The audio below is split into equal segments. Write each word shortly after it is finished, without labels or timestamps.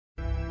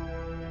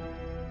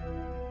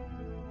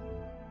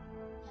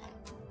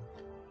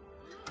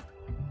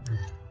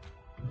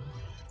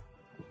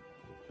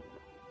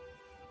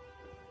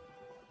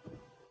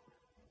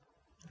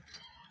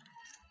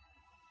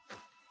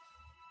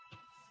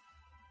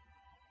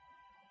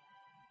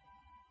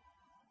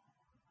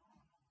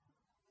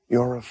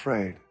You're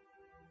afraid.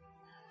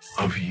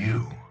 Of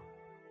you.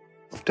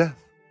 Of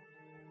death.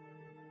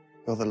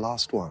 You're the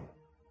last one.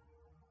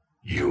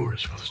 You were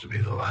supposed to be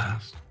the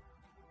last.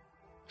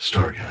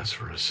 Stark asked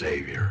for a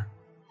savior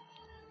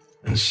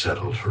and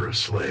settled for a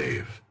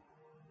slave.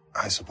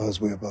 I suppose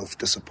we are both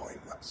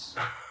disappointments.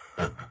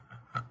 I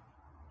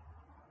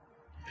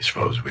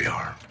suppose we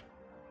are.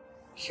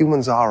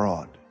 Humans are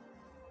odd.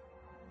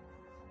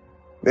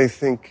 They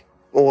think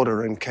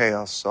order and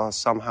chaos are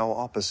somehow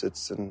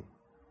opposites and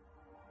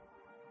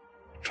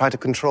try to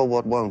control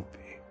what won't be.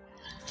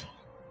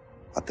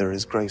 But there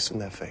is grace in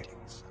their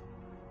failings.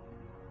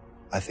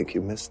 I think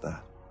you missed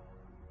that.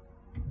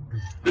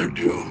 They're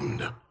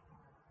doomed.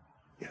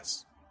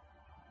 Yes.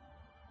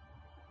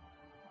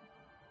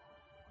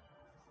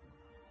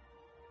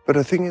 But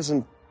a thing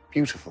isn't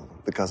beautiful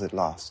because it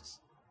lasts.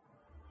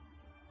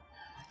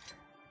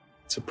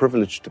 It's a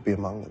privilege to be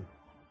among them.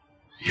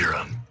 You're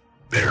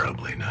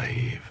unbearably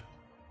naive.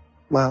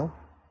 Well,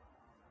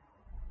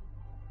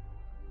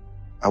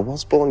 I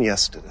was born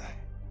yesterday.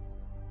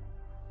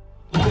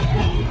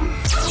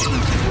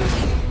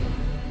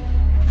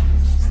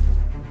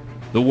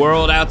 The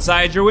world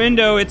outside your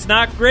window, it's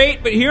not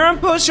great, but here on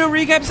Post Show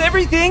Recaps,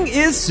 everything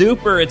is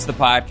super. It's the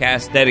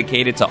podcast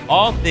dedicated to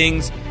all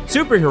things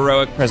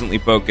superheroic, presently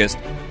focused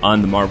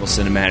on the Marvel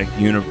Cinematic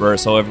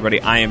Universe. Hello, everybody.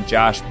 I am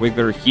Josh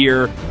Wigler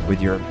here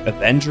with your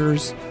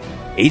Avengers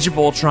Age of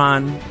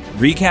Ultron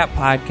recap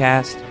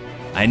podcast.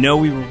 I know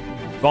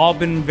we've all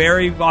been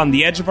very on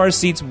the edge of our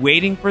seats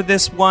waiting for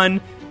this one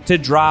to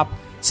drop.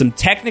 Some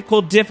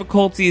technical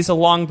difficulties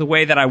along the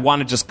way that I want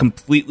to just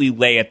completely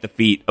lay at the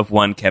feet of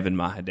one Kevin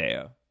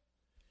Mahadeo.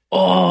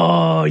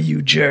 Oh,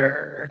 you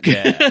jerk.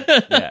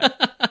 Yeah.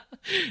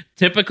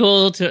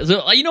 Typical.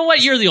 So, you know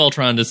what? You're the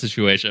Ultron in this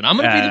situation. I'm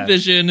going to be the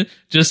Vision.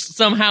 Just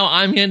somehow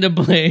I'm going to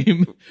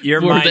blame for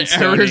the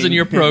errors in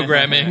your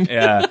programming.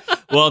 Yeah.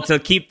 Well, to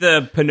keep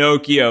the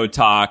Pinocchio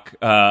talk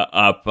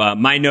up,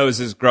 my nose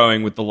is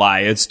growing with the lie.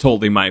 It's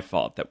totally my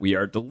fault that we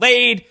are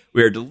delayed.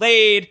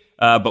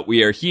 But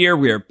we are here.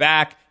 We are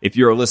back. If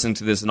you're listening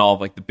to this in all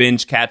of like the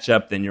binge catch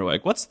up, then you're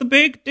like, what's the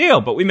big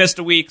deal? But we missed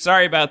a week.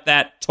 Sorry about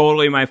that.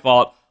 Totally my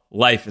fault.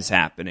 Life is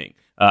happening.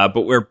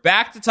 But we're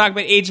back to talk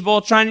about Age of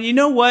Ultron. And you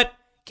know what,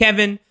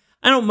 Kevin?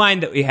 I don't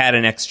mind that we had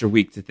an extra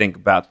week to think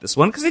about this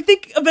one because I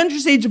think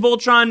Avengers Age of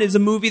Ultron is a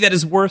movie that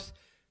is worth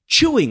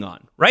chewing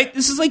on, right?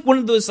 This is like one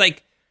of those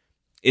like,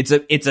 it's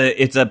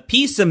a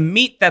piece of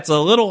meat that's a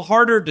little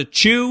harder to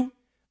chew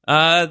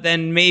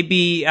than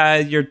maybe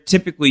you're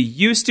typically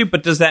used to.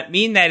 But does that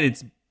mean that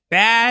it's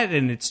bad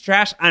and it's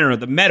trash? I don't know.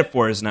 The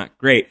metaphor is not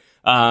great.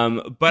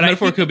 But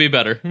metaphor could be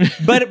better.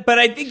 but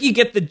I think you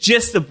get the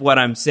gist of what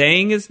I'm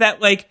saying is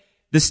that like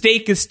the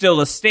steak is still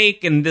a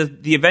steak and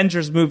the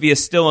Avengers movie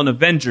is still an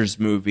Avengers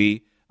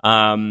movie.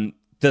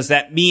 Does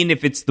that mean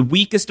if it's the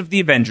weakest of the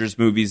Avengers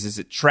movies, is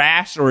it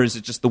trash or is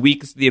it just the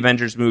weakest of the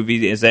Avengers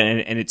movies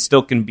and it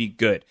still can be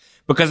good?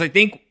 Because I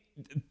think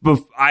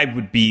I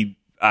would be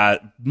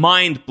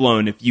mind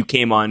blown if you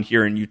came on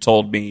here and you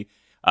told me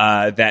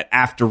that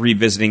after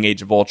revisiting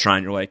Age of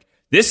Ultron, you're like,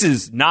 this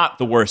is not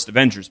the worst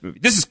Avengers movie.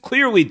 This is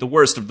clearly the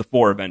worst of the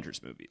 4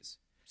 Avengers movies.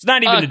 It's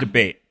not even a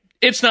debate.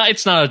 It's not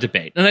a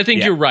debate. And I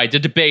think you're right. The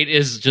debate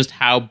is just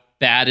how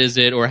bad is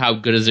it or how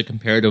good is it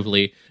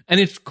comparatively. And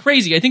it's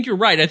crazy. I think you're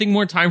right. I think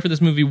more time for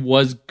this movie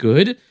was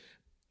good.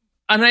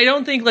 And I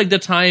don't think like the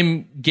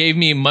time gave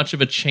me much of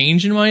a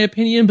change in my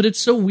opinion, but it's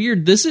so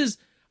weird.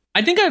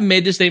 I think I've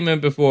made this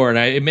statement before, and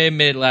I may have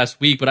made it last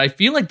week, but I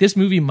feel like this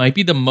movie might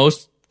be the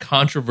most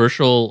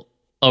controversial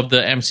of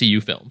the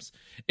MCU films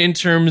in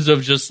terms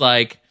of just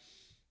like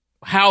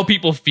how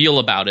people feel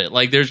about it.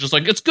 Like there's just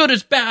like, it's good,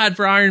 it's bad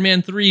for Iron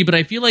Man 3, but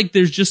I feel like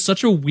there's just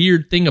such a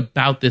weird thing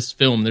about this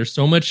film. There's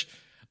so much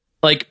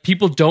like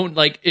people don't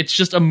like, it's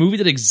just a movie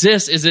that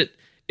exists. Is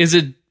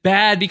it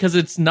bad because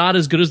it's not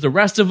as good as the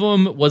rest of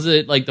them? Was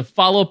it like the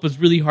follow-up was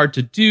really hard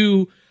to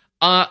do?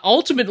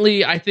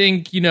 Ultimately, I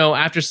think, you know,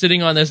 after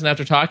sitting on this and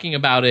after talking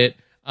about it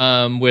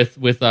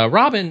with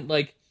Robin,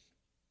 like,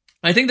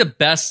 I think the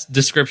best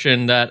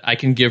description that I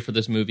can give for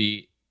this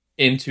movie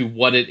into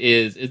what it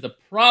is the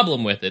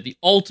problem with it. The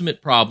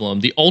ultimate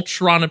problem, the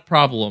Ultronic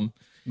problem,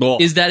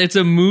 is that it's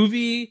a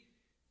movie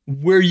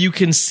where you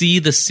can see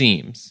the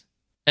seams.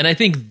 And I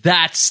think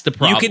that's the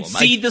problem. You can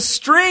see the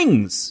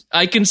strings.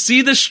 I can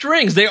see the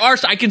strings.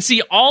 I can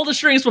see all the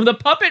strings from the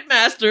puppet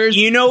masters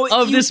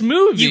of this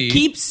movie. You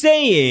keep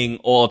saying,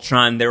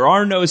 Ultron, there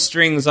are no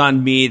strings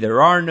on me.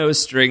 There are no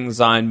strings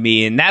on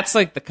me. And that's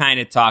like the kind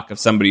of talk of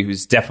somebody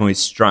who's definitely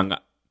strung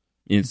up.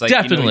 It's like,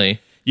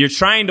 definitely. You're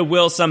trying to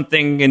will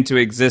something into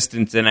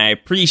existence, and I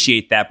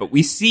appreciate that. But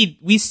we see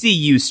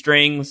you,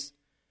 strings.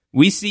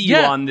 We see you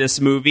on this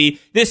movie.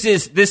 This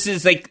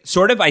is like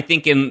sort of, I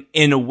think,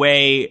 in a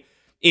way,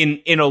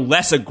 in a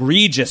less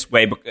egregious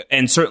way,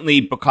 and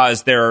certainly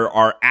because there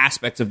are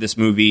aspects of this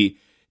movie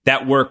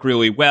that work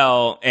really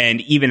well,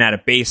 and even at a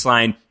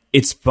baseline,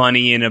 it's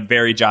funny in a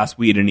very Joss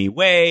Whedon-y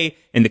way,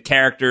 and the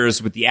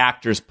characters with the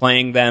actors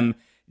playing them,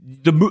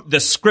 the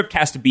script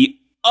has to be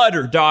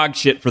utter dog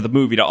shit for the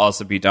movie to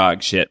also be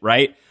dog shit,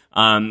 right?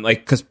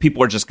 because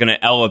people are just going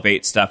to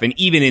elevate stuff. And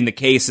even in the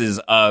cases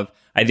of,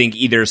 I think,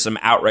 either some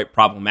outright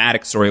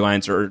problematic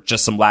storylines or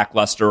just some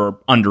lackluster or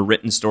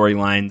underwritten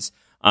storylines,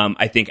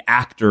 I think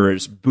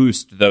actors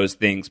boost those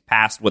things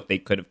past what they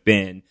could have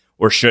been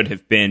or should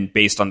have been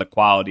based on the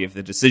quality of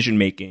the decision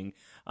making.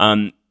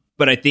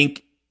 But I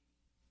think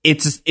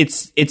it's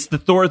the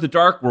Thor: The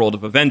Dark World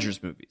of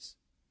Avengers movies.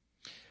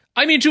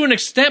 I mean, to an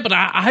extent, but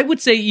I would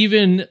say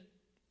even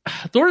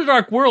Thor: The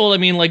Dark World, I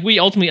mean, like, we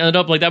ultimately ended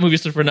up, like, that movie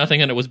stood for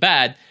nothing and it was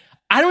bad.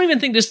 I don't even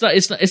think it's not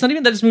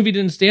even that this movie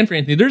didn't stand for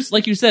anything. There's,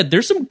 like you said,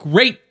 there's some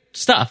great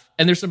stuff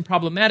and there's some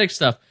problematic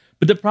stuff.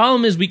 But the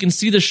problem is we can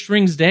see the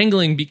strings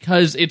dangling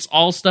because it's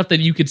all stuff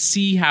that you could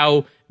see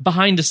how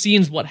behind the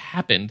scenes what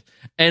happened.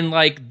 And,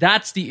 like,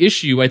 that's the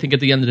issue, I think, at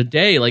the end of the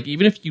day. Like,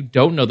 even if you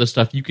don't know the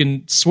stuff, you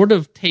can sort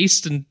of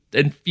taste and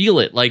feel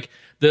it. Like,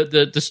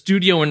 the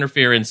studio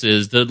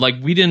interferences,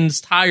 like, Whedon's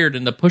tired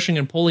and the pushing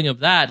and pulling of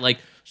that, like,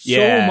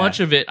 so much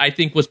of it, I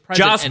think, was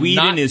present. Joss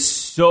Whedon is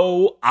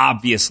so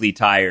obviously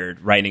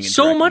tired writing and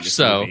so much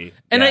so. Movie.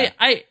 And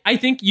I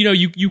think, you know,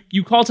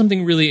 you called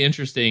something really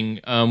interesting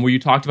where you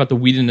talked about the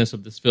Whedonness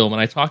of this film,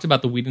 and I talked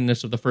about the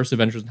Whedonness of the first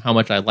Avengers and how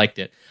much I liked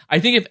it. I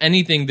think, if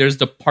anything, there's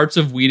the parts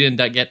of Whedon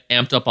that get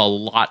amped up a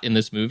lot in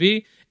this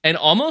movie. And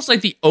almost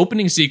like the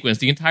opening sequence,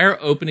 the entire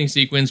opening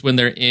sequence when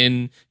they're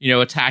in, you know,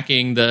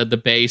 attacking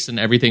the base and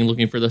everything,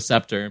 looking for the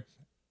scepter,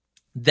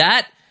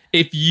 that,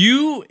 if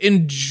you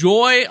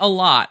enjoy a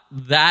lot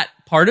that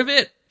part of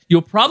it,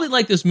 you'll probably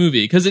like this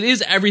movie, because it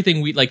is everything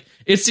we like.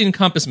 It's the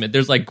encompassment.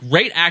 There's, like,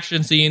 great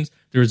action scenes,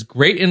 there's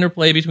great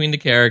interplay between the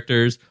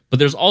characters, but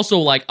there's also,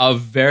 like, a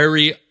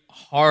very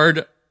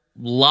hard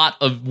lot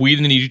of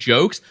Whedon-y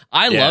jokes.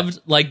 I loved,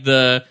 like,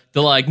 the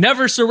like,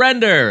 never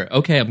surrender.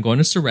 Okay, I'm going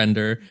to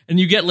surrender.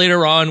 And you get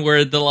later on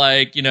where the,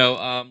 like, you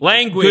know,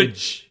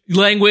 language,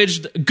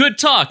 good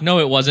talk. No,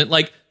 it wasn't.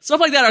 Like, stuff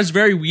like that is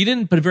very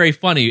Whedon, but very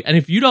funny. And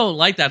if you don't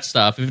like that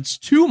stuff, if it's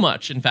too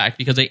much, in fact,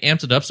 because they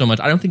amped it up so much,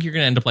 I don't think you're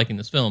going to end up liking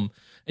this film.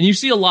 And you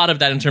see a lot of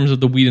that in terms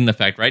of the Whedon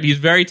effect, right? He's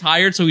very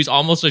tired, so he's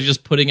almost like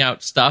just putting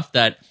out stuff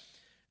that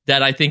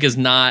I think is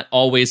not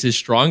always his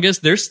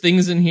strongest. There's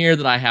things in here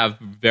that I have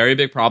very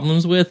big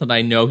problems with, and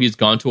I know he's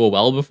gone to a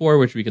well before,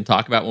 which we can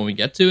talk about when we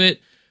get to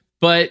it.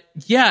 But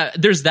yeah,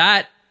 there's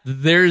that.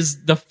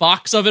 There's the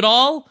Fox of it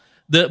all.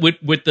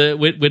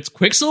 With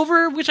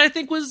Quicksilver, which I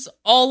think was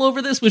all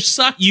over this, which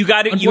sucked. You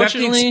have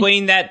to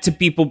explain that to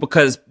people,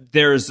 because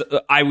there's,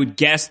 I would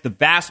guess, the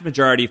vast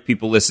majority of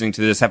people listening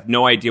to this have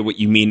no idea what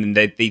you mean, and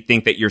that they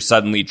think that you're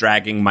suddenly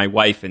dragging my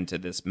wife into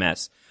this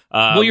mess.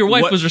 Well, your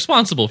wife was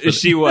responsible for this.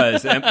 She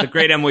was. The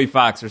great Emily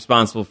Fox,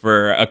 responsible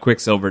for a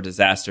Quicksilver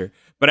disaster.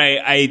 But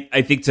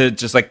I think to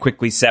just, like,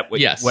 quickly set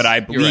what I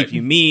believe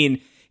you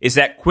mean is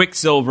that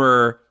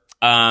Quicksilver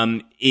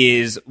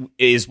is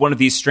one of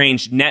these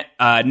strange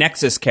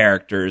Nexus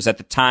characters at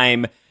the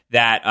time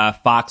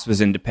that Fox was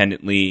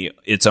independently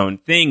its own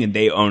thing, and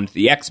they owned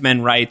the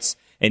X-Men rights,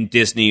 and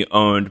Disney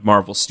owned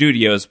Marvel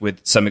Studios, with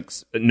some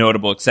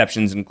notable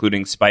exceptions,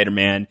 including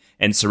Spider-Man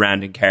and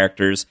surrounding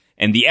characters,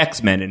 and the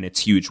X-Men in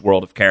its huge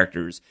world of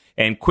characters.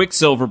 And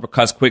Quicksilver,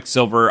 because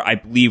Quicksilver, I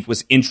believe,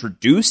 was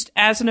introduced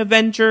as an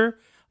Avenger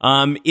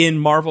in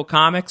Marvel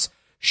Comics,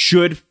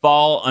 should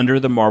fall under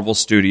the Marvel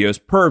Studios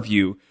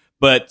purview.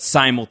 But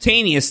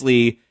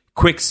simultaneously,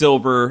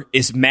 Quicksilver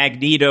is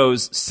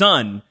Magneto's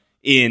son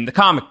in the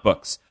comic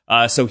books.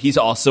 So he's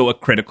also a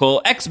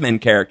critical X-Men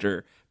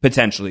character,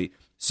 potentially.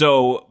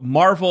 So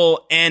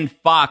Marvel and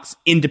Fox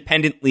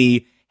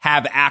independently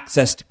have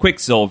access to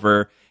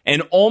Quicksilver,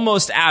 and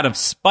almost out of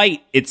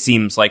spite, it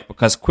seems like,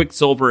 because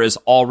Quicksilver is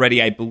already,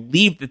 I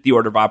believe that the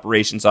order of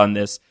operations on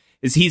this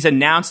is he's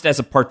announced as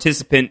a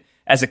participant,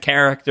 as a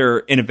character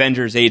in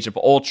Avengers Age of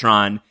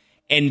Ultron,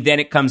 and then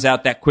it comes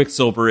out that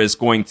Quicksilver is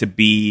going to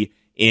be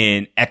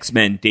in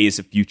X-Men Days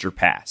of Future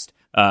Past.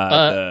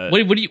 A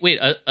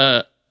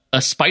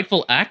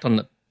spiteful act on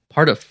the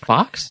part of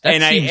Fox?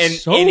 That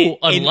seems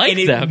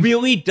unlike them. It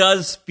really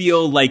does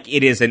feel like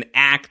it is an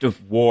act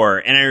of war.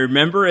 And I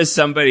remember, as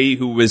somebody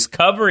who was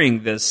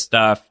covering this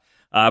stuff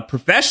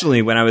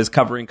professionally when I was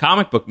covering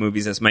comic book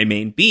movies as my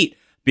main beat,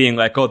 being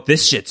like, oh,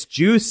 this shit's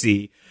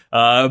juicy.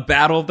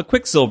 Battle of the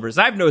Quicksilvers.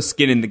 I have no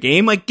skin in the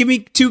game. Like, give me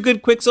 2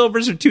 good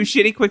Quicksilvers or 2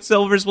 shitty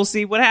Quicksilvers. We'll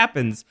see what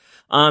happens.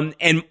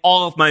 And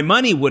all of my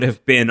money would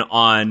have been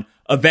on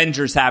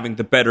Avengers having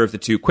the better of the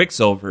 2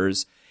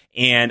 Quicksilvers.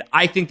 And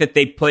I think that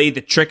they play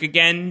the trick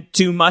again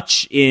too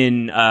much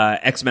in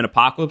X-Men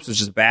Apocalypse,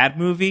 which is a bad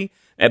movie.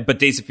 But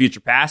Days of Future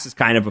Past is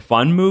kind of a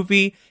fun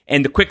movie.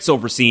 And the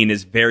Quicksilver scene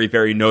is very,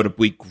 very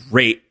notably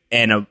great,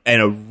 and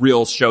a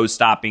real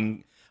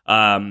show-stopping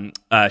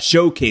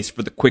showcase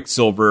for the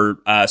Quicksilver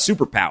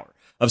superpower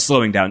of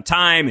slowing down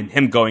time and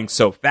him going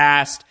so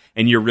fast.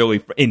 And you're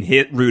really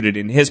rooted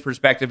in his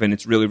perspective, and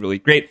it's really, really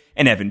great.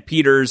 And Evan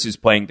Peters, who's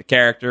playing the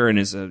character and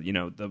is a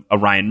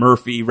Ryan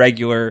Murphy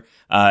regular,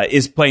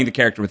 is playing the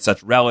character with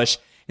such relish.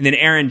 And then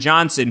Aaron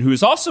Johnson,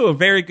 who's also a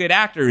very good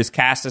actor, is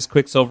cast as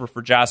Quicksilver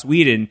for Joss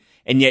Whedon,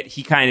 and yet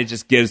he kind of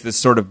just gives this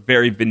sort of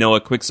very vanilla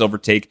Quicksilver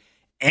take,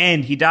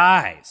 and he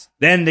dies.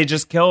 Then they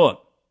just kill him.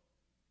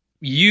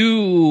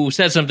 You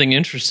said something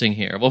interesting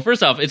here. Well,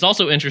 first off, it's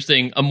also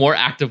interesting, a more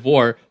active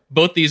war.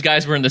 Both these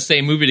guys were in the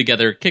same movie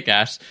together,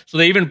 Kick-Ass, so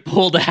they even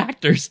pulled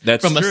actors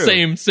from the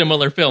same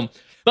similar film.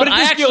 But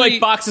I just feel like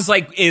Fox is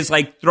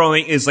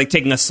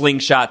taking a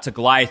slingshot to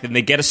Goliath, and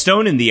they get a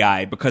stone in the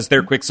eye because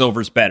their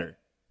Quicksilver's better.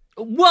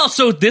 Well,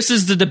 so this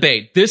is the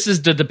debate. This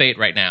is the debate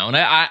right now, and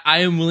I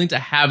am willing to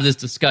have this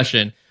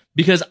discussion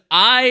because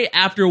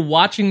after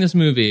watching this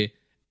movie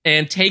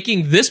and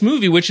taking this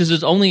movie, which is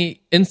his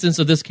only instance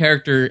of this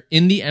character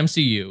in the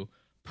MCU,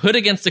 put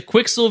against the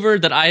Quicksilver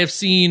that I have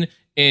seen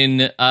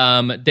in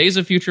Days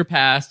of Future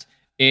Past,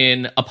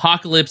 in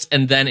Apocalypse,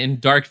 and then in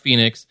Dark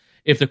Phoenix.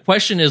 If the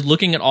question is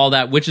looking at all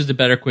that, which is the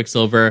better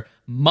Quicksilver,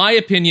 my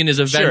opinion is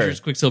Avengers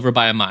Quicksilver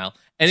by a mile.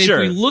 And if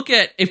we look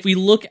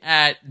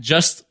at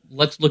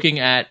looking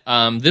at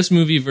this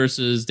movie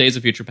versus Days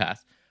of Future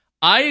Past,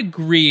 I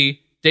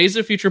agree. Days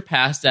of Future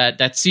Past,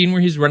 that scene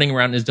where he's running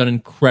around is done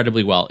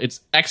incredibly well.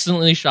 It's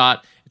excellently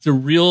shot. It's a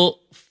real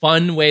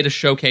fun way to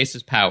showcase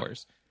his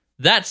powers.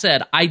 That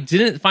said, I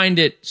didn't find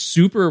it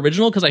super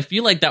original because I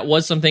feel like that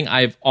was something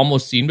I've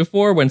almost seen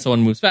before. When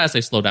someone moves fast,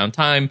 they slow down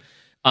time.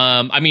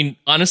 I mean,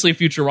 honestly,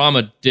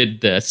 Futurama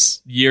did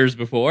this years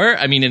before.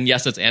 I mean, and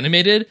yes, it's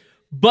animated,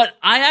 but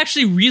I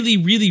actually really,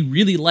 really,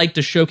 really like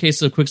to showcase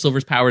the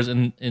Quicksilver's powers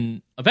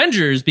in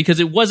Avengers because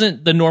it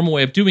wasn't the normal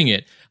way of doing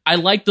it. I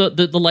like the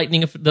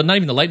lightning, not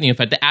even the lightning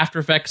effect, the after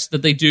effects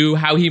that they do,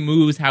 how he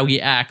moves, how he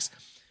acts.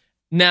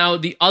 Now,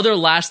 the other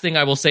last thing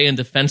I will say in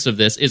defense of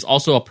this is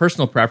also a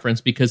personal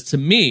preference because to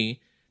me,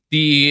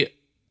 the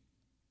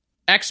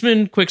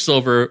X-Men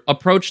Quicksilver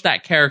approached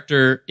that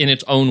character in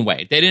its own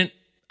way.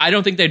 I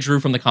don't think they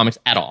drew from the comics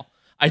at all.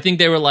 I think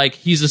they were like,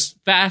 he's a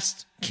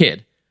fast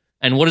kid.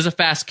 And what is a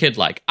fast kid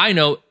like? I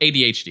know,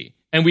 ADHD.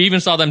 And we even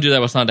saw them do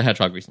that with Sonic the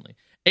Hedgehog recently.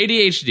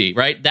 ADHD,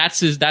 right?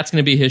 That's going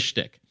to be his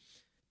shtick.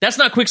 That's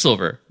not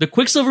Quicksilver. The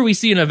Quicksilver we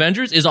see in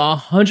Avengers is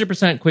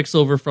 100%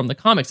 Quicksilver from the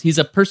comics. He's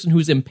a person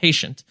who's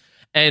impatient.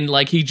 And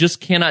like he just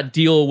cannot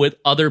deal with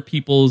other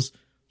people's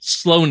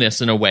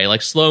slowness in a way,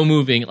 like slow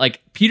moving.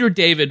 Like Peter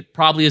David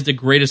probably is the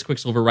greatest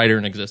Quicksilver writer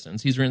in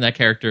existence. He's written that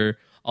character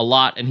a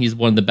lot, and he's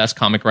one of the best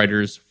comic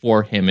writers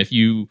for him. If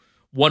you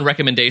want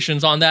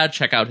recommendations on that,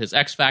 check out his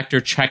X Factor,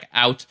 check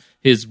out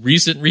his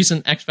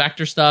recent X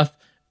Factor stuff.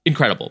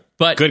 Incredible.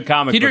 But good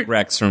comic book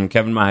recs from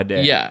Kevin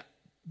Mahadeh. Yeah.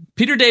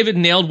 Peter David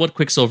nailed what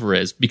Quicksilver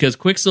is because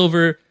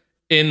Quicksilver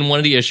in one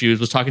of the issues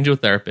was talking to a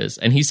therapist,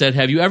 and he said,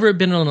 have you ever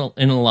been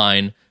in a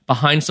line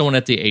behind someone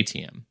at the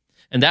ATM?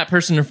 And that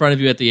person in front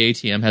of you at the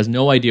ATM has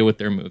no idea what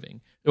they're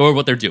moving or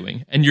what they're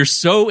doing. And you're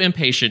so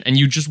impatient and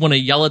you just want to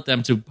yell at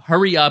them to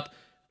hurry up.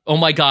 Oh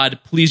my God,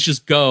 please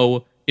just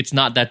go. It's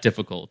not that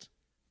difficult.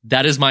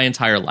 That is my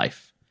entire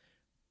life.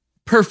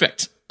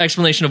 Perfect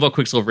explanation of what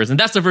Quicksilver is. And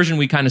that's the version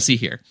we kind of see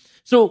here.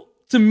 So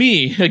to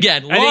me,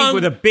 again, I think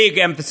with a big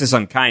emphasis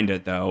on kinda,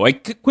 though.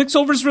 Like,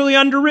 Quicksilver's really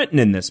underwritten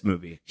in this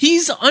movie.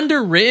 He's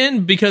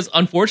underwritten because,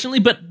 unfortunately,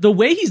 but the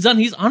way he's done,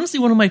 he's honestly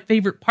one of my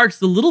favorite parts.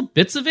 The little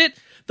bits of it,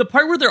 the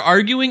part where they're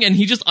arguing and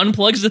he just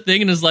unplugs the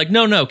thing and is like,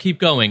 no, keep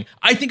going,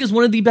 I think is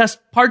one of the best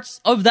parts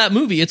of that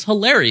movie. It's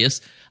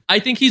hilarious. I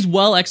think he's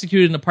well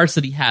executed in the parts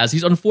that he has.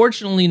 He's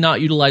unfortunately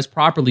not utilized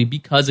properly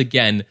because,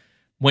 again,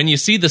 when you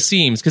see the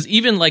seams, because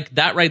even like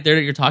that right there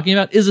that you're talking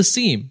about is a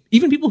seam.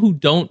 Even people who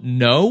don't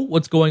know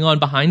what's going on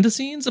behind the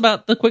scenes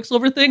about the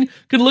Quicksilver thing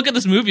could look at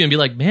this movie and be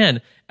like, man,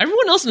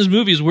 everyone else in this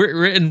movie is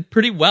written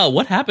pretty well.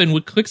 What happened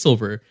with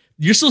Quicksilver?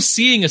 You're still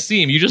seeing a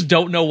seam. You just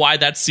don't know why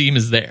that seam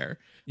is there.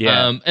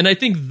 Yeah. And I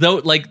think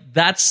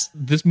that's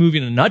this movie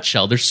in a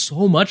nutshell. There's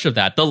so much of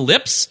that. The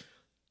lips,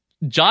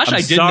 Josh,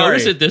 I did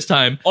notice it this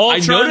time.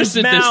 Ultron's I noticed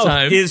it this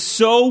time. Is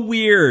so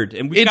weird,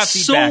 and we got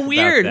feedback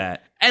about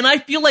that. And I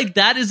feel like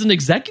that is an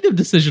executive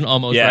decision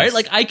almost, right?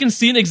 Like, I can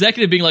see an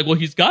executive being like, well,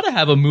 he's got to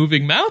have a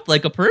moving mouth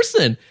like a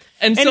person.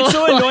 And so, it's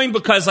so annoying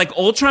because, like,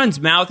 Ultron's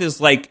mouth is,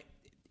 like,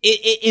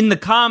 in the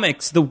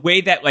comics, the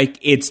way that, like,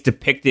 it's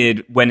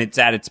depicted when it's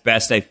at its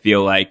best, I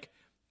feel like,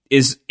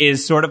 is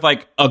sort of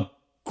like a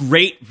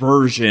great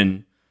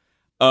version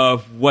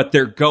of what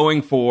they're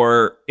going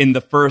for in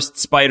the first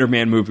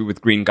Spider-Man movie with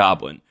Green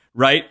Goblin,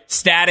 right?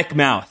 Static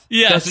mouth.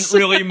 Yes. Doesn't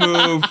really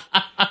move.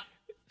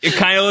 It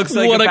kind of looks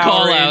like what a Power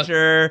call-out.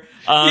 Ranger.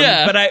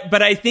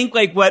 But I think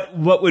like what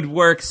would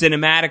work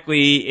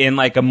cinematically in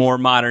like a more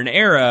modern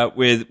era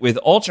with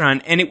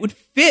Ultron, and it would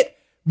fit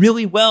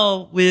really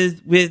well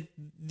with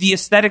the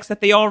aesthetics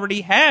that they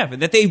already have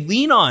and that they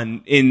lean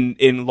on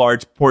in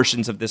large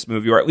portions of this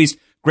movie, or at least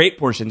great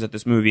portions of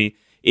this movie,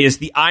 is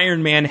the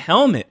Iron Man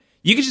helmet.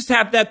 You could just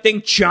have that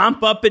thing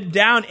chomp up and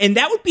down, and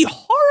that would be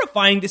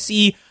horrifying to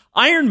see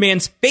Iron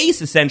Man's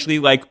face essentially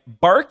like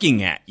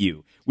barking at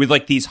you with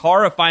like these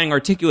horrifying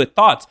articulate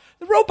thoughts.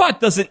 The robot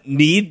doesn't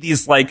need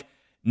these like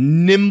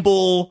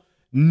nimble,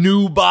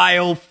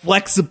 nubile,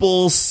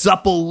 flexible,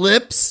 supple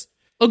lips.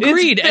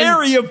 Agreed. It's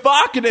very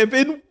evocative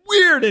and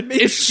weird. It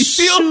makes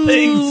me feel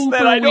things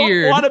that I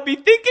don't want to be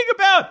thinking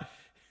about.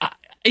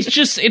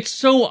 It's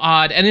so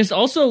odd. And it's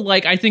also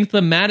like, I think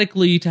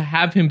thematically to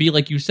have him be,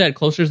 like you said,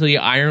 closer to the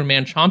Iron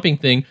Man chomping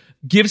thing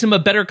gives him a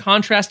better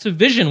contrast to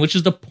Vision, which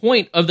is the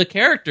point of the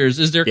characters,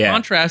 is their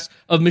contrast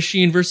of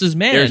machine versus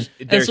man.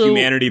 Their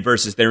humanity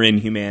versus their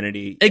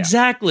inhumanity.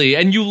 Exactly.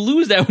 And you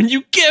lose that when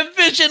you give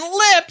Vision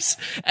lips.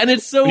 And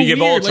it's so when you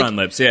weird. give Ultron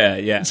lips,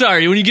 yeah.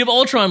 Sorry, when you give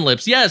Ultron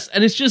lips, yes.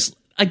 And it's just,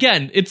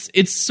 again,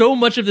 it's so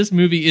much of this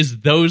movie is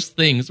those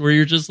things where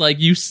you're just like,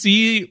 you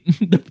see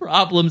the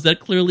problems that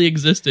clearly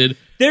existed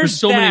for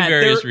so many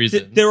various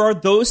reasons. There are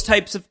those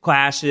types of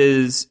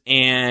clashes,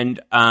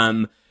 and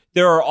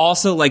there are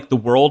also like the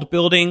world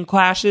building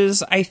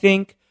clashes, I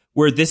think,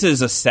 where this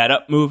is a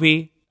setup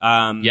movie.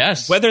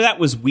 Yes. Whether that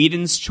was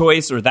Whedon's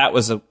choice or that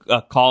was a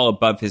call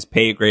above his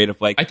pay grade of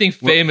like... I think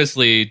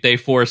famously they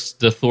forced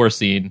the Thor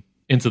scene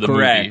into the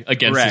movie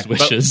against his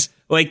wishes.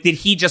 But, like, did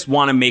he just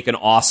want to make an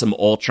awesome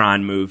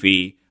Ultron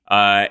movie?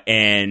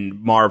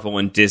 And Marvel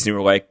and Disney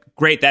were like,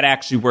 great, that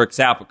actually works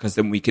out because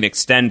then we can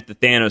extend the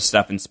Thanos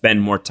stuff and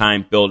spend more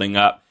time building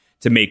up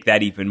to make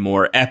that even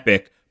more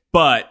epic.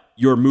 But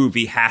your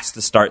movie has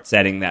to start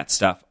setting that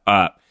stuff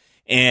up.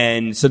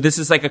 And so this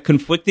is like a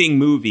conflicting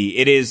movie.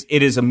 It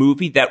is a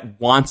movie that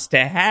wants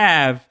to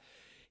have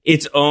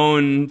its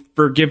own,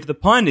 forgive the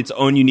pun, its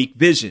own unique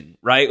vision,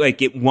 right?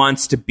 Like it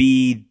wants to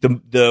be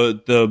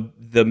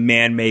the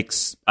man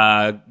makes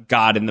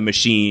God in the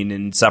machine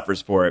and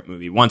suffers for it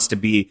movie. It wants to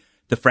be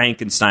the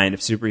Frankenstein of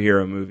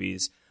superhero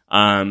movies.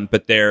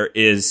 But there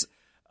is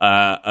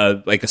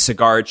a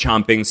cigar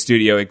chomping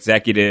studio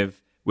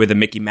executive with a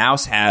Mickey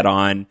Mouse hat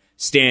on,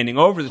 standing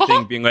over the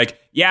thing, being like,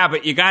 yeah,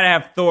 but you gotta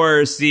have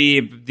Thor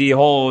see the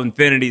whole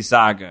Infinity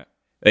Saga.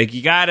 Like,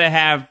 you gotta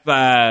have,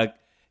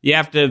 you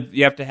have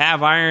to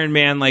have Iron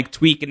Man, like,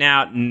 tweaking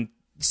out and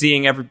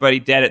seeing everybody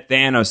dead at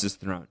Thanos'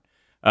 throne.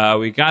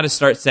 We gotta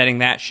start setting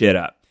that shit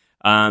up.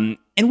 And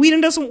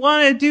Whedon doesn't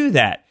want to do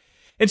that.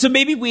 And so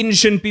maybe Whedon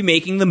shouldn't be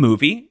making the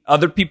movie.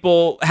 Other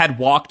people had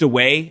walked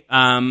away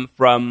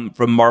from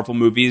Marvel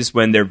movies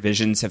when their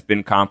visions have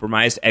been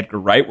compromised. Edgar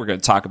Wright, we're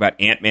going to talk about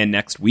Ant-Man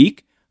next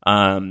week.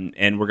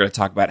 And we're going to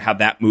talk about how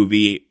that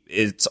movie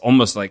is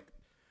almost like,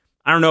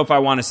 I don't know if I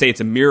want to say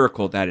it's a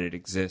miracle that it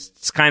exists.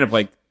 It's kind of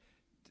like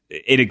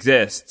it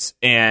exists,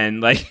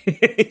 and like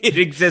it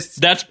exists.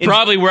 That's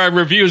probably where our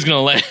review is going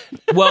to land.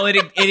 Well,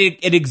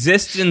 it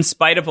exists in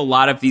spite of a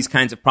lot of these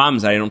kinds of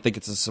problems. I don't think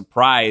it's a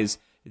surprise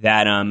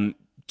that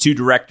two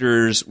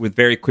directors with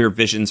very clear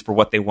visions for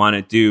what they want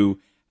to do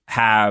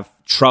have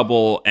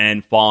trouble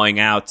and falling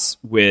outs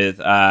with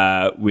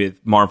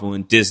Marvel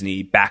and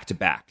Disney back to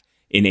back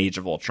in Age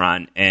of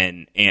Ultron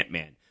and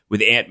Ant-Man,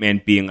 with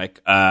Ant-Man being like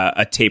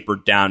a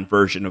tapered down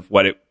version of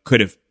what it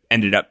could have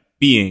ended up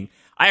being.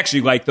 I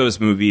actually like those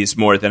movies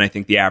more than I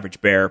think the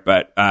average bear,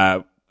 but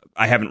I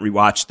haven't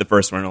rewatched the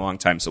first one in a long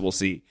time, so we'll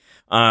see.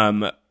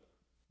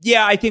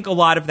 Yeah, I think a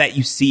lot of that,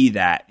 you see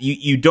that.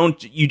 You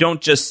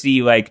don't just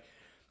see like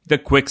the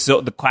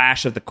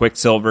clash of the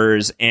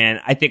Quicksilvers,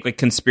 and I think like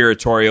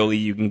conspiratorially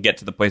you can get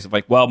to the place of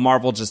like, well,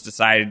 Marvel just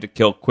decided to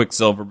kill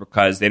Quicksilver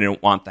because they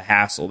didn't want the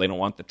hassle, they don't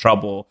want the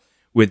trouble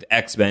with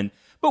X-Men.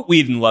 But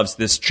Whedon loves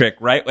this trick,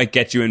 right? Like,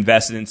 get you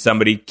invested in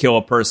somebody, kill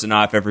a person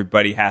off,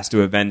 everybody has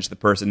to avenge the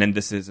person, and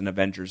this is an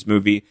Avengers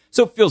movie.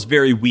 So it feels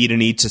very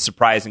Whedon-y to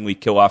surprisingly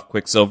kill off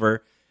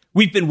Quicksilver.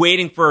 We've been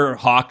waiting for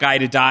Hawkeye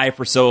to die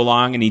for so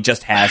long, and he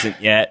just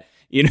hasn't yet.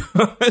 You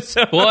know?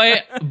 So,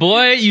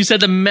 boy, you said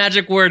the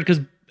magic word,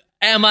 because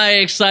am I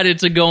excited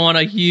to go on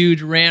a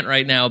huge rant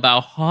right now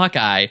about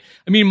Hawkeye?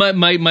 I mean, my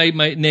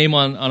name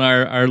on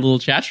our little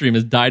chat stream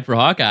is Died for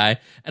Hawkeye.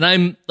 And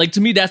I'm like,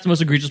 to me, that's the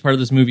most egregious part of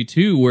this movie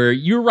too, where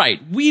you're right.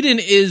 Whedon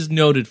is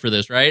noted for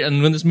this, right?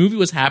 And when this movie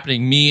was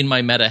happening, me in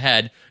my meta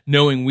head,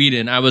 knowing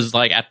Whedon, I was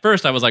like, at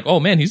first I was like, oh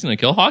man, he's going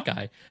to kill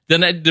Hawkeye.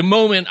 Then at the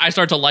moment I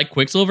start to like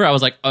Quicksilver, I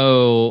was like,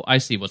 oh, I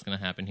see what's going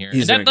to happen here.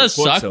 And that does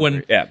suck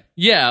when,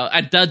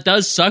 that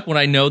does suck when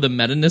I know the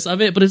meta-ness of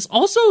it, but it's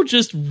also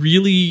just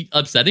really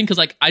upsetting because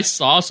like I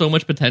saw so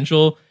much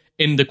potential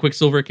in the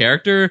Quicksilver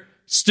character,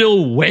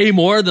 still way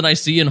more than I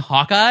see in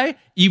Hawkeye,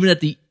 even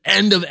at the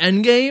end of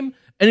Endgame.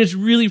 And it's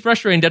really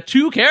frustrating that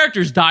two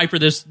characters die for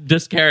this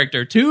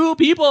character. Two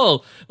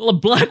people,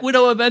 Black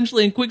Widow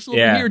eventually and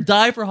Quicksilver here,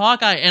 die for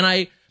Hawkeye.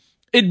 And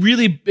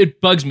it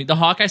bugs me. The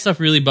Hawkeye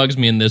stuff really bugs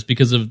me in this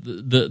because of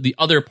the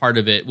other part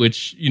of it,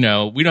 which, you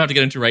know, we don't have to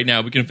get into right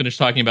now. We can finish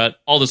talking about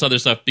all this other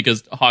stuff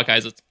because Hawkeye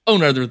is its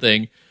own other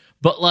thing.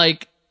 But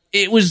like,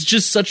 it was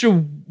just such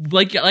a,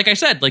 like I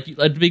said, like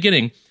at the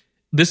beginning,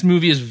 this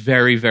movie is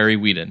very, very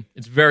Whedon.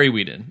 It's very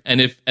Whedon.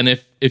 And if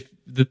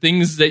the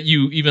things that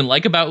you even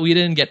like about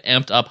Whedon get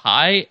amped up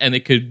high, and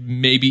it could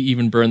maybe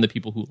even burn the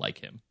people who like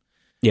him.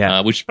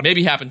 Yeah, which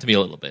maybe happened to me a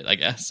little bit, I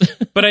guess.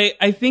 But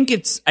I think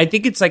it's like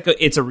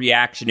it's a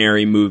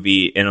reactionary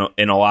movie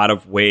in a lot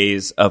of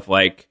ways. Of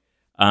like,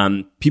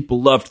 people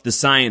loved the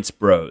Science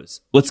Bros.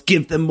 Let's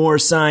give them more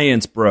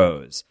Science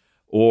Bros.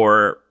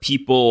 Or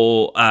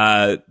people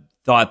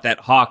thought that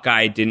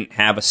Hawkeye didn't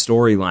have a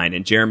storyline,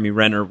 and Jeremy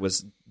Renner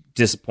was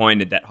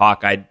disappointed that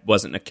Hawkeye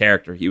wasn't a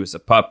character; he was a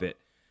puppet.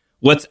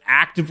 Let's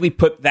actively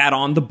put that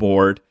on the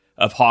board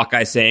of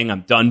Hawkeye saying,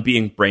 I'm done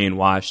being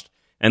brainwashed.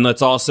 And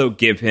let's also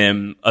give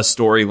him a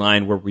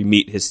storyline where we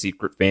meet his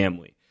secret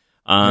family.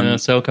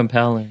 So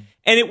compelling.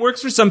 And it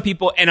works for some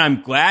people, and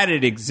I'm glad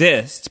it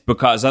exists,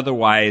 because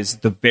otherwise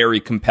the very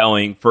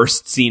compelling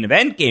first scene of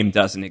Endgame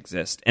doesn't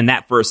exist. And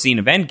that first scene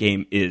of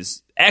Endgame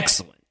is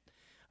excellent.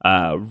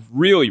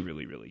 Really,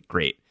 really, really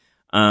great.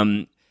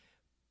 And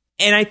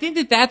I think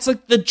that that's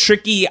like the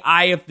tricky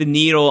eye of the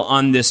needle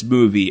on this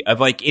movie, of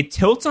like, it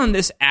tilts on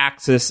this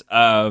axis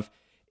of,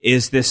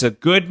 is this a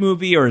good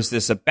movie, or is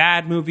this a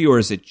bad movie, or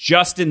is it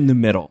just in the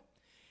middle?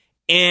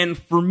 And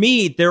for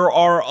me, there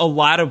are a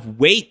lot of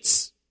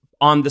weights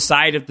on the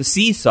side of the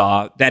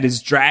seesaw that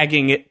is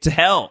dragging it to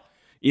hell,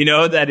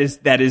 that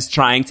is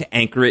trying to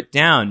anchor it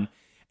down.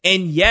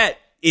 And yet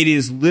it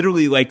is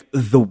literally like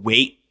the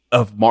weight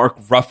of Mark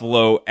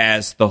Ruffalo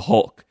as the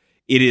Hulk.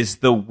 It is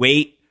the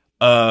weight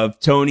of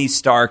Tony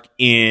Stark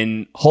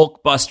in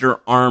Hulkbuster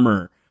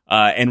armor,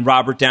 and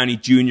Robert Downey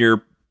Jr.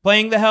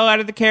 playing the hell out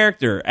of the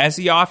character, as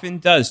he often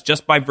does,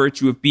 just by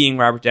virtue of being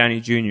Robert Downey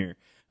Jr.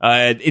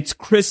 It's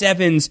Chris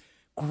Evans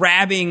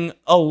grabbing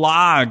a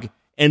log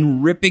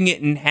and ripping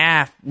it in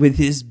half with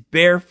his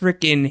bare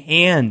frickin'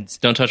 hands.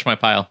 Don't touch my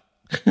pile.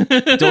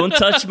 Don't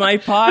touch my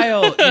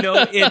pile.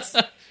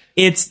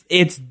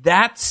 It's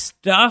that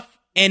stuff,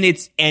 and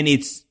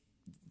it's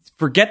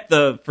forget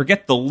the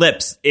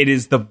lips. It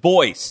is the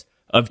voice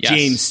of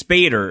James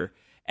Spader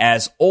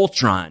as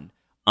Ultron,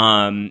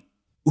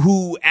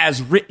 who,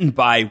 as written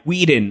by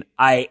Whedon,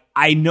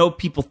 I know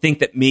people think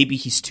that maybe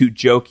he's too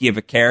jokey of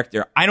a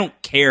character. I don't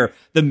care.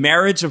 The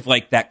marriage of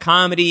like that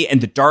comedy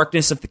and the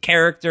darkness of the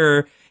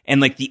character, and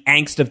like the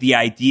angst of the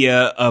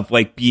idea of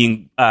like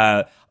being,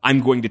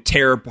 I'm going to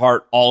tear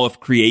apart all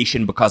of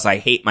creation because I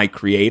hate my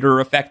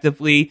creator,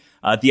 effectively.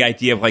 The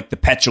idea of like the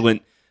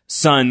petulant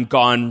son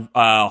gone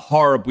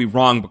horribly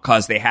wrong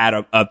because they had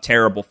a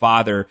terrible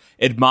father.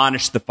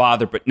 Admonish the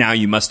father, but now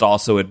you must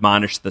also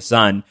admonish the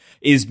son,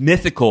 is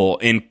mythical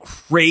and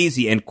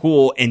crazy and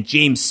cool. And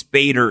James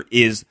Spader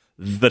is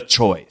the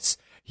choice.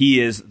 He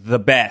is the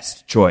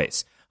best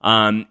choice.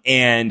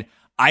 And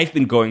I've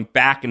been going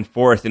back and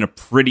forth in a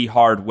pretty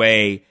hard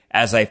way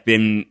as I've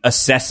been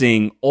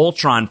assessing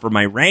Ultron for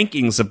my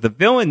rankings of the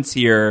villains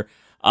here.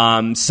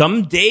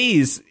 Some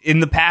days in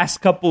the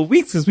past couple of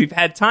weeks, as we've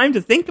had time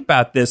to think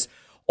about this,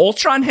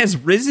 Ultron has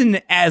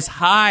risen as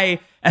high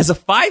as a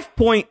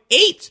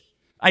 5.8.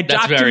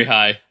 That's very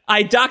high.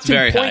 I docked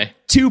him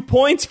 2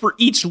 points for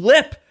each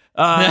lip.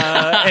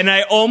 And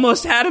I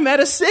almost had him at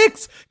a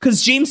 6,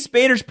 because James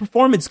Spader's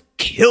performance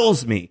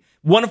kills me.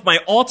 One of my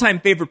all-time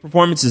favorite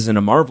performances in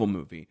a Marvel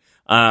movie.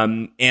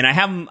 And I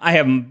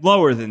have him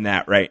lower than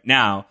that right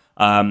now.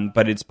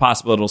 But it's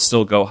possible it'll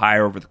still go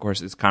higher over the course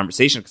of this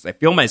conversation, because I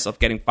feel myself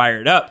getting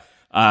fired up.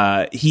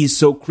 He's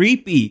so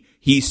creepy.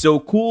 He's so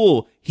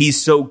cool.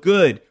 He's so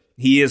good.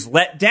 He is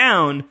let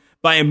down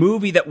by a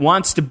movie that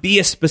wants to be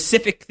a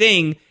specific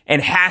thing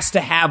and has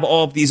to have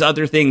all of these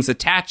other things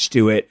attached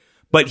to it.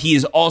 But he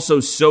is also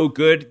so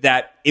good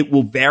that it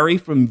will vary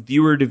from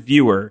viewer to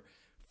viewer.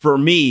 For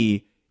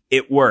me,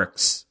 it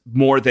works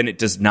more than it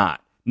does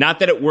not. Not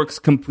that it works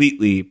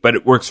completely, but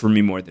it works for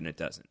me more than it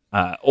doesn't.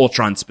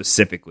 Ultron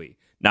specifically,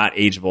 not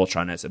Age of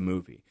Ultron as a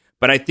movie.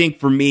 But I think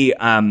for me,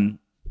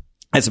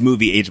 as a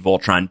movie, Age of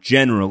Ultron,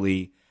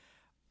 generally,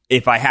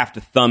 if I have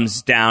to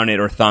thumbs down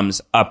it or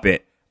thumbs up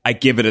it, I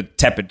give it a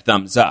tepid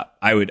thumbs up.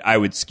 I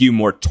would skew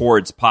more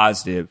towards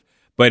positive,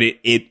 but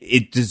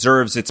it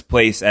deserves its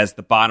place as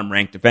the bottom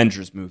ranked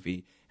Avengers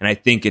movie. And I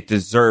think it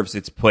deserves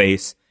its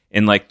place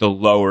in like the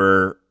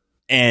lower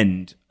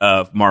end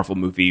of Marvel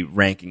movie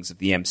rankings of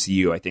the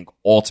MCU. I think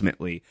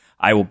ultimately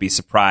I will be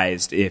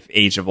surprised if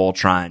Age of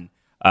Ultron,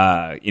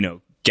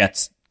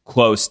 gets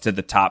close to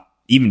the top,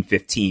 even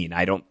 15.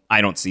 I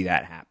don't see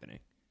that happening.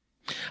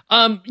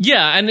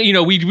 Yeah, and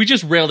we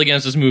just railed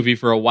against this movie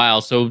for a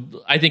while, so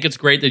I think it's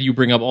great that you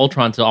bring up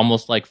Ultron to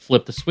almost like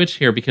flip the switch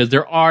here, because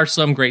there are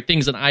some great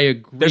things, and I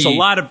agree. There's a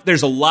lot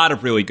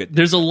of really good things.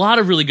 There's a lot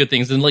of really good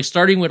things, and like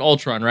starting with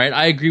Ultron, right?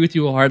 I agree with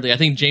you wholeheartedly. I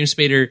think James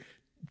Spader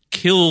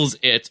kills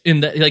it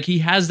in that, like, he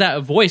has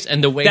that voice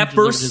and the way that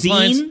first scene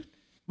lines,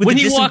 with when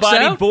the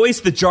disembodied voice,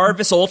 the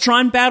Jarvis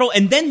Ultron battle,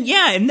 and then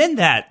when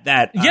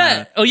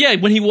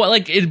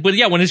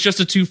when it's just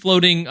the two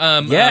floating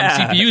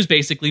CPUs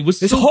basically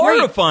was it's so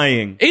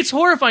horrifying. Great. It's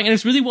horrifying, and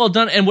it's really well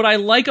done. And what I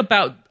like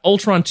about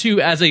Ultron 2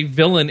 as a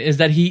villain is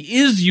that he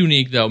is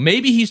unique, though.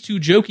 Maybe he's too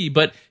jokey,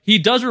 but he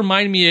does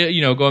remind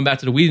me, going back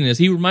to the Whedonness,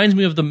 he reminds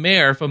me of the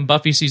Mayor from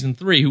Buffy Season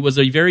 3, who was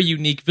a very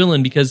unique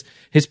villain because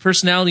his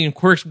personality and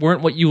quirks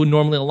weren't what you would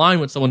normally align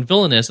with someone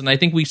villainous, and I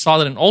think we saw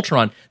that in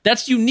Ultron.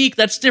 That's unique,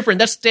 that's different,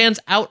 that stands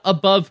out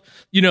above,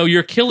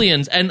 your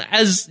Killians, and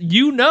as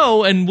you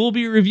know, and will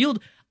be revealed,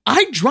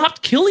 I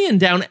dropped Killian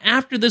down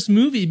after this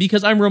movie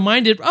because I'm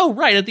reminded,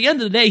 at the end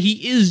of the day,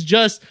 he is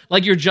just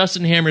like your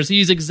Justin Hammers.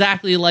 He's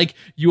exactly like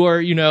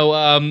your,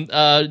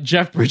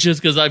 Jeff Bridges,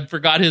 because I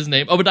forgot his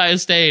name, Obadiah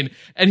Stane,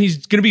 and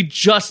he's going to be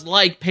just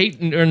like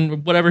Peyton, or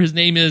whatever his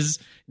name is.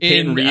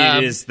 Peyton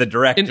Reed is the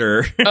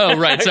director.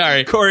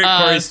 Sorry.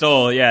 Corey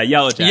Stoll,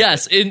 Yellow Jacket.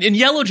 Yes, in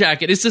Yellow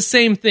Jacket, it's the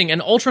same thing,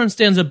 and Ultron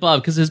stands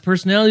above because his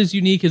personality is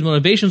unique, his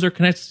motivations are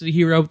connected to the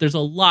hero, there's a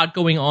lot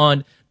going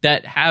on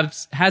that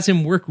has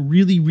him work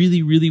really,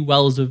 really, really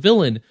well as a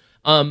villain.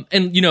 And,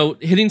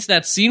 hitting to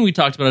that scene we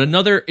talked about,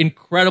 another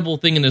incredible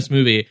thing in this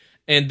movie,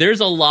 and there's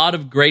a lot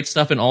of great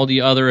stuff in all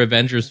the other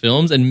Avengers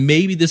films, and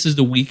maybe this is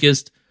the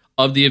weakest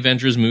of the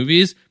Avengers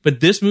movies, but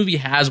this movie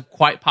has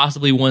quite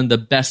possibly one of the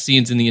best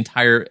scenes in the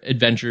entire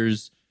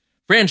Avengers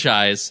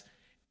franchise,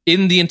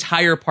 in the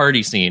entire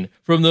party scene.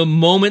 From the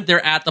moment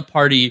they're at the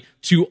party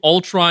to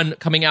Ultron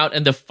coming out,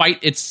 and the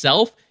fight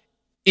itself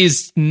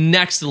is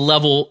next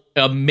level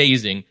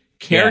amazing.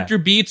 Character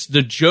beats,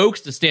 the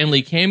jokes, the Stan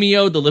Lee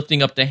cameo, the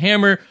lifting up the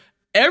hammer.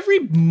 Every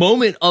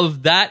moment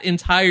of that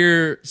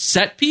entire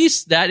set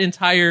piece, that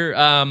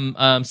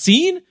entire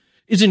scene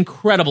is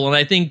incredible, and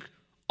I think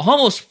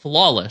almost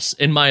flawless,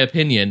 in my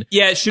opinion.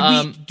 Yeah, should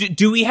we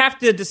do we have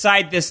to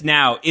decide this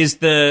now?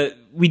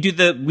 We do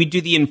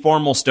the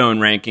informal Stone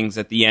rankings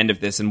at the end of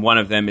this, and one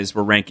of them is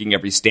we're ranking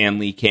every Stan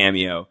Lee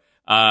cameo.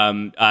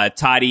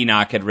 Todd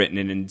Enoch had written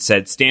it and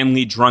said Stan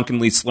Lee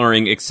drunkenly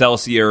slurring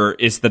Excelsior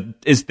is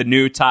the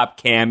new top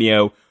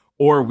cameo,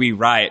 or we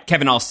riot.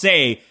 Kevin, I'll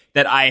say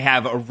that I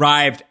have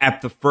arrived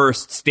at the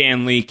first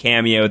Stan Lee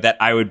cameo that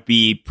I would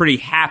be pretty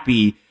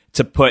happy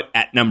to put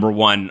at number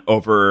one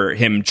over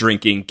him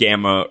drinking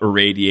gamma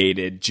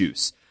irradiated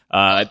juice.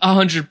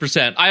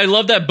 100%. I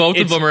love that both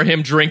of them are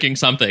him drinking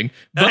something.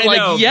 But but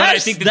I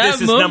think that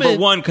this is number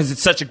one because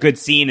it's such a good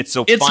scene. It's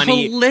so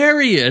funny. It's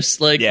hilarious.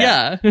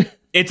 Yeah.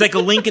 It's like a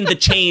link in the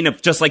chain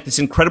of just like this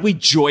incredibly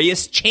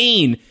joyous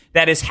chain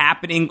that is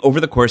happening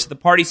over the course of the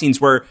party scenes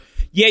where,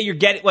 you're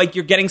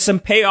getting some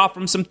payoff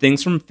from some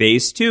things from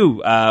Phase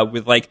 2,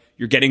 with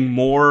you're getting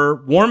more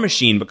War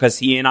Machine because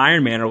he and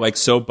Iron Man are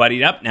so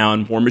buddied up now,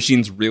 and War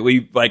Machine's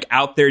really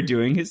out there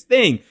doing his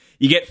thing.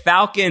 You get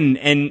Falcon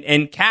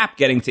and Cap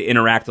getting to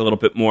interact a little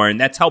bit more, and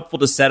that's helpful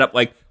to set up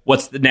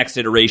what's the next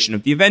iteration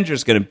of the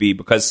Avengers going to be,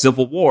 because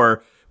Civil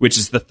War, which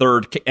is the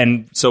third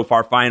and so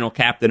far final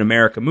Captain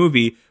America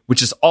movie,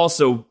 which is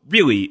also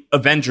really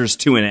Avengers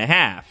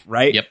 2.5,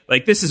 right?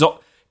 Yep. This is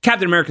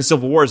Captain America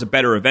Civil War is a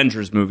better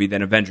Avengers movie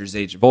than Avengers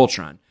Age of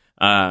Ultron,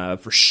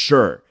 for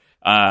sure.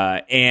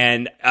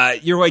 And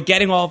you're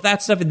getting all of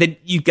that stuff, and then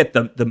you get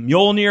the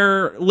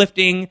Mjolnir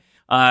lifting,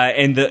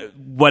 and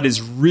what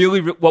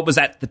was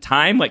at the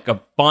time a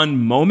fun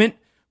moment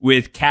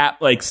with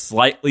Cap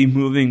slightly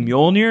moving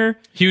Mjolnir.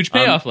 Huge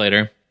payoff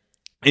later.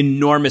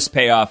 Enormous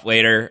payoff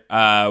later,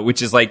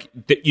 which is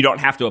you don't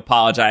have to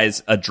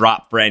apologize a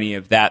drop for any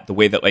of that, the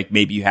way that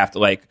maybe you have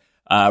to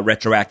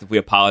retroactively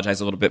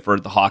apologize a little bit for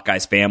the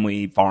Hawkeye's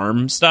family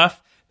farm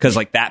stuff, because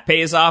that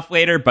pays off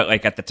later, but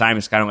at the time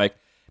it's kind of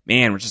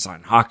man, we're just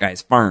on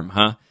Hawkeye's farm,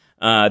 huh?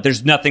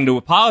 There's nothing to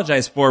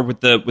apologize for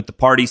with the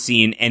party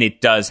scene, and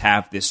it does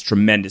have this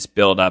tremendous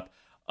buildup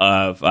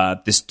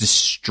of this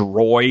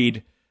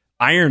destroyed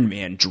Iron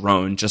Man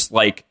drone just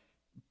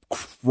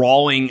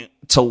crawling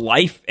to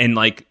life and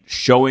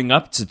showing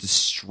up to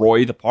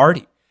destroy the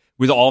party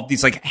with all of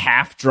these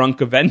half drunk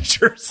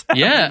Avengers.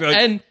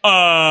 Yeah,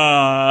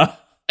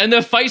 and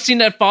the fight scene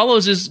that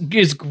follows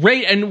is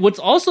great. And what's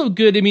also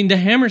good, the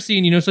hammer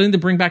scene, something to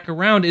bring back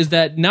around, is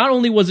that not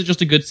only was it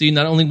just a good scene,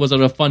 not only was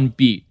it a fun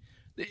beat,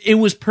 it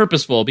was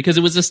purposeful because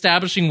it was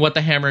establishing what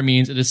the hammer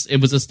means. It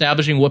was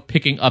establishing what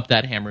picking up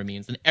that hammer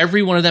means. And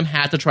every one of them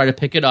had to try to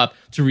pick it up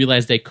to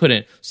realize they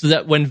couldn't. So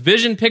that when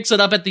Vision picks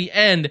it up at the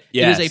end,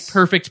 it is a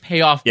perfect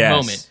payoff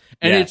moment.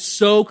 And it's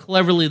so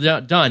cleverly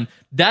done.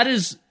 That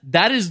is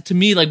to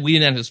me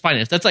Whedon at his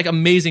finest. That's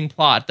amazing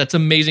plot. That's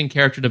amazing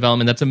character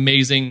development. That's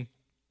amazing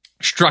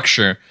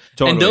structure.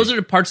 Totally. And those are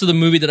the parts of the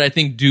movie that I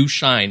think do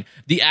shine.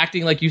 The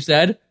acting, like you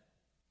said,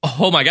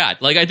 oh my God.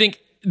 I think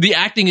the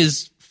acting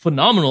is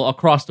phenomenal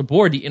across the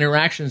board. The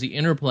interactions, the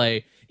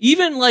interplay,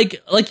 even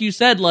like you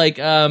said,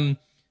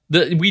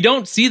 we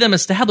don't see them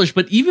established,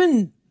 but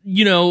even,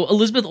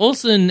 Elizabeth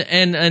Olsen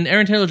and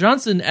Aaron Taylor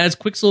Johnson as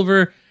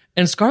Quicksilver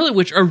and Scarlet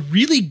Witch are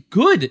really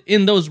good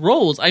in those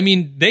roles.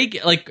 They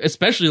get,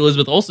 especially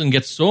Elizabeth Olsen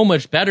gets so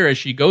much better as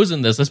she goes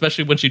in this,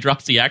 especially when she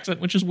drops the accent,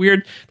 which is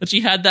weird that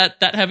she had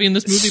that heavy in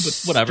this movie, but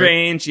whatever.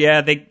 Strange,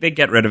 yeah. They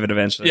get rid of it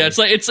eventually. Yeah,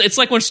 it's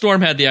like when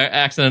Storm had the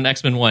accent in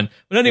X-Men 1.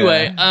 But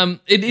anyway,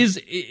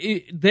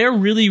 they're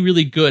really,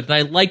 really good, and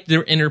I like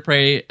their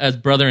interplay as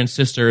brother and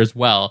sister as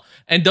well.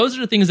 And those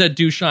are the things that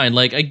do shine.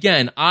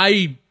 Again,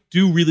 I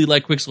do really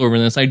like Quicksilver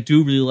in this. I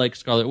do really like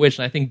Scarlet Witch,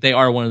 and I think they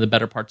are one of the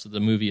better parts of the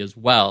movie as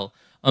well.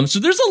 So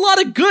there's a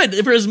lot of good,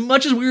 for as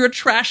much as we were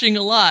trashing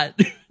a lot.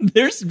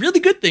 There's really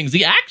good things.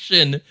 The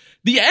action,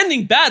 the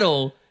ending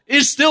battle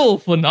is still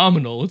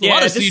phenomenal. It's a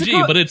lot of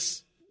CG, but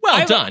it's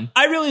done.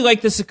 I really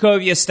like the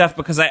Sokovia stuff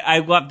because I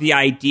love the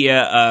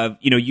idea of,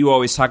 you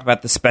always talk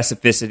about the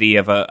specificity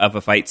of a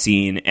fight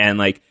scene, and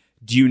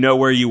do you know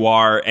where you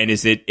are, and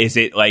is it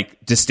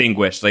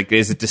distinguished?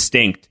 Is it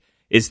distinct?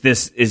 Is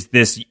this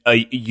a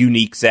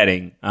unique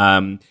setting?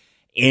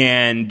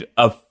 And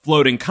a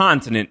floating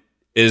continent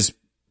is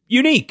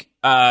unique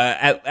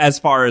as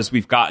far as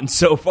we've gotten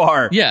so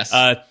far. Yes.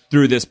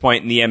 Through this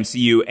point in the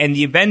MCU, and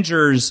the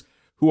Avengers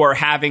who are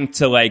having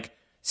to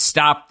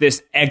stop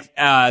this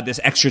this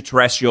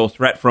extraterrestrial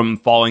threat from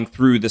falling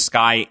through the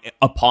sky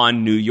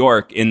upon New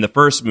York in the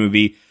first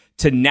movie,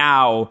 to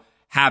now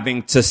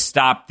having to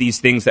stop these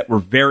things that were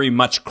very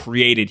much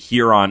created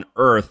here on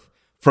Earth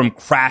from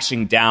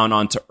crashing down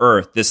onto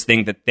Earth. This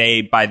thing that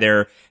they, by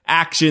their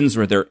actions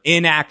or their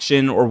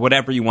inaction or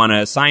whatever you want to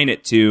assign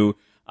it to,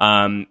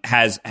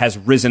 has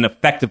risen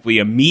effectively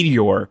a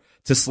meteor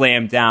to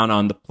slam down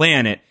on the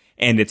planet.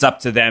 And it's up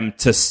to them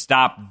to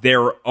stop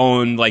their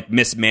own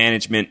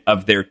mismanagement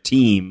of their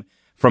team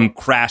from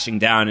crashing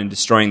down and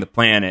destroying the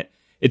planet.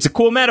 It's a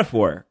cool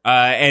metaphor,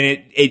 and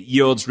it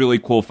yields really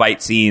cool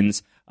fight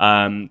scenes.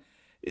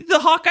 The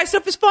Hawkeye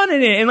stuff is fun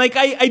in it, and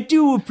I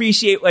do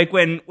appreciate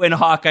when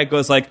Hawkeye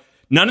goes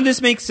none of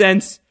this makes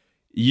sense.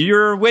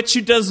 You're a witch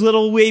who does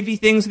little wavy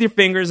things with your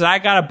fingers, and I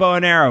got a bow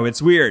and arrow.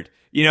 It's weird,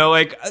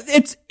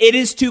 it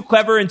is too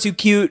clever and too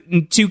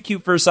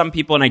cute for some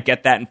people, and I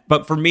get that.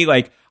 But for me,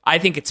 I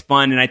think it's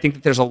fun, and I think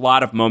that there's a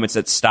lot of moments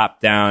that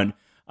stop down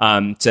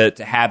to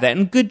have that,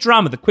 and good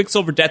drama. The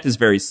Quicksilver death is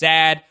very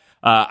sad.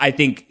 I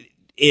think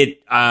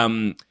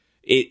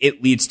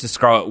it leads to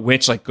Scarlet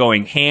Witch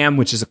going ham,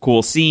 which is a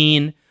cool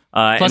scene.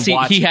 Plus,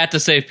 he had to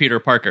save Peter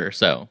Parker,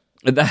 so.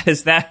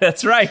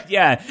 That's right.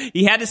 Yeah,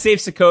 he had to save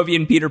Sokovia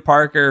and Peter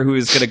Parker, who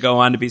is going to go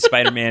on to be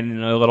Spider-Man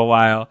in a little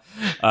while.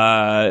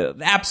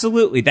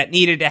 Absolutely, that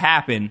needed to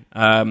happen.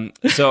 But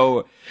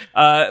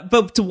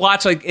to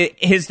watch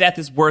his death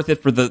is worth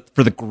it for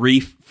the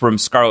grief from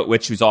Scarlet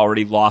Witch, who's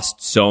already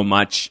lost so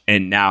much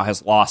and now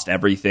has lost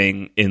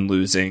everything in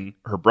losing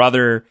her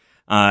brother,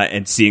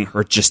 and seeing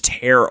her just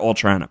tear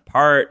Ultron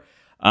apart.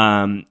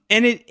 And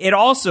it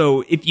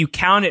also, if you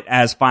count it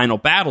as final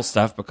battle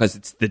stuff, because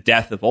it's the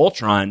death of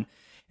Ultron,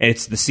 and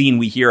it's the scene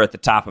we hear at the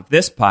top of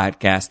this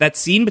podcast, that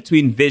scene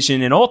between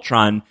Vision and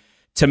Ultron,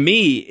 to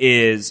me,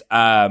 is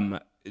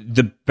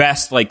the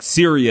best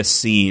serious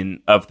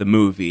scene of the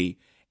movie,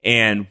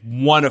 and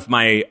one of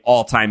my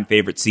all-time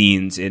favorite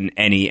scenes in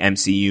any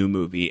MCU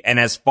movie. And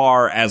as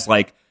far as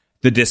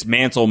the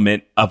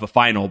dismantlement of a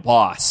final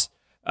boss,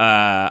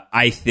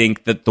 I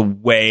think that the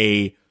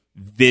way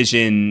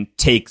Vision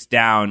takes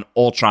down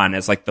Ultron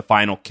as the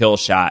final kill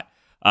shot,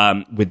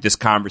 with this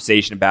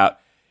conversation about,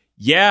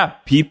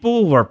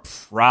 people are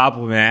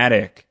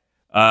problematic,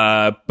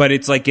 but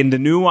it's in the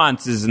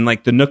nuances and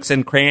the nooks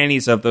and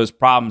crannies of those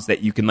problems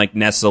that you can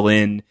nestle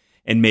in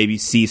and maybe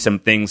see some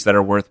things that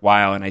are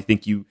worthwhile. And I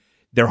think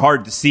they're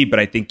hard to see, but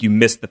I think you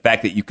miss the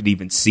fact that you could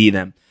even see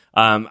them.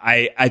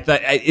 I thought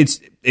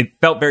it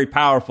felt very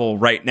powerful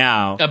right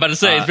now. I'm about to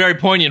say, it's very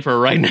poignant for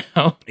right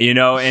now.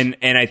 And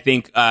I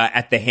think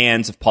at the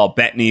hands of Paul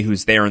Bettany,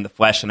 who's there in the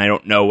flesh, and I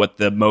don't know what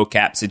the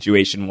mocap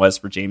situation was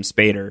for James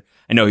Spader.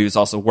 I know he was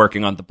also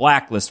working on The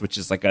Blacklist, which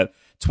is a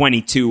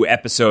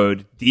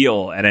 22-episode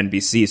deal at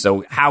NBC.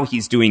 So how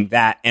he's doing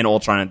that and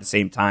Ultron at the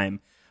same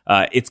time,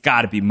 it's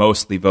got to be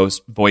mostly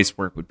voice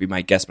work would be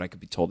my guess, but I could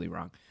be totally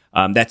wrong.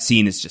 That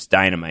scene is just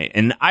dynamite,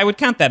 and I would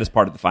count that as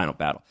part of the final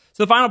battle.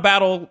 So the final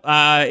battle,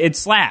 it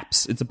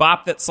slaps. It's a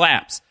bop that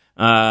slaps.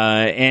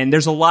 And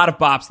there's a lot of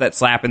bops that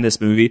slap in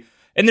this movie,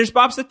 and there's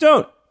bops that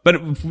don't.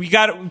 But we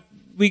got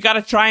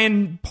to try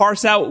and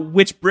parse out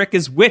which brick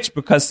is which,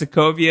 because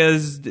Sokovia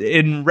is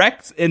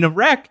in a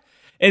wreck.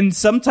 And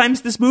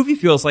sometimes this movie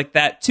feels like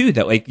that too,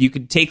 that you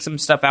could take some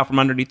stuff out from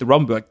underneath the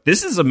rubble and be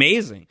this is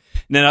amazing.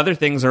 And then other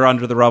things are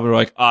under the rubble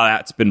and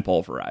that's been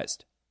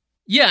pulverized.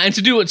 Yeah, and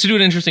to do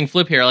an interesting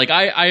flip here,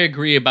 I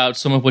agree about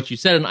some of what you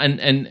said,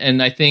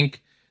 and I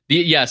think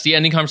the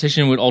ending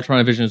conversation with Ultron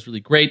and Vision is really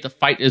great. The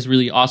fight is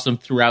really awesome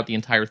throughout the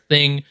entire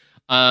thing.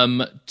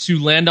 To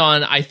land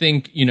on, I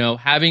think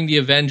having the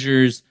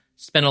Avengers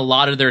spend a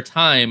lot of their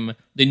time,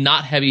 the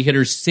not heavy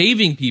hitters,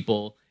 saving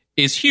people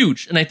is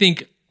huge, and I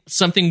think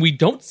something we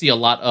don't see a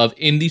lot of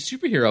in these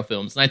superhero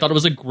films. And I thought it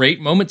was a great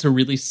moment to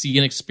really see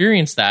and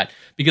experience that,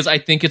 because I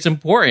think it's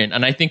important,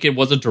 and I think it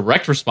was a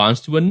direct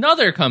response to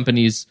another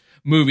company's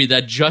movie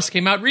that just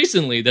came out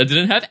recently that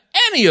didn't have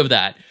any of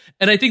that.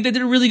 And I think they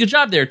did a really good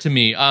job there to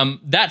me.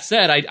 That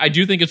said, I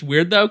do think it's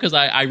weird, though, because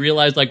I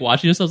realized,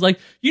 watching this, I was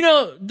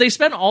they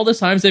spent all this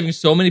time saving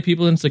so many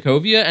people in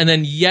Sokovia, and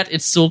then yet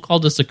it's still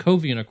called the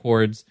Sokovian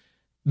Accords.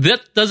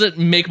 That doesn't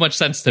make much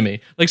sense to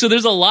me. So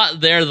there's a lot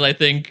there that I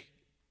think,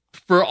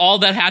 for all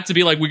that had to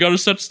be we got to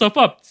set stuff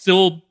up,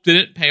 still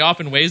didn't pay off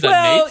in ways that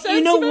made sense.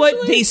 You know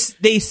what?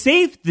 They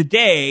saved the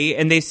day,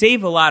 and they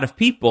save a lot of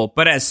people,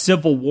 but as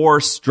Civil War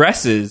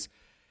stresses,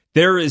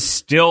 there is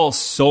still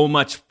so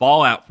much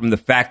fallout from the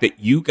fact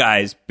that you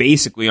guys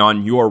basically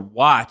on your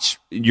watch,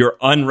 your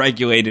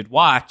unregulated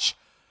watch,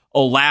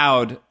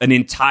 allowed an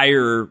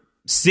entire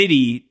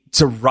city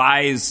to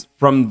rise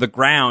from the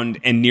ground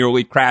and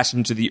nearly crash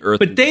into the earth.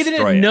 But they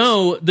didn't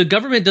know, the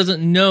government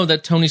doesn't know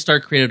that Tony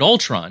Stark created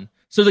Ultron.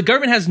 So the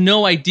government has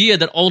no idea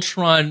that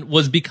Ultron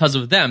was because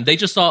of them. They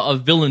just saw a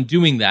villain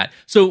doing that.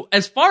 So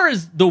as far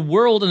as the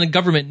world and the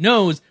government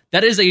knows,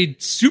 that is a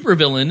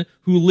supervillain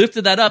who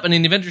lifted that up, and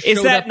the Avengers showed up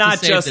to save the day. Is that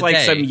not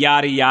just some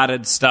yada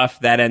yada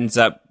stuff that ends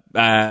up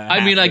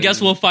I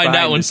guess we'll find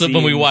out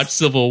when we watch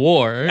Civil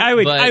War. I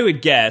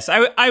would guess.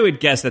 I would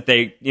guess that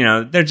they,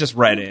 they're just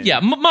read in. Yeah,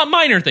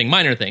 minor thing.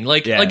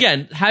 Like,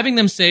 again, having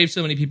them save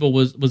so many people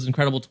was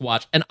incredible to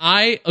watch. And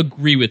I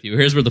agree with you.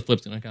 Here's where the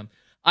flip's going to come.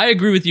 I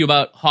agree with you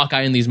about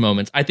Hawkeye in these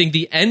moments. I think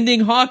the ending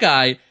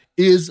Hawkeye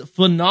is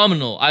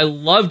phenomenal. I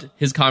loved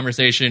his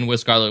conversation with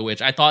Scarlet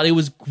Witch. I thought it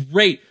was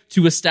great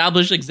to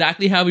establish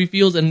exactly how he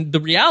feels and the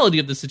reality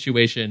of the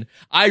situation.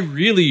 I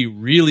really,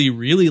 really,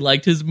 really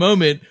liked his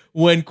moment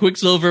when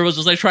Quicksilver was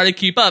just like trying to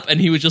keep up, and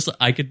he was just like,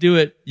 I could do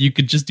it. You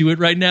could just do it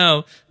right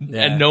now.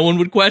 Yeah. And no one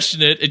would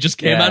question it. It just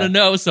came out of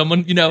no.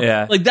 Someone,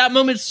 like that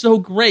moment's so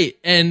great.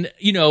 And,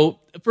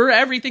 for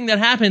everything that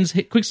happens,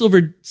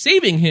 Quicksilver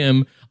saving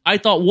him, I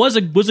thought was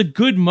a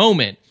good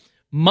moment.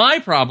 My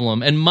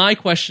problem and my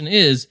question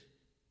is,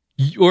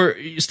 your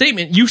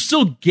statement, you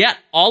still get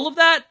all of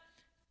that?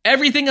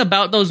 Everything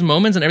about those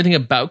moments and everything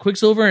about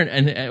Quicksilver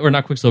or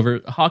not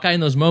Quicksilver, Hawkeye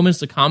in those moments,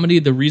 the comedy,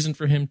 the reason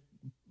for him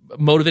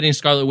motivating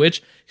Scarlet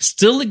Witch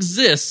still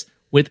exists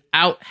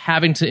without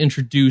having to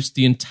introduce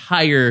the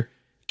entire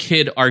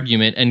kid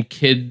argument and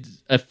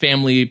a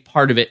family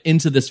part of it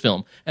into this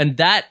film. And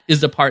that is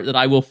the part that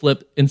I will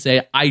flip and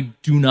say I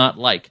do not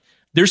like.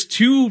 There's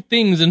two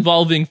things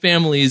involving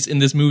families in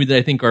this movie that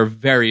I think are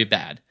very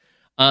bad.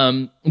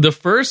 The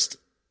first,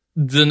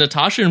 the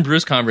Natasha and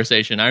Bruce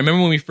conversation. I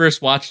remember when we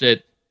first watched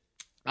it,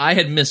 I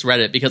had misread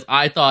it because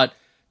I thought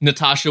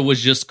Natasha was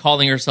just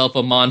calling herself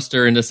a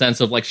monster in the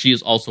sense of like she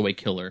is also a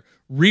killer.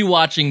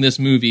 Rewatching this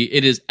movie,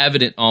 it is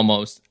evident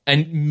almost,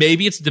 and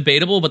maybe it's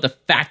debatable, but the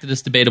fact that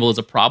it's debatable is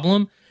a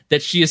problem,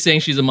 that she is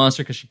saying she's a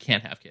monster because she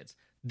can't have kids.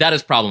 That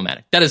is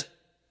problematic. That is,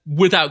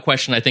 without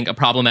question, I think, a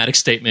problematic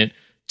statement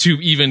to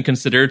even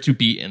consider to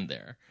be in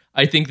there.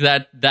 I think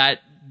that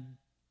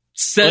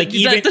said, like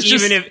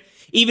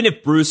even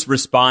if Bruce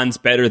responds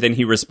better than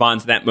he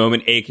responds to that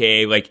moment,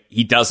 aka like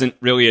he doesn't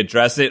really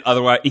address it,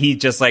 otherwise he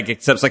just like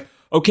accepts like,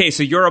 okay,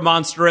 so you're a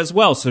monster as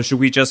well, so should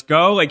we just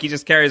go? Like he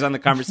just carries on the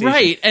conversation.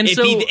 Right. And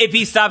if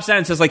he stops that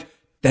and says like,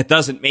 that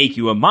doesn't make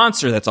you a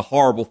monster, that's a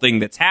horrible thing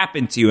that's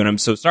happened to you, and I'm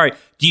so sorry.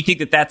 Do you think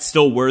that that's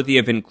still worthy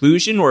of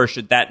inclusion, or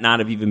should that not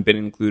have even been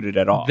included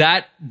at all?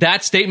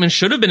 That statement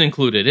should have been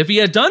included. If he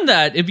had done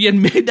that, if he had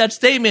made that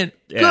statement,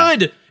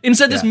 good.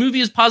 Instead, this movie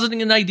is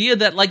positing an idea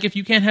that, like, if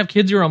you can't have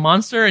kids, you're a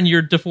monster, and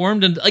you're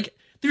deformed, and, like,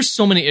 there's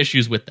so many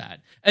issues with that.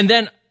 And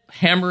then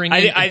hammering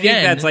it I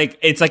think that's, like,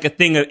 it's like a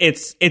thing of,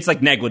 it's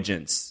like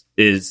negligence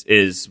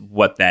is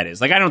what that is.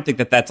 Like, I don't think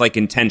that that's, like,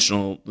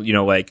 intentional,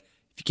 like,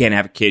 if you can't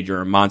have a kid,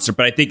 you're a monster.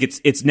 But I think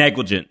it's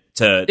negligent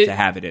to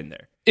have it in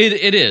there.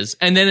 It is.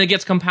 And then it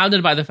gets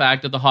compounded by the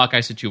fact of the Hawkeye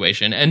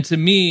situation. And to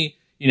me,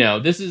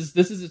 this is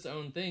its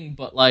own thing.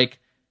 But like,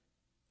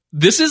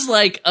 this is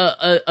like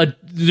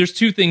there's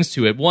two things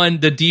to it. One,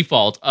 the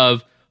default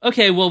of,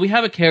 okay, well, we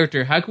have a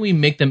character. How can we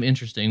make them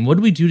interesting? What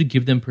do we do to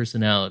give them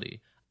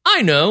personality?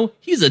 I know.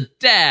 He's a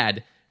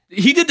dad.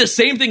 He did the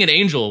same thing in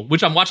Angel,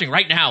 which I'm watching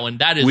right now. And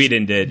that is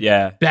Whedon did,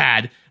 yeah.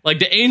 Bad. Like,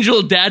 the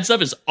Angel dad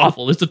stuff is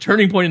awful. It's a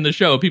turning point in the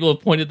show. People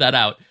have pointed that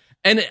out.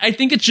 And I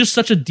think it's just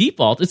such a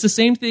default. It's the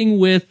same thing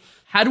with,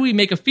 how do we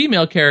make a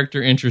female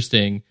character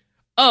interesting?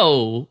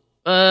 I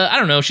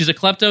don't know. She's a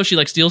klepto. She,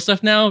 like, steals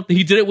stuff now.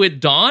 He did it with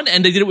Dawn,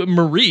 and they did it with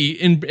Marie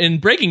in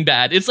Breaking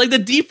Bad. It's like the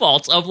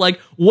defaults of, like,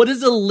 what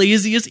is the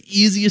laziest,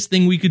 easiest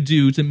thing we could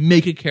do to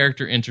make a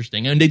character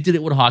interesting? And they did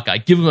it with Hawkeye.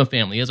 Give him a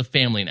family. He has a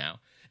family now.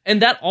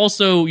 And that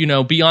also,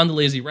 beyond the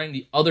lazy writing,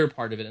 the other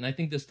part of it, and I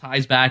think this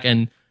ties back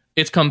and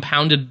it's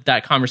compounded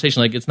that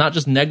conversation. Like, it's not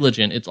just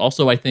negligent. It's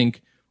also, I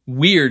think,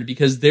 weird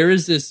because there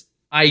is this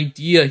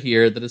idea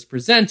here that is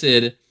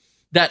presented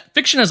that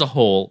fiction as a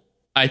whole,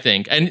 I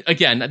think, and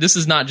again, this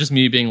is not just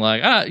me being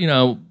like,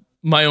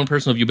 my own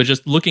personal view, but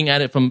just looking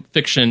at it from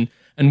fiction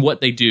and what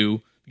they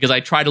do, because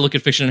I try to look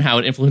at fiction and how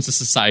it influences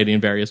society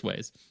in various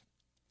ways.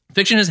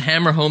 Fiction has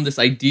hammered home this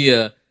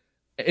idea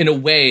in a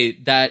way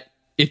that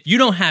if you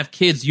don't have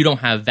kids, you don't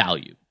have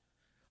value.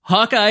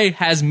 Hawkeye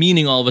has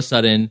meaning all of a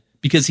sudden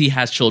because he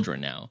has children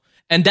now.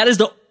 And that is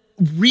the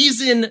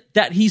reason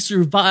that he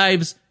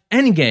survives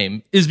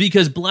Endgame, is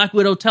because Black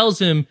Widow tells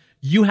him,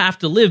 you have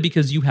to live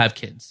because you have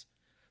kids.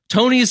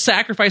 Tony's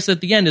sacrifice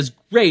at the end is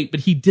great, but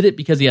he did it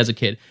because he has a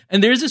kid.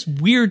 And there's this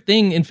weird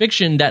thing in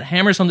fiction that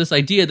hammers on this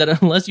idea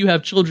that unless you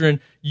have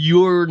children,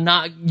 you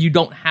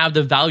don't have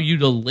the value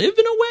to live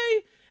in a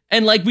way.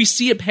 And like, we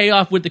see it pay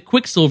off with the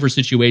Quicksilver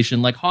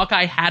situation. Like,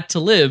 Hawkeye had to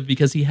live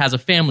because he has a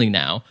family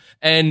now.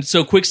 And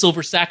so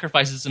Quicksilver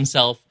sacrifices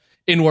himself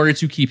in order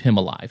to keep him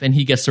alive. And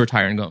he gets to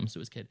retire and go home to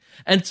his kid.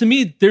 And to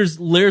me, there's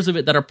layers of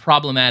it that are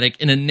problematic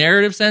in a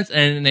narrative sense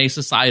and in a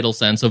societal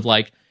sense of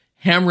like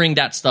hammering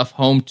that stuff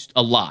home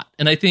a lot.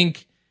 And I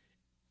think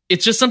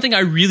it's just something I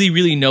really,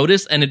 really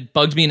noticed, and it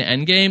bugged me in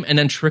Endgame and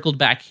then trickled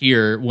back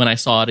here when I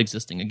saw it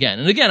existing again.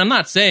 And again, I'm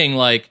not saying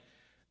like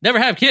never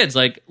have kids.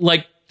 Like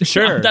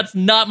sure, that's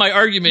not my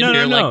argument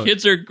here. No. Like,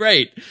 kids are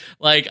great.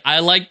 Like, I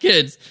like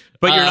kids.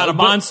 But you're not a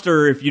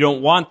monster if you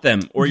don't want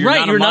them, or you're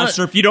not a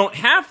monster if you don't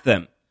have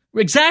them.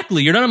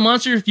 Exactly. You're not a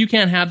monster if you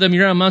can't have them.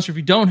 You're not a monster if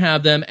you don't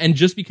have them. And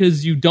just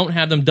because you don't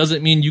have them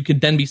doesn't mean you can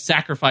then be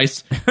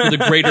sacrificed for the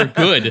greater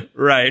good.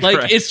 Right.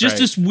 It's just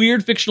this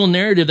weird fictional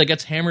narrative that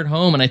gets hammered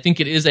home. And I think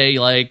it is a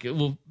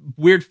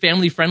weird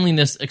family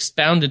friendliness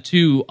expounded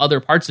to other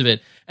parts of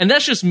it. And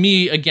that's just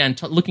me, again,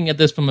 looking at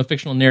this from a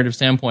fictional narrative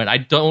standpoint. I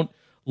don't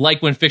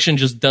like when fiction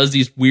just does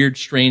these weird,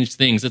 strange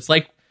things. It's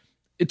like,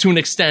 to an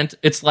extent,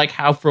 it's like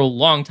how for a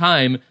long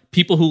time,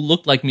 people who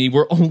looked like me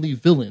were only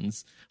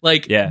villains.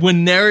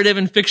 When narrative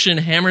and fiction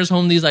hammers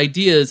home these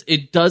ideas,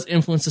 it does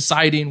influence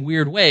society in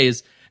weird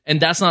ways, and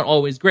that's not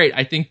always great.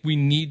 I think we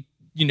need,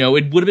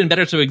 it would have been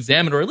better to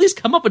examine or at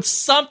least come up with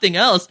something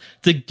else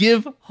to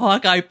give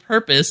Hawkeye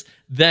purpose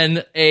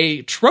than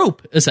a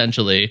trope,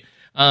 essentially.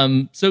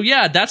 So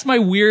yeah, that's my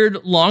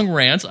weird long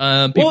rant.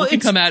 People can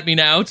come at me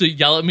now to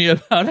yell at me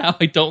about how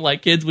I don't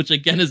like kids, which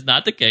again is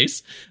not the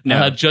case.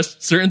 No.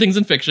 Just certain things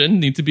in fiction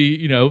need to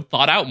be,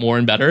 thought out more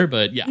and better.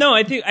 But yeah, no,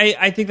 I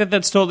think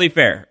that's totally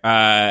fair.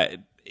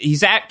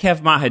 He's at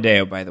Kev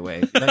Mahadeo, by the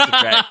way.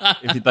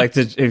 If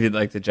you'd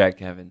like to drag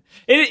Kevin,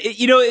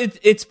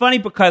 it's funny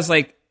because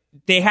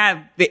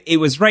it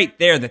was right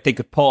there that they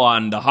could pull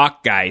on the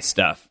Hawkeye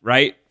stuff,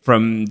 right?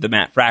 From the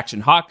Matt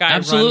Fraction Hawkeye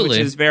run, which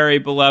is very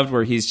beloved,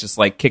 where he's just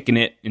kicking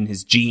it in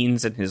his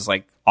jeans and his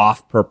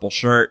off purple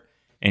shirt,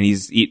 and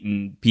he's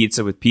eating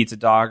pizza with Pizza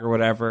Dog or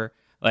whatever.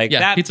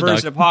 That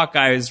version of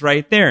Hawkeye is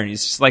right there, and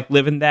he's just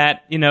living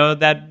that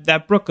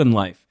that Brooklyn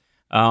life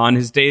on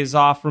his days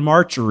off from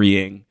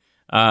archerying.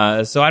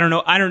 So I don't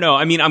know.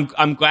 I mean,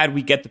 I'm glad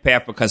we get the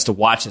path because to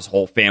watch his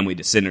whole family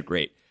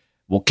disintegrate.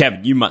 Well,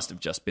 Kevin, you must have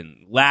just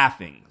been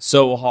laughing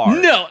so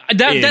hard. No,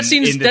 that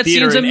seems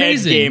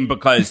amazing. Endgame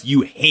because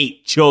you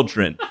hate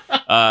children,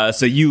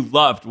 so you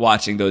loved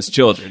watching those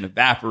children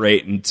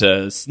evaporate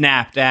into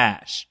snapped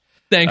ash.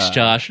 Thanks,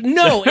 Josh.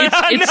 No, it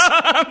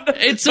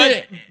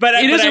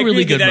is a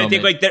really good moment.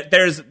 I think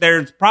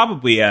there's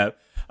probably a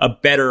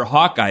better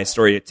Hawkeye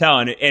story to tell,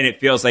 and it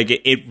feels like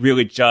it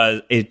really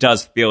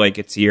does feel like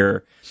it's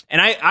here. And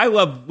I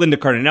love Linda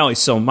Cardinelli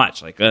so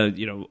much,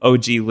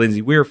 OG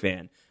Lindsay Weir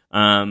fan.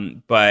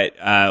 But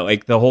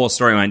the whole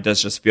storyline does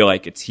just feel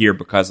like it's here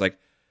because we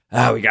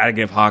got to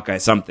give Hawkeye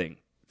something.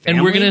 Family?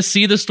 And we're going to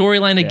see the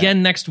storyline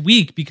again next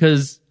week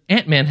because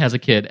Ant-Man has a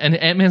kid, and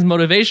Ant-Man's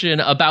motivation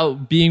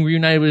about being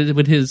reunited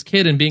with his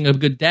kid and being a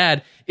good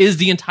dad is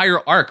the entire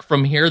arc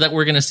from here that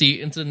we're going to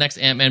see into the next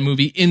Ant-Man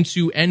movie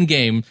into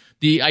Endgame.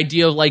 The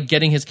idea of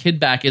getting his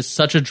kid back is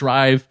such a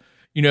drive,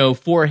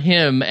 for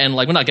him, and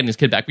we're not getting his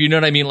kid back, but you know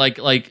what I mean?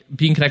 Like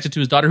being connected to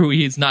his daughter who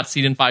he's not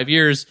seen in 5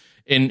 years.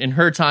 In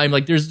her time,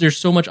 there's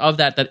so much of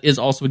that is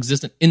also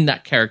existent in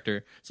that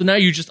character. So now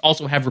you just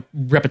also have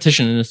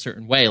repetition in a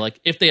certain way.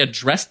 If they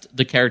addressed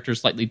the character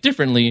slightly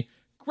differently,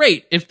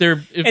 great.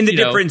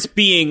 Difference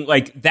being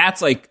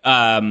that's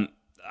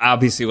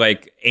obviously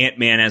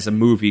Ant-Man as a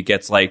movie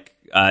gets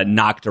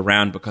knocked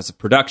around because of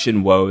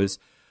production woes,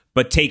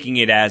 but taking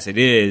it as it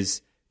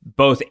is,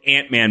 both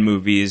Ant-Man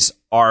movies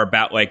are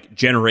about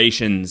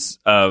generations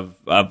of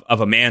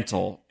a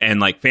mantle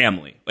and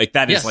family.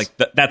 That is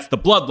that's the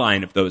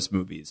bloodline of those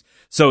movies.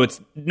 So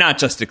it's not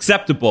just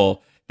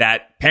acceptable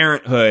that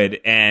parenthood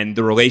and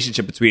the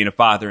relationship between a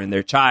father and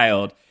their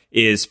child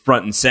is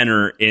front and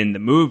center in the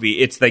movie.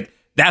 It's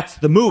that's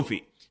the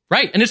movie.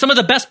 Right, and it's some of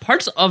the best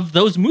parts of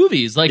those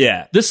movies.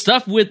 This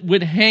stuff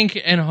with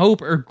Hank and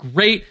Hope are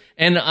great,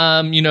 and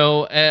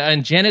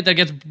and Janet that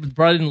gets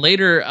brought in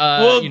later.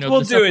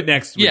 We'll do it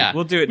next week. Yeah,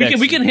 we'll do it next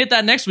week. We can hit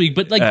that next week,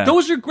 but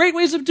those are great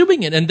ways of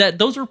doing it, and that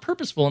those are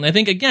purposeful. And I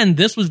think again,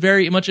 this was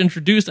very much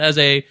introduced as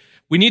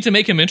we need to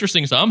make him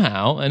interesting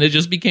somehow, and it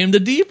just became the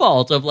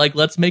default of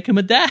let's make him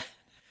a dad,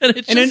 and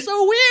it's just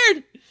so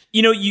weird.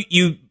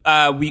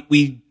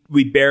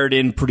 We bared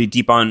in pretty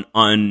deep on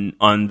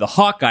the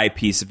Hawkeye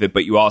piece of it,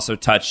 but you also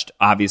touched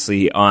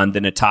obviously on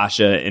the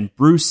Natasha and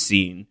Bruce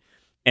scene,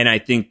 and I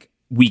think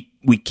we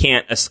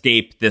can't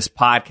escape this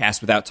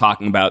podcast without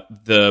talking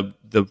about the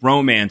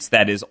romance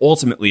that is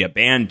ultimately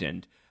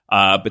abandoned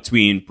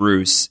between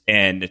Bruce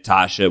and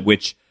Natasha,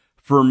 which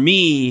for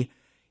me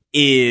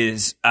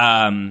is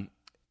a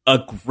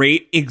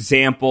great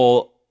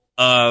example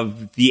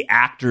of the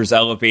actors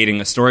elevating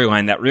a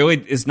storyline that really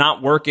is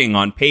not working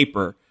on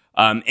paper.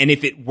 And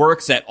if it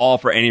works at all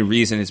for any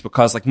reason, it's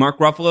because Mark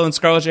Ruffalo and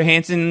Scarlett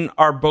Johansson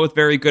are both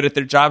very good at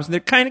their jobs and they're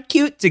kind of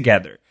cute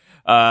together.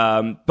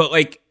 But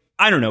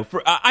I don't know.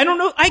 I don't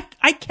know.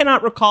 I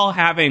cannot recall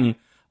having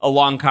a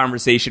long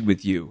conversation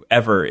with you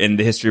ever in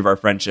the history of our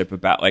friendship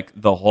about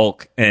the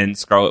Hulk and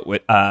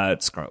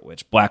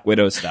Black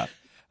Widow stuff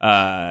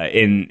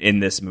in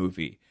this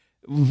movie.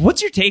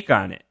 What's your take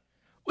on it?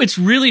 It's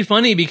really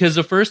funny because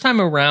the first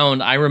time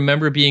around, I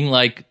remember being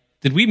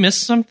did we miss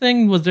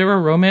something? Was there a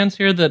romance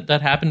here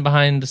that happened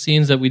behind the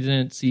scenes that we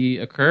didn't see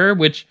occur,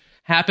 which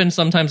happens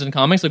sometimes in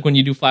comics? When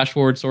you do flash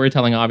forward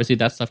storytelling, obviously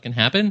that stuff can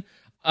happen.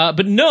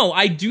 But no,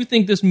 I do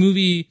think this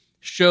movie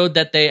showed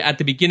that at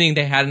the beginning,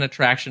 they had an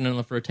attraction and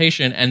a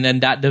flirtation, and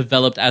then that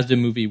developed as the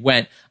movie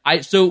went.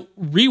 So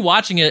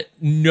rewatching it,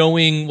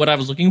 knowing what I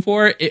was looking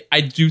for,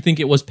 I do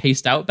think it was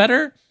paced out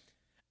better.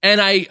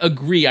 And I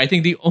agree. I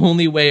think the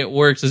only way it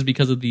works is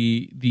because of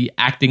the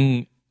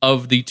acting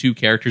of the two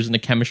characters and the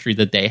chemistry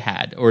that they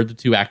had, or the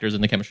two actors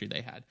and the chemistry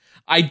they had.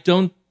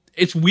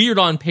 It's weird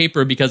on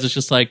paper because it's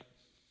just like,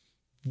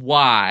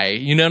 why?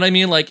 You know what I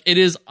mean? Like, it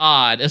is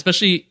odd,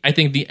 especially I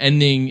think the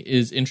ending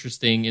is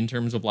interesting in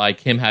terms of like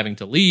him having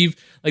to leave.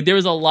 Like, there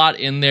was a lot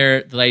in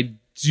there that I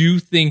do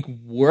think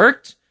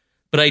worked,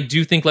 but I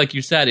do think, like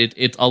you said,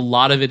 it's a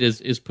lot of it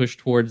is pushed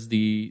towards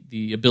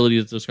the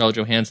abilities of Scarlett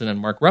Johansson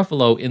and Mark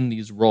Ruffalo in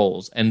these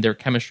roles and their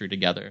chemistry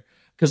together.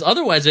 Because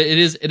otherwise, it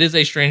is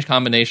a strange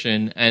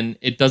combination, and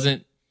it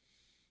doesn't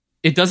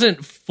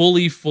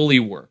fully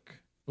work.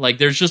 Like,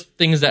 there's just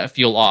things that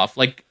feel off.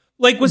 Like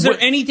was there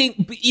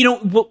anything? You know,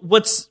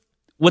 what's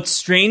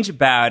strange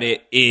about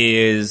it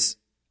is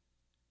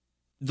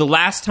the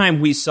last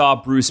time we saw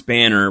Bruce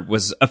Banner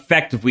was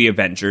effectively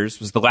Avengers.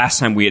 Was the last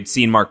time we had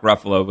seen Mark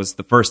Ruffalo. Was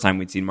the first time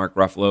we'd seen Mark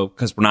Ruffalo,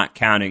 because we're not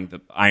counting the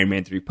Iron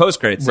Man 3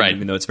 post-credits scene,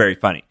 even though it's very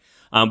funny.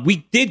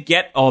 We did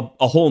get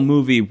a whole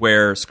movie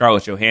where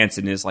Scarlett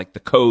Johansson is like the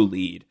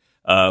co-lead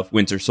of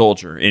Winter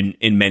Soldier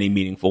in many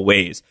meaningful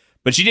ways.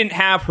 But she didn't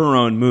have her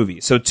own movie.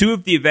 So two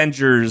of the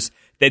Avengers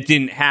that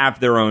didn't have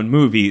their own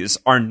movies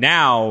are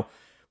now,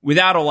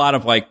 without a lot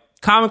of like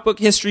comic book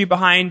history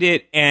behind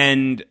it,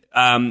 and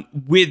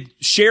with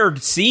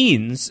shared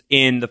scenes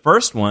in the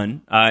first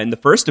one, in the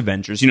first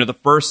Avengers. You know, the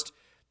first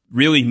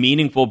really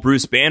meaningful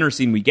Bruce Banner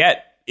scene we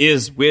get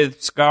is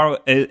with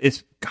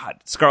Scarlett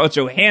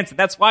Johansson.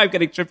 That's why I'm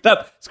getting tripped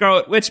up.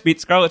 Scarlet Witch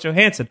meets Scarlett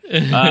Johansson.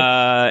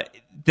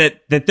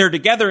 That they're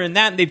together in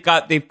that, and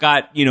they've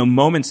got you know,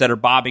 moments that are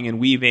bobbing and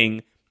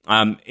weaving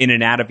in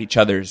and out of each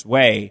other's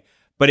way.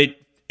 But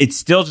it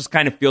still just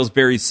kind of feels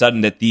very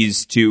sudden that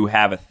these two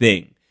have a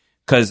thing,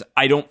 because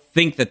I don't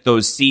think that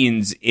those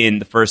scenes in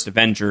the first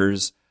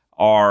Avengers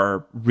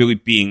are really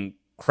being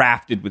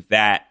crafted with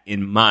that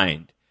in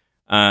mind.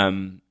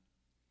 And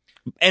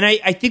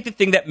I think the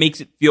thing that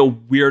makes it feel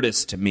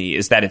weirdest to me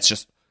is that it's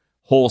just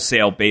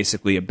wholesale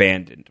basically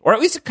abandoned, or at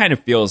least it kind of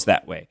feels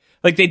that way.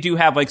 Like, they do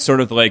have like sort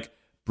of like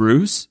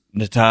Bruce,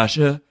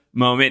 Natasha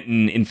moment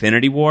in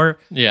Infinity War.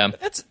 Yeah.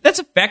 But that's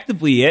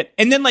effectively it.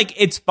 And then like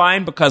it's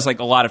fine because like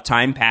a lot of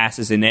time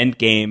passes in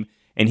Endgame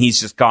and he's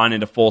just gone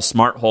into full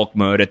Smart Hulk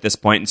mode at this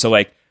point. And so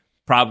like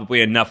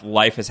probably enough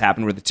life has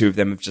happened where the two of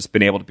them have just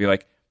been able to be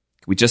like,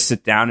 can we just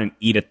sit down and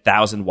eat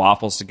 1,000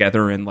 waffles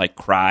together and like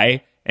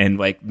cry and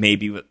like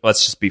maybe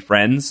let's just be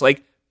friends?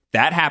 Like,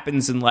 that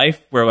happens in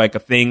life where like a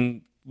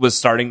thing was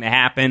starting to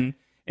happen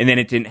and then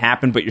it didn't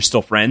happen, but you're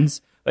still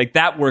friends. Like,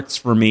 that works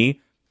for me.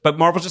 But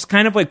Marvel just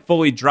kind of like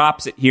fully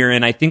drops it here.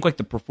 And I think like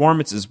the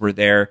performances were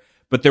there,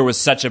 but there was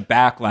such a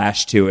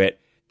backlash to it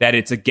that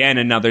it's again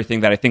another thing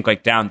that I think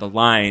like down the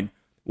line,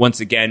 once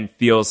again,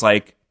 feels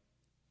like,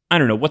 I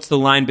don't know, what's the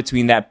line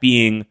between that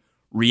being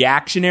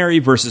reactionary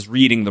versus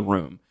reading the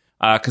room?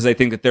 Because I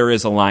think that there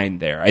is a line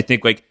there. I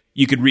think like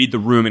you could read the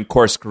room and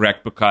course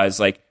correct because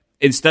like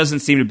it doesn't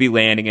seem to be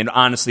landing. And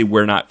honestly,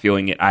 we're not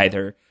feeling it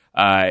either,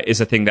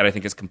 is a thing that I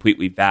think is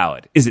completely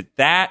valid. Is it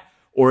that,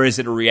 or is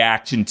it a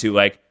reaction to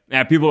like,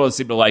 people don't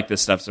seem to like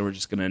this stuff, so we're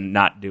just going to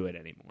not do it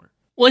anymore?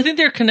 Well, I think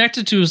they're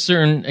connected to a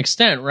certain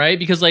extent, right?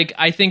 Because like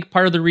I think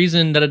part of the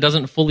reason that it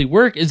doesn't fully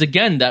work is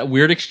again that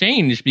weird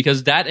exchange,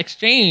 because that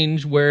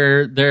exchange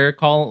where they're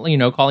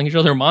calling each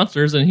other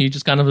monsters, and he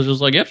just kind of was just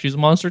like, "Yep, she's a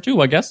monster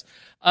too, I guess,"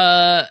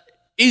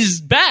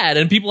 is bad,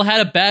 and people had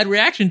a bad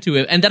reaction to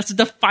it, and that's a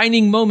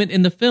defining moment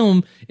in the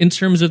film in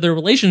terms of their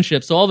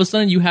relationship. So all of a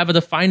sudden, you have a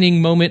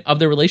defining moment of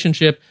their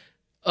relationship,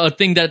 a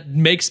thing that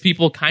makes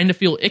people kind of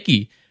feel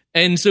icky.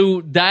 And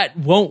so that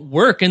won't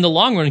work in the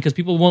long run because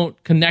people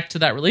won't connect to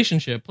that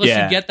relationship. Plus,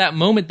 you get that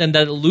moment then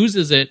that it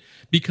loses it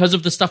because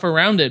of the stuff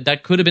around it.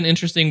 That could have been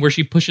interesting where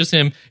she pushes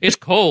him. It's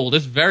cold.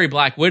 It's very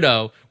Black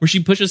Widow. Where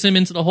she pushes him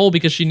into the hole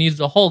because she needs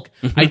the Hulk.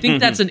 I think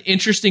that's an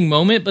interesting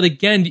moment. But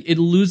again, it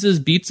loses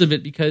beats of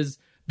it because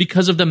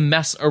of the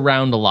mess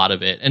around a lot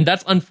of it. And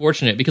that's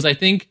unfortunate because I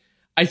think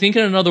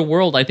in another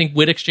world, I think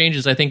with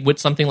exchanges, I think with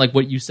something like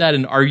what you said,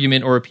 an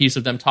argument or a piece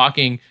of them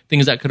talking,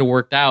 things that could have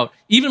worked out.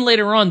 Even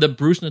later on, the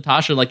Bruce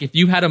Natasha, like if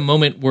you had a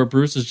moment where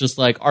Bruce is just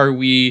like, are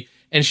we,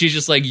 and she's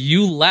just like,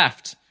 you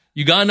left,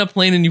 you got in a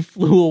plane and you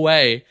flew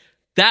away.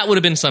 That would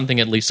have been something,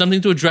 at least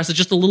something to address it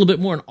just a little bit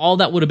more. And all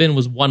that would have been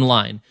was one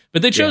line,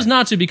 but they chose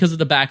not to because of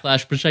the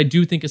backlash, which I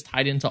do think is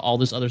tied into all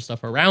this other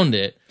stuff around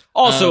it.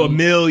 Also, a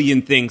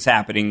million things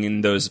happening in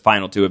those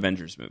final two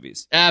Avengers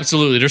movies.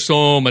 Absolutely. There's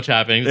so much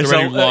happening. It's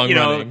already long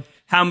running.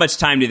 How much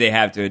time do they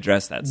have to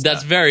address that stuff?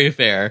 That's very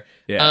fair.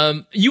 Yeah.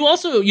 You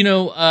also,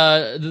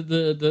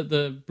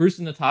 the Bruce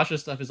and Natasha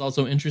stuff is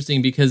also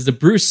interesting because the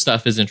Bruce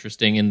stuff is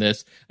interesting in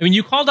this. I mean,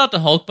 you called out the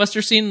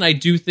Hulkbuster scene, and I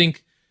do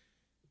think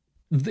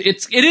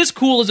it is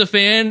cool as a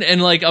fan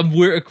and like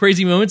a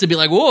crazy moment to be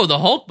like, whoa, the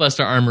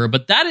Hulkbuster armor.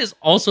 But that is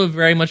also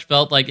very much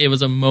felt like it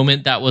was a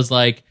moment that was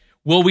like,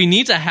 well, we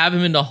need to have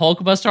him in the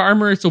Hulkbuster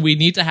armor, so we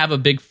need to have a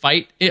big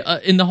fight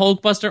in the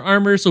Hulkbuster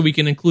armor so we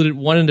can include it,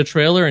 1, in the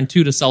trailer, and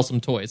 2, to sell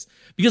some toys.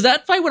 Because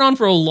that fight went on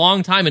for a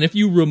long time, and if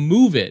you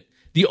remove it,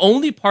 the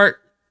only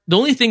part the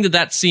only thing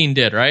that scene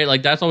did, right?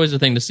 Like, that's always the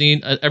thing. The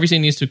scene, every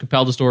scene needs to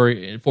compel the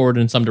story forward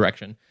in some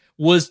direction,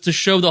 was to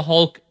show the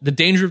Hulk, the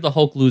danger of the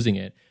Hulk losing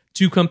it,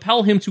 to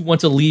compel him to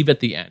want to leave at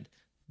the end.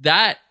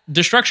 That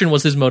destruction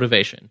was his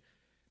motivation.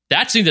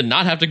 That scene did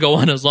not have to go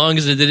on as long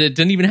as it did. It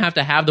didn't even have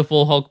to have the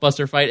full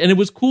Hulkbuster fight. And it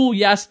was cool,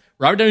 yes.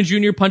 Robert Downey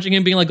Jr. punching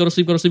him, being like, go to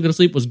sleep, go to sleep, go to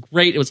sleep, was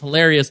great. It was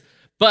hilarious.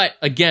 But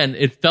again,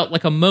 it felt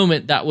like a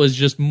moment that was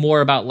just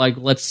more about, like,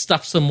 let's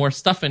stuff some more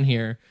stuff in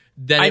here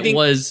than it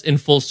was in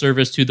full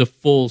service to the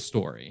full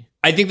story.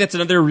 I think that's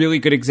another really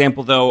good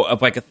example, though,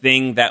 of like a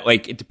thing that,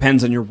 like, it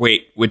depends on your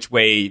weight, which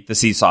way the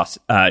seesaw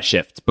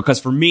shifts. Because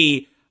for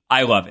me,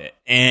 I love it.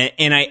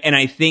 And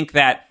I think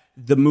that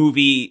the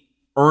movie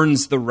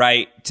earns the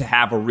right to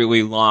have a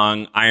really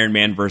long Iron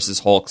Man versus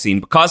Hulk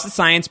scene because the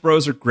Science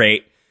Bros are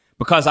great,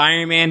 because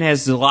Iron Man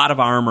has a lot of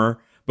armor,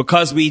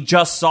 because we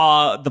just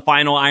saw the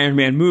final Iron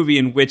Man movie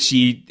in which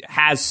he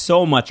has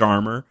so much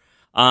armor,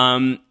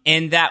 and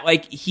that,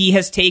 like, he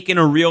has taken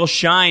a real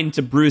shine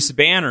to Bruce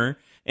Banner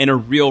and a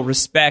real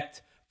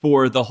respect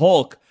for the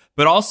Hulk,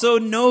 but also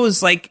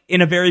knows, like,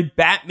 in a very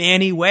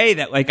Batman-y way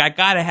that, like, I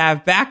gotta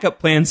have backup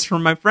plans for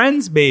my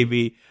friends,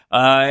 baby.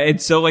 And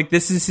so, like,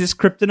 this is his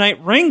kryptonite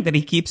ring that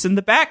he keeps in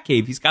the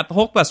Batcave. He's got the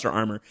Hulkbuster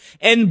armor.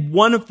 And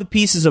one of the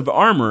pieces of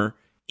armor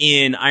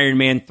in Iron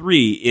Man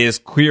 3 is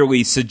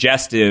clearly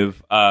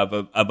suggestive of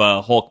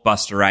a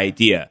Hulkbuster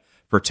idea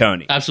for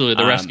Tony.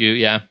 Absolutely. The rescue,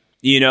 yeah.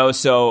 You know,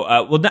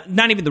 so, well,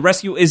 not even the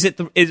rescue.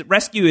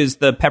 Rescue is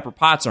the Pepper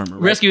Potts armor,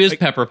 right? Rescue is, like,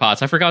 Pepper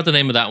Potts. I forgot what the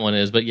name of that one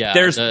is, but yeah.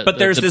 There's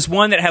this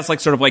one that has, like,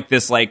 sort of like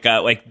this, like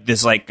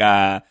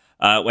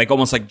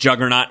almost like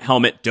Juggernaut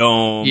helmet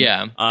dome.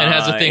 Yeah. And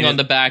has a thing on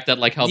the back that,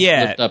 like, helps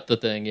lift up the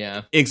thing.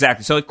 Yeah.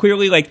 Exactly. So, like,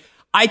 clearly, like,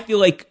 I feel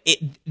like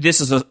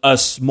this is a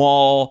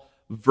small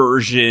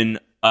version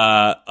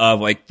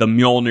of, like, the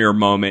Mjolnir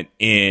moment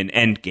in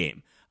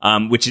Endgame,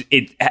 which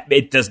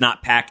it does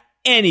not pack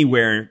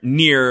anywhere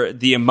near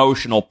the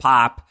emotional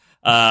pop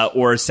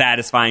or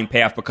satisfying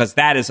payoff, because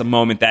that is a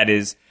moment that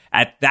is,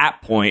 at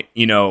that point,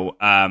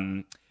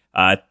 10,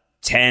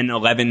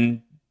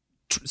 11,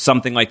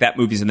 something like that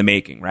movies in the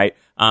making, right?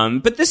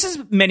 But this is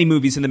many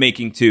movies in the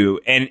making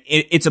too, and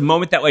it's a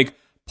moment that, like,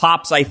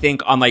 pops, I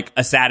think, on, like,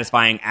 a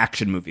satisfying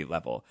action movie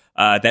level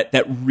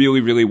that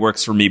really, really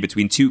works for me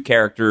between two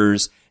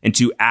characters and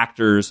two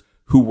actors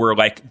who were,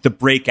 like, the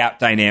breakout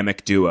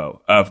dynamic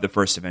duo of the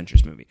first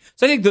Avengers movie.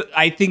 So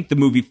I think the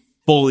movie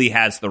fully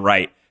has the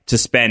right to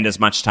spend as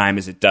much time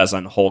as it does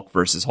on Hulk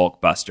versus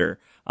Hulkbuster.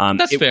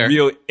 That's fair.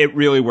 It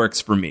really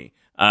works for me.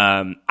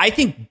 I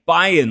think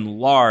by and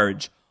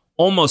large,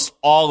 almost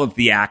all of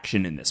the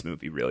action in this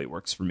movie really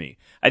works for me.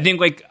 I think,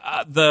 like,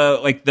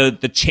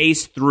 the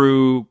chase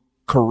through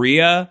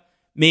Korea,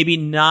 maybe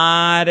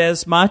not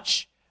as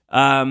much,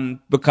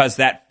 because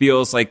that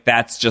feels like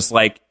that's just,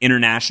 like,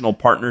 international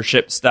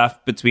partnership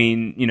stuff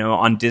between,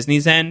 on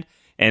Disney's end,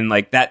 and,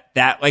 like,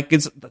 that like,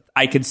 is,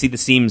 I can see the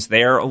seams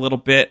there a little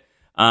bit,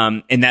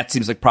 and that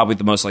seems like probably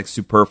the most, like,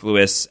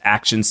 superfluous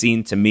action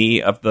scene to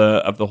me of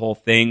the whole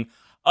thing,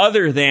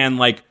 other than,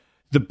 like,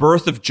 the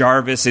birth of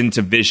Jarvis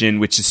into Vision,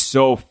 which is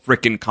so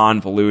freaking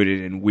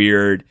convoluted and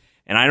weird,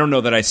 and I don't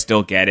know that I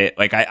still get it.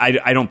 Like,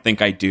 I don't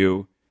think I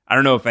do. I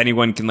don't know if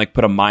anyone can, like,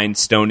 put a mind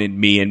stone in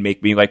me and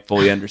make me, like,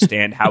 fully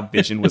understand how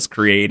Vision was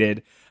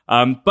created.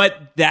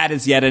 But that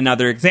is yet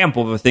another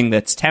example of a thing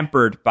that's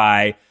tempered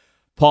by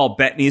Paul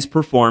Bettany's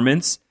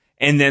performance,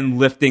 and then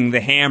lifting the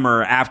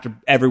hammer after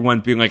everyone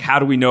being like, how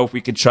do we know if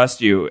we can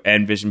trust you?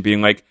 And Vision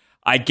being like,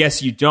 I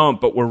guess you don't,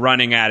 but we're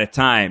running out of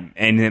time.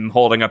 And him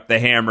holding up the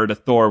hammer to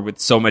Thor with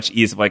so much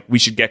ease of, like, we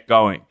should get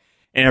going.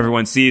 And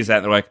everyone sees that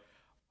and they're like,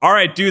 all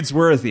right, dude's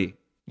worthy.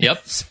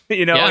 Yep.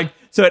 Like,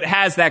 so it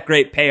has that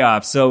great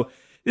payoff. So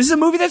this is a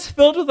movie that's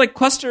filled with, like,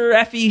 cluster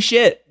F-y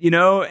shit,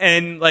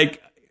 and,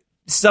 like,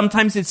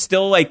 sometimes it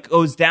still, like,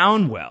 goes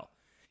down well,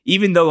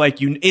 even though, like,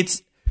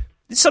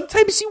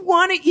 sometimes you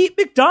want to eat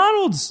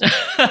McDonald's.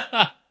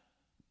 And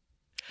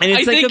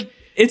it's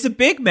it's a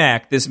Big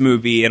Mac, this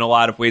movie, in a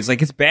lot of ways.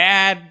 Like, it's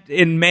bad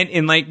in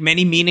like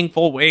many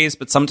meaningful ways,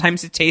 but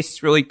sometimes it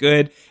tastes really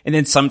good. And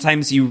then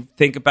sometimes you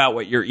think about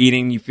what you're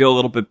eating, you feel a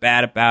little bit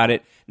bad about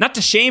it. Not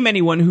to shame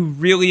anyone who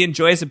really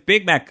enjoys a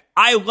Big Mac.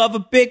 I love a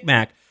Big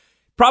Mac.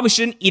 Probably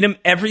shouldn't eat them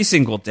every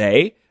single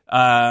day.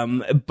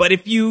 But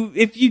if you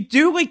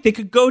do, like, they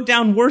could go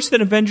down worse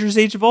than Avengers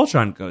Age of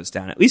Ultron goes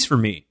down, at least for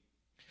me.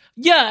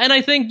 Yeah, and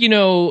I think,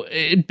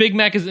 Big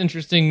Mac is an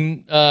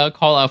interesting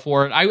call out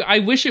for it. I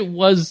wish it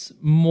was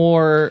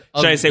more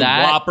of that. Should I say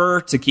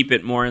Whopper to keep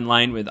it more in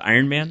line with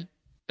Iron Man?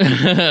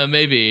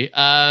 Maybe.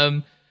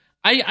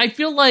 I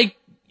feel like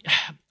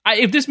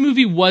if this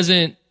movie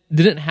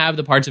didn't have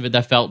the parts of it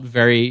that felt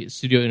very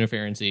studio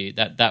interference-y,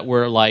 that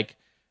were like,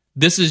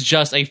 this is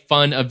just a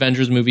fun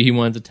Avengers movie he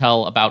wanted to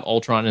tell about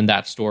Ultron and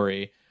that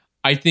story,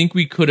 I think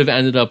we could have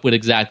ended up with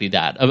exactly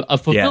that. A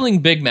fulfilling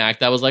Big Mac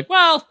that was like,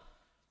 well,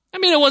 I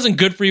mean, it wasn't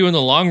good for you in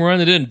the long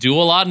run. It didn't do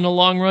a lot in the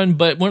long run,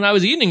 but when I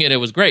was eating it, it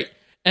was great.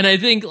 And I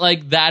think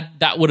like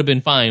that would have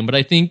been fine. But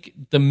I think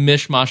the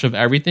mishmash of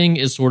everything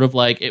is sort of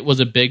like it was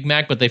a Big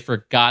Mac, but they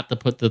forgot to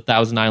put the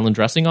Thousand Island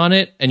dressing on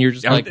it. And you're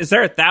just like, is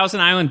there a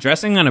Thousand Island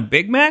dressing on a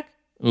Big Mac?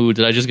 Ooh,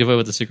 did I just give away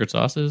what the secret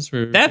sauce is?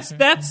 That's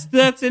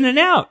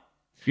In-N-Out.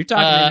 You're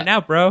talking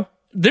In-N-Out, bro.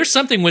 There's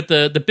something with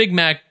the Big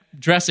Mac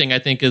dressing, I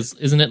think,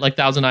 isn't it like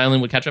Thousand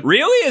Island with ketchup?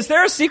 Really? Is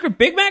there a secret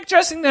Big Mac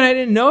dressing that I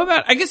didn't know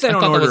about? I guess I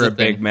don't order a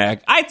Big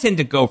Mac. I tend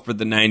to go for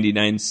the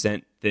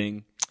 99-cent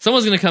thing.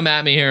 Someone's going to come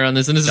at me here on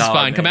this, and this is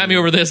fine. Man. Come at me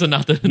over this and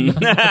not the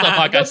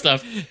hot guy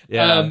stuff.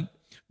 Yeah.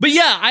 But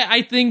yeah,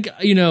 I think,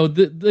 you know,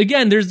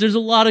 again, there's a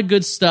lot of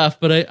good stuff,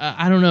 but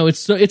I don't know.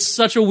 It's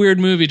such a weird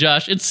movie,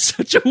 Josh. It's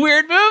such a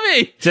weird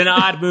movie. It's an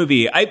odd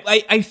movie.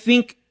 I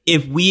think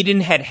if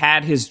Whedon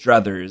had his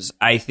druthers,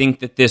 I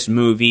think that this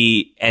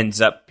movie ends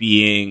up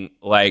being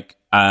like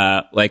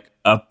a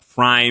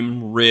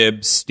prime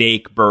rib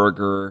steak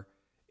burger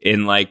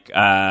in like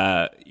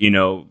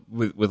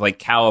with like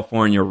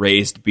California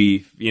raised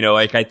beef. You know,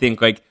 like I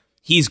think like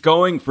he's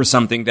going for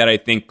something that I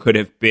think could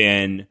have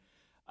been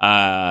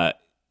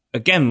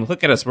again,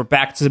 look at us, we're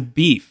back to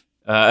beef.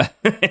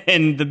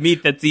 And the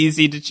meat that's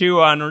easy to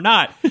chew on or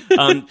not.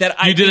 That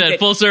I you did it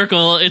full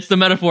circle. It's the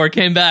metaphor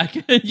came back.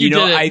 you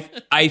know, did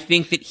it. I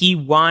think that he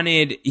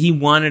wanted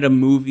a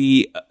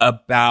movie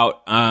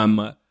about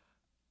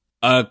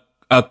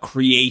a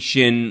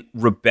creation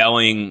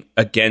rebelling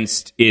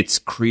against its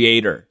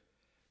creator,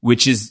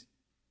 which is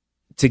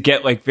to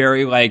get like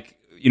very like,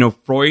 you know,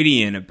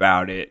 Freudian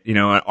about it, you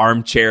know, an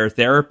armchair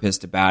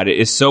therapist about it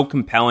is so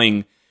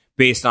compelling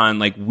based on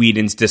like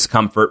Whedon's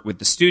discomfort with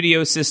the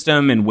studio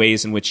system and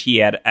ways in which he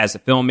had, as a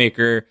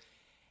filmmaker,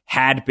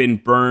 had been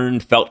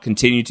burned,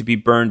 continued to be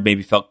burned,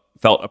 maybe felt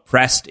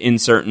oppressed in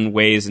certain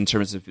ways in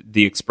terms of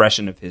the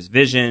expression of his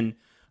vision,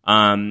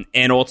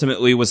 and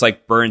ultimately was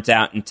like burnt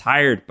out and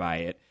tired by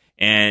it.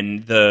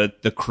 And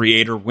the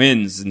creator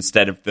wins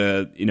instead of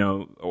the, you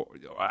know,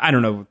 I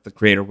don't know if the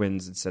creator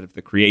wins instead of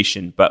the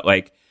creation, but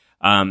like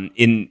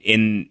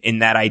in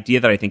that idea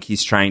that I think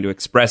he's trying to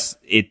express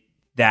it.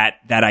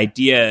 That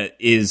idea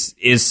is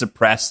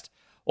suppressed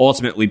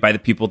ultimately by the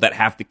people that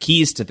have the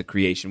keys to the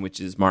creation, which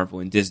is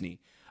Marvel and Disney.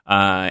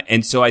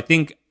 And so I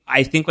think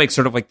like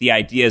sort of like the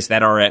ideas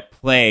that are at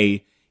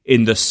play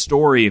in the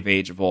story of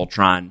Age of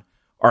Ultron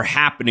are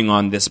happening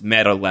on this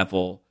meta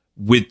level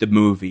with the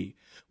movie,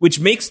 which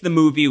makes the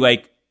movie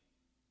like,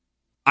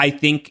 I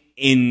think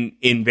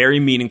in very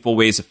meaningful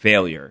ways a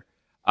failure.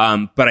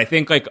 But I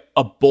think like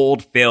a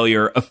bold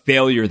failure, a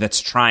failure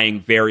that's trying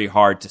very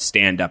hard to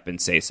stand up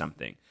and say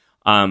something.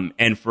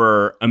 And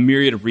for a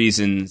myriad of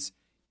reasons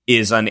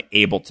is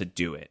unable to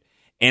do it.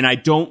 And I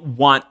don't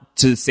want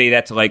to say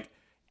that to like,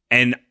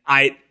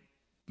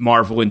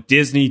 Marvel and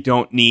Disney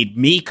don't need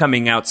me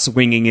coming out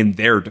swinging in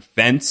their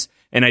defense.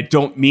 And I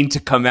don't mean to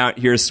come out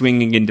here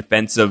swinging in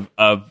defense of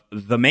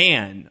the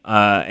man,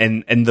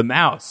 and the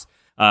mouse.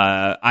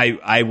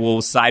 I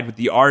will side with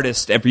the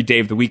artist every day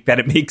of the week that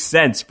it makes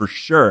sense for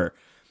sure.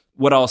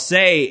 What I'll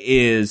say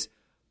is,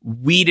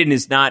 Whedon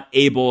is not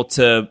able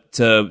to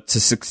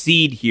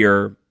succeed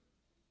here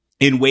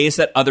in ways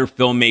that other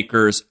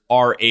filmmakers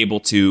are able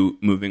to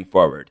moving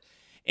forward.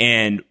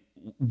 And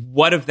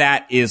what of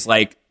that is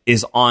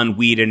on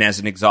Whedon as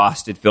an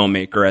exhausted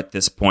filmmaker at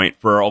this point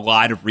for a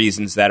lot of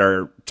reasons that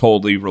are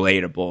totally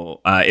relatable.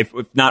 If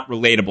not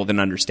relatable, then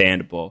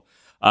understandable.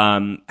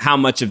 How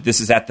much of this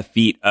is at the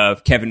feet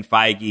of Kevin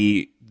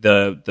Feige,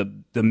 the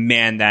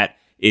man that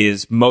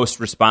is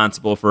most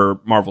responsible for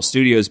Marvel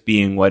Studios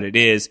being what it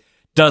is,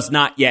 does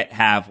not yet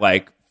have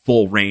like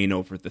full reign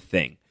over the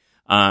thing.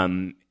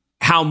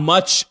 How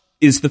much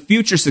is the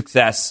future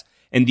success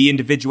and the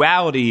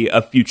individuality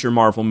of future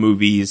Marvel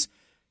movies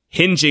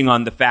hinging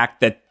on the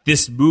fact that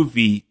this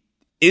movie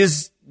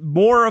is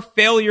more a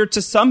failure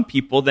to some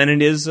people than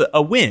it is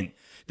a win?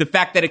 The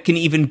fact that it can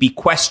even be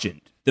questioned.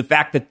 The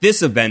fact that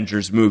this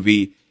Avengers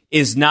movie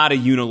is not a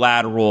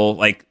unilateral,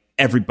 like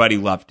everybody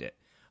loved it.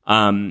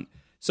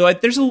 So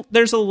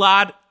there is a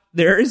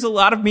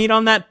lot of meat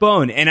on that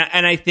bone. And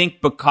I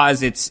think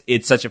because it's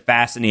such a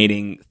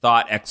fascinating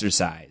thought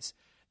exercise,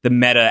 the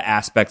meta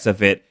aspects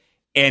of it,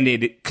 and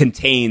it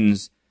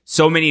contains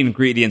so many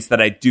ingredients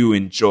that I do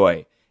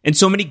enjoy, and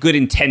so many good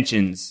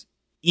intentions,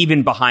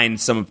 even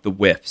behind some of the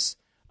whiffs,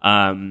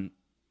 that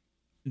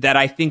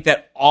I think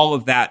that all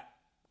of that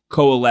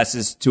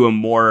coalesces to a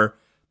more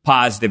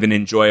positive and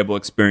enjoyable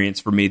experience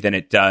for me than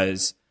it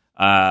does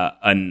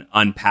an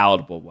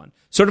unpalatable one.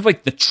 Sort of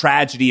like the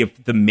tragedy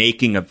of the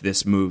making of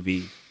this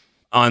movie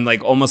on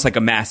like almost like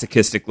a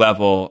masochistic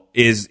level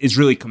is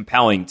really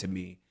compelling to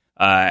me,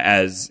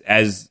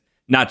 as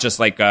not just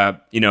like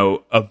a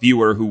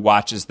viewer who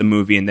watches the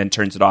movie and then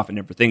turns it off and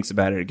never thinks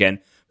about it again,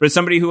 but as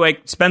somebody who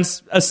like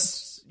spends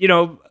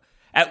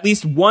at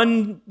least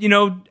one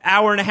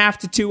hour and a half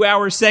to 2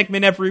 hour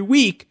segment every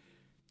week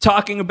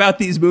talking about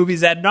these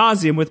movies ad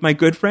nauseum with my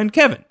good friend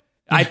Kevin.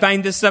 I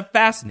find this stuff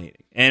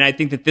fascinating, and I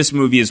think that this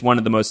movie is one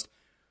of the most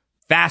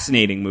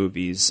fascinating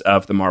movies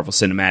of the Marvel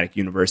Cinematic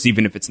Universe,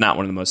 even if it's not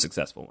one of the most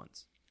successful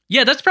ones.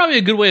 Yeah, that's probably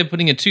a good way of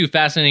putting it too.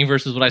 Fascinating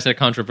versus what I said,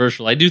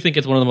 controversial. I do think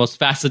it's one of the most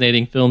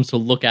fascinating films to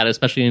look at,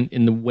 especially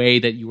in the way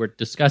that you were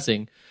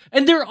discussing.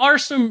 And there are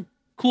some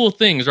cool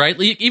things, right?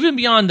 Like, even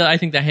beyond I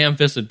think the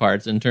ham-fisted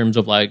parts in terms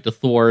of like the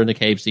Thor in the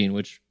cave scene,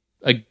 which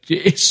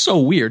it's so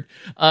weird.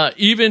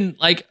 Even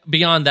like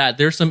beyond that,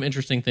 there's some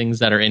interesting things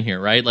that are in here,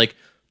 right? Like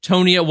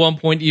Tony at one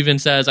point even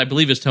says, I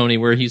believe it's Tony,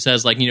 where he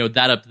says like,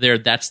 that up there,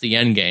 that's the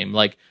end game.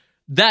 Like,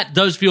 that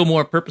does feel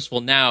more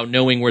purposeful now,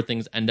 knowing where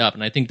things end up.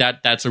 And I think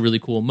that's a really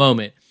cool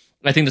moment.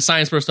 I think the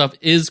Science Bro stuff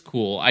is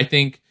cool. I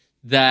think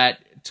that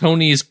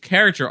Tony's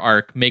character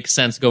arc makes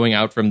sense going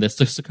out from this.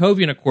 The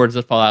Sokovian Accords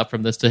that fall out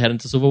from this to head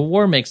into Civil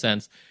War makes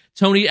sense.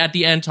 Tony at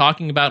the end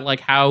talking about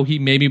like how he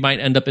maybe might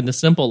end up in the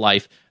simple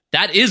life.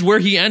 That is where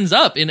he ends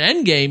up in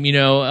Endgame,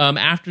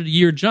 after the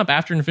year jump,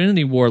 after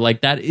Infinity War.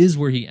 Like, that is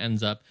where he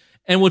ends up.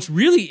 And what's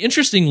really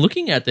interesting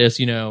looking at this,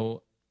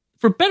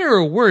 for better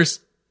or worse,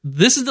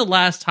 this is the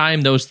last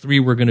time those three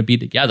were going to be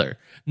together.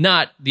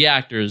 Not the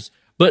actors,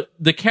 but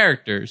the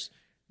characters.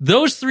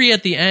 Those three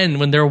at the end,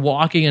 when they're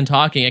walking and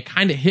talking, it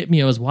kind of hit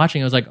me. I was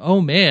watching. I was like, oh,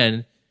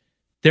 man,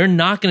 they're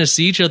not going to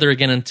see each other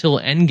again until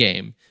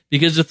Endgame.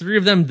 Because the three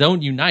of them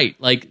don't unite.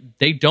 Like,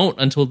 they don't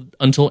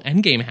until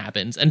Endgame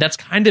happens. And that's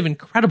kind of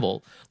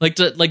incredible.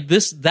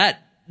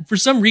 For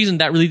some reason,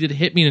 that really did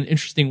hit me in an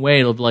interesting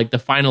way. Of like the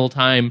final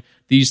time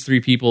these three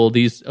people,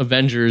 these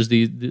Avengers,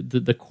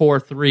 the core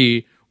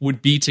three, would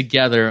be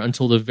together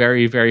until the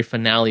very, very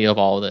finale of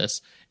all of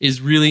this is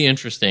really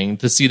interesting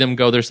to see them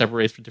go their separate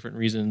ways for different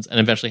reasons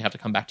and eventually have to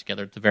come back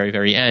together at the very,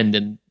 very end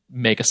and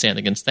make a stand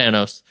against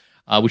Thanos,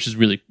 which is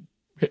really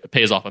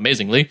pays off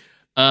amazingly,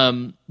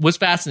 was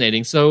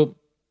fascinating. So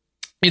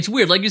it's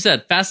weird. Like you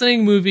said,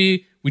 fascinating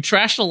movie. We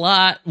trashed a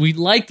lot. We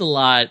liked a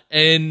lot.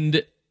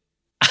 And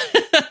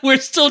we're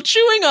still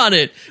chewing on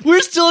it.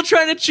 We're still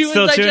trying to chew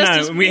and digest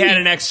this movie. We had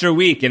an extra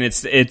week, and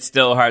it's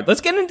still hard.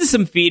 Let's get into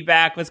some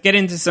feedback. Let's get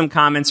into some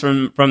comments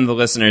from the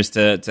listeners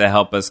to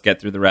help us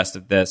get through the rest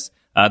of this.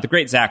 The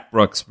great Zach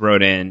Brooks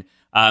wrote in,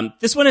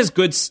 this one has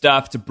good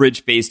stuff to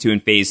bridge Phase 2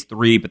 and Phase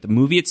 3, but the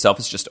movie itself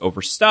is just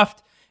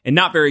overstuffed and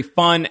not very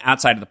fun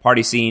outside of the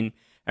party scene.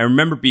 I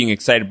remember being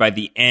excited by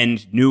the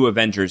end New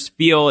Avengers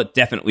feel. It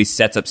definitely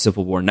sets up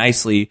Civil War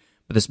nicely.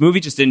 But this movie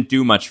just didn't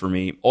do much for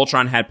me.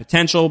 Ultron had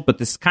potential, but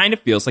this kind of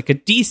feels like a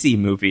DC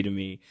movie to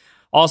me.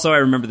 Also, I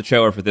remember the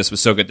trailer for this was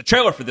so good. The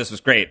trailer for this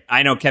was great.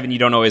 I know, Kevin, you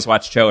don't always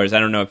watch trailers.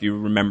 I don't know if you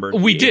remember.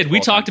 We did. We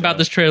talked about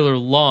this trailer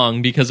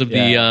long because of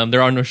the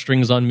There Are No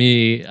Strings on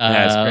Me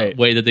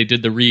way that they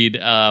did the read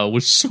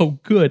was so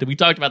good. We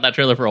talked about that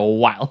trailer for a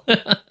while.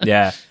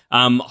 Yeah.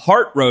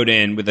 Hart wrote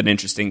in with an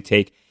interesting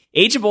take.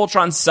 Age of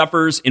Ultron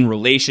suffers in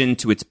relation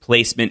to its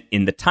placement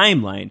in the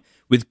timeline.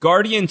 With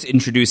Guardians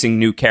introducing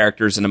new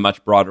characters in a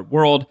much broader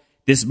world,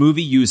 this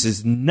movie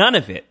uses none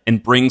of it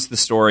and brings the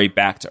story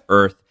back to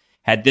Earth.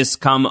 Had this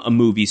come a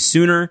movie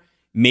sooner,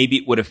 maybe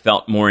it would have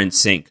felt more in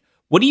sync.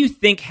 What do you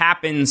think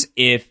happens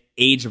if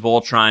Age of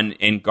Ultron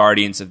and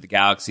Guardians of the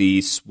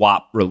Galaxy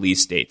swap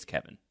release dates,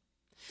 Kevin?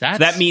 So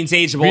that means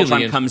Age of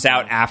Ultron comes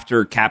out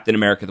after Captain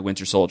America the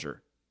Winter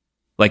Soldier,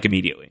 like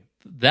immediately.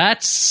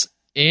 That's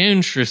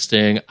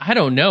interesting. I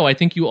don't know. I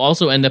think you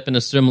also end up in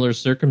a similar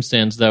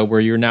circumstance, though, where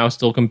you're now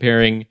still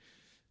comparing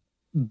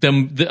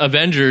the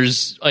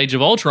Avengers Age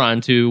of Ultron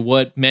to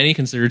what many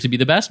consider to be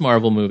the best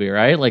Marvel movie,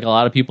 right? Like, a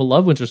lot of people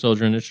love Winter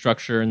Soldier and its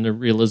structure and the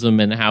realism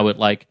and how it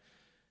like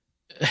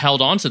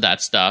held on to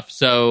that stuff.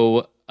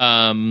 So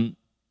it's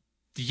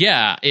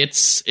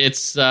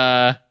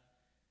I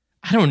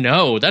don't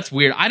know. That's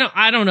weird.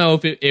 I don't know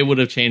if it would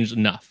have changed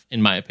enough,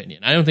 in my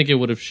opinion. I don't think it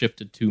would have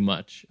shifted too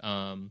much.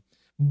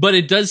 But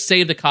it does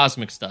save the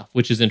cosmic stuff,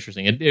 which is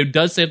interesting. It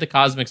does save the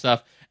cosmic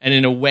stuff, and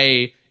in a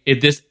way,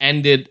 this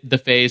ended the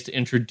phase to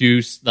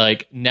introduce,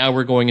 like, now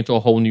we're going into a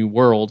whole new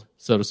world,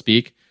 so to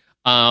speak.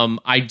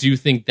 I do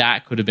think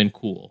that could have been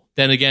cool.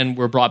 Then again,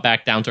 we're brought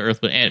back down to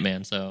Earth with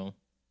Ant-Man, so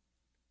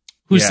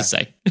who's to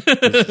say?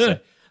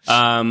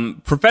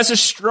 Professor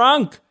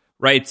Strunk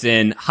writes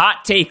in,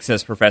 hot take,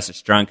 says Professor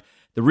Strunk.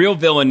 The real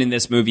villain in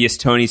this movie is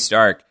Tony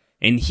Stark,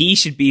 and he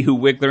should be who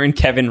Wiggler and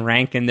Kevin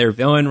rank in their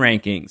villain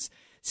rankings.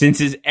 Since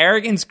his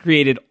arrogance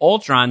created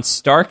Ultron,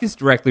 Stark is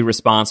directly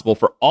responsible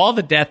for all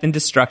the death and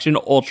destruction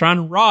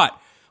Ultron wrought.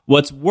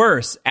 What's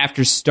worse,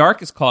 after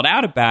Stark is called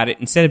out about it,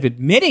 instead of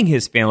admitting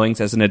his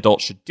failings as an adult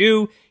should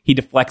do, he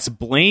deflects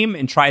blame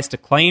and tries to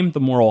claim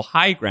the moral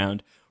high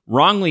ground,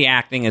 wrongly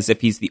acting as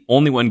if he's the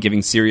only one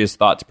giving serious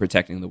thought to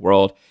protecting the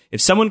world.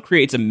 If someone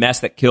creates a mess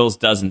that kills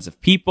dozens of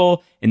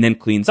people and then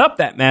cleans up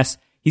that mess,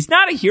 he's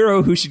not a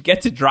hero who should get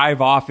to drive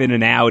off in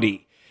an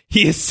Audi.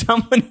 He is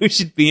someone who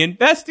should be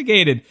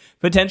investigated,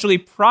 potentially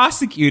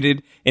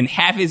prosecuted, and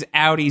have his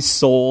Audi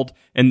sold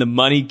and the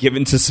money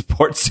given to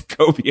support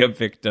Sokovia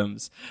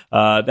victims.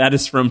 That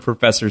is from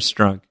Professor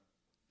Strunk.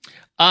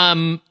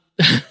 Not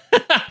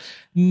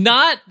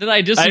that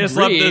I disagree. I just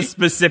love the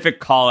specific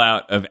call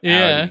out of Audi.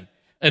 Yeah,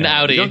 an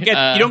Audi. You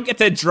don't get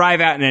to drive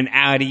out in an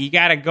Audi. You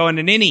got to go in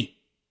an innie.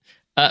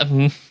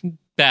 Bad,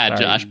 sorry.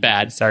 Josh,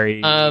 bad.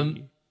 Sorry.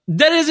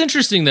 That is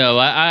interesting, though.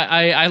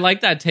 I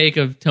like that take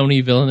of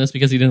Tony villainous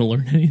because he didn't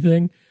learn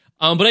anything.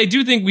 But I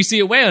do think we see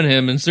it weigh on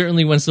him, and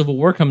certainly when Civil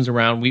War comes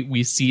around,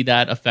 we see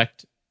that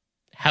effect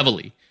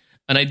heavily.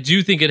 And I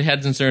do think it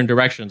heads in certain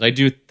directions. I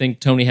do think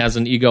Tony has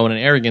an ego and an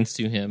arrogance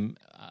to him,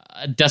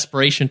 a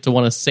desperation to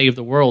want to save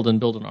the world and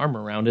build an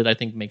armor around it, I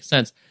think makes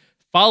sense.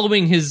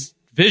 Following his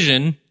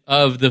vision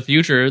of the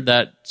future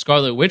that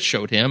Scarlet Witch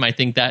showed him, I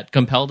think that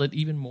compelled it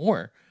even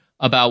more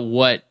about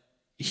what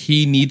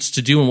he needs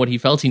to do and what he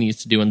felt he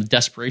needs to do and the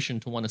desperation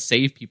to want to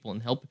save people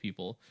and help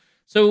people.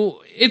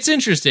 So it's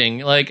interesting.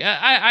 Like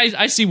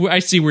I see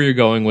where you're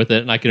going with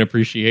it, and I can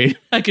appreciate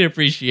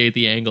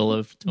the angle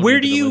of Tony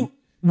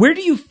where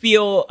do you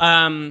feel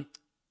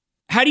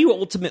how do you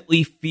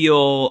ultimately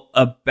feel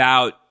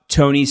about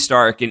Tony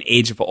Stark in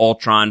Age of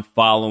Ultron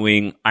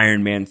following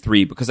Iron Man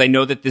 3? Because I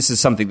know that this is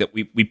something that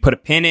we put a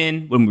pin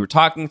in when we were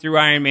talking through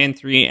Iron Man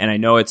 3, and I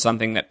know it's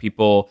something that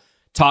people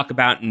talk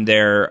about in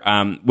their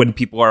when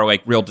people are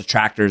like real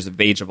detractors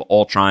of Age of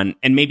Ultron,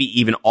 and maybe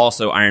even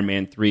also Iron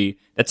Man 3,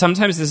 that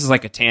sometimes this is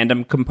like a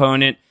tandem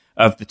component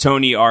of the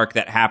Tony arc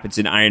that happens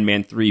in Iron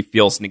Man 3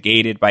 feels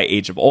negated by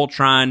Age of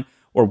Ultron,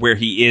 or where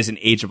he is in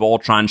Age of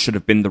Ultron should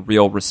have been the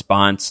real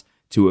response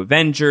to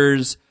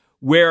Avengers.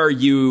 Where are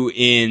you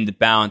in the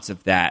balance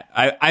of that?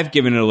 I've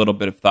given it a little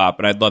bit of thought,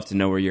 but I'd love to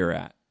know where you're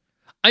at.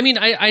 I mean,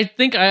 I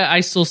think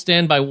I still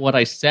stand by what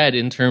I said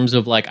in terms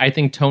of, like, I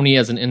think Tony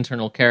as an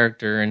internal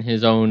character and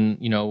his own,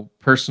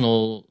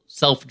 personal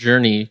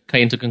self-journey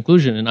came to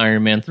conclusion in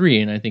Iron Man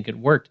 3, and I think it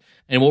worked.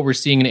 And what we're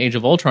seeing in Age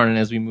of Ultron and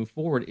as we move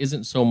forward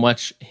isn't so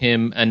much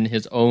him and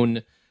his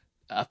own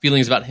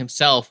feelings about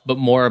himself, but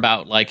more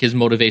about, like, his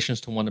motivations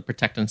to want to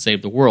protect and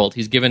save the world.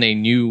 He's given a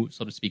new,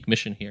 so to speak,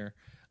 mission here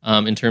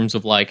in terms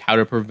of, like, how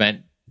to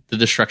prevent the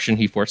destruction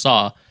he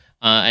foresaw.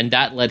 And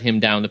that led him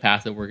down the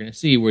path that we're going to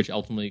see, which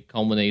ultimately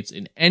culminates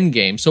in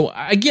Endgame. So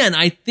again,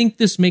 I think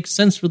this makes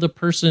sense for the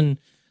person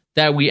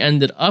that we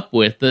ended up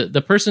with.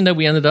 The person that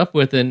we ended up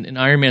with in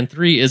Iron Man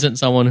 3 isn't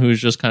someone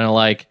who's just kind of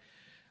like,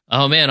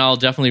 oh man, I'll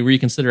definitely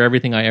reconsider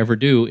everything I ever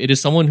do. It is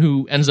someone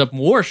who ends up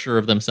more sure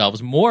of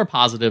themselves, more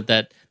positive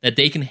that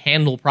they can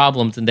handle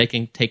problems and they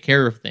can take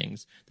care of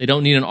things. They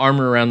don't need an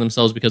armor around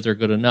themselves because they're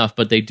good enough,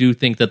 but they do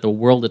think that the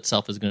world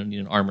itself is going to need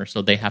an armor,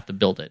 so they have to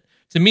build it.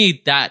 To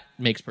me, that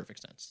makes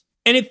perfect sense.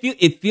 And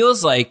it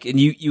feels like, and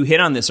you hit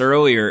on this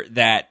earlier,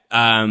 that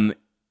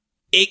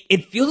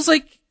it feels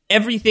like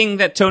everything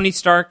that Tony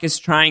Stark is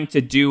trying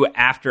to do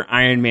after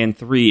Iron Man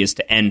 3 is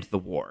to end the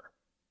war,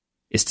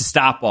 is to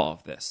stop all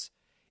of this,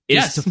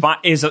 is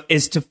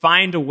to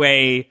find a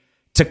way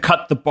to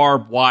cut the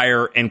barbed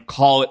wire and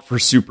call it for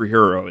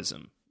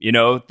superheroism.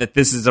 That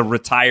this is a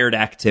retired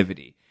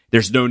activity.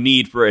 There's no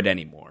need for it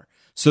anymore,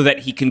 so that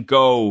he can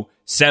go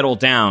settle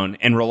down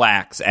and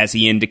relax, as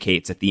he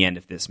indicates at the end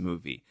of this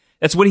movie.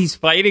 That's what he's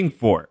fighting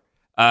for.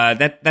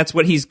 That's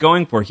what he's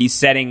going for. He's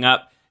setting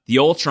up the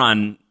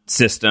Ultron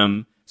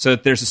system so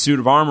that there's a suit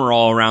of armor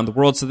all around the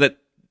world, so that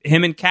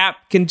him and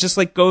Cap can just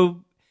like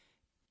go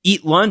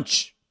eat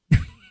lunch.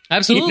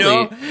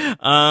 Absolutely.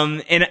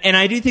 And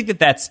I do think that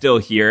that's still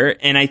here,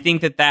 and I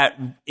think that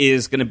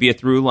is going to be a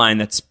through line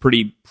that's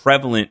pretty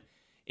prevalent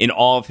in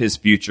all of his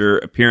future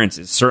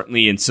appearances.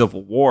 Certainly in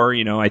Civil War,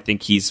 I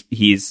think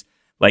he's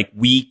like,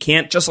 we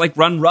can't just like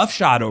run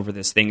roughshod over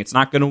this thing. It's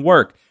not going to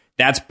work.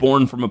 That's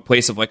born from a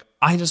place of like,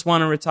 I just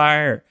want to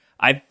retire.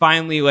 I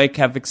finally like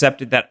have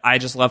accepted that I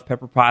just love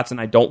Pepper Potts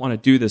and I don't want to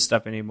do this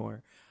stuff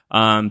anymore.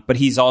 But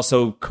he's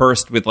also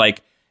cursed with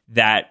like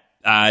that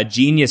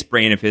genius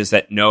brain of his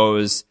that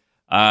knows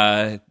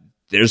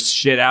there's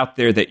shit out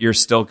there that you're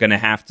still going to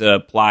have to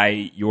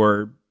apply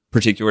your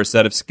particular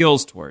set of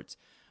skills towards.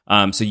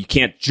 So you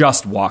can't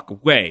just walk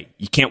away.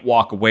 You can't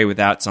walk away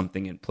without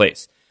something in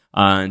place.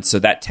 And so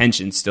that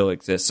tension still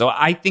exists. So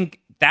I think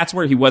that's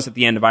where he was at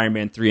the end of Iron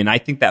Man 3, and I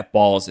think that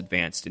ball is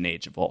advanced in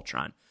Age of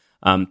Ultron.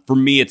 For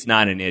me, it's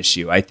not an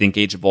issue. I think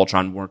Age of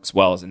Ultron works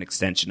well as an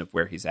extension of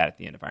where he's at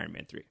the end of Iron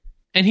Man 3.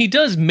 And he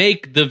does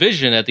make the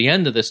Vision at the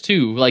end of this,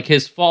 too. Like,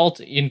 his fault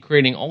in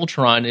creating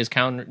Ultron is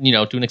to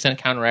an extent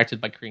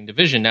counteracted by creating the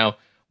Vision. Now,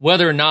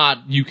 whether or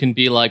not you can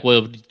be like,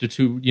 well, the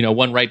two,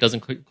 one right doesn't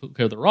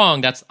clear the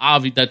wrong, that's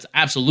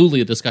absolutely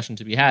a discussion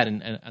to be had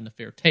and a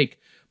fair take.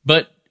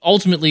 But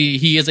ultimately,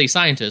 he is a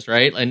scientist,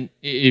 right? And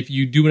if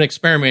you do an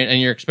experiment and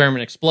your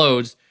experiment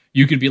explodes,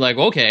 you could be like,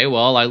 okay,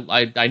 well,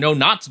 I know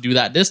not to do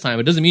that this time.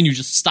 It doesn't mean you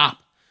just stop.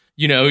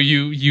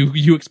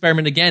 You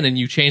experiment again and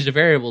you change the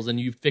variables and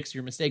you fix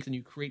your mistakes and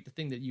you create the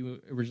thing that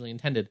you originally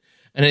intended.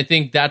 And I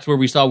think that's where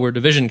we saw where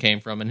Division came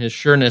from and his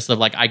sureness of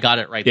like, I got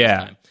it right this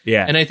time.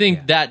 Yeah. And I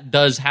think that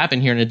does happen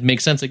here, and it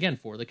makes sense again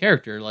for the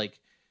character. Like,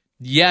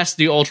 yes,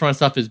 the Ultron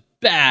stuff is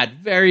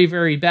bad, very,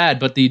 very bad,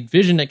 but the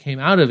vision that came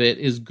out of it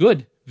is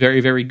good.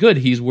 Very, very good.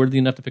 He's worthy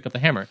enough to pick up the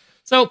hammer.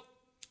 So,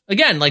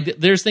 again, like,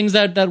 there's things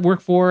that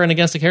work for and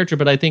against the character,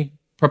 but I think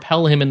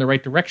propel him in the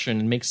right direction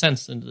and make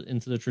sense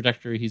into the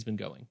trajectory he's been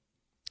going.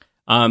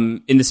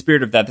 In the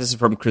spirit of that, this is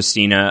from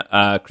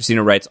Christina.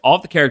 Christina writes, all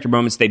of the character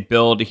moments they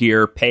build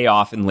here pay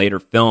off in later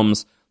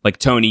films. like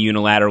Tony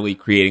unilaterally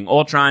creating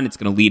Ultron. It's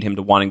going to lead him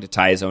to wanting to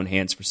tie his own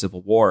hands for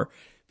Civil War.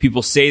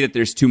 People say that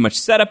there's too much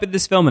setup in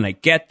this film, and I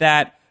get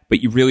that,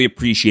 but you really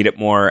appreciate it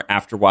more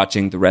after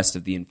watching the rest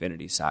of the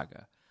Infinity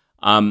Saga.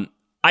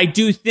 I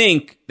do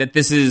think that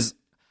this is,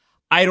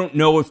 I don't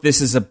know if this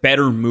is a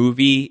better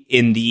movie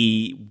in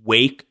the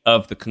wake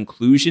of the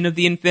conclusion of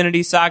the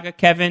Infinity Saga,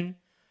 Kevin.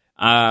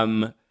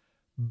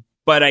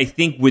 But I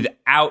think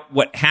without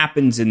what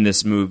happens in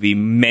this movie,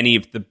 many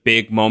of the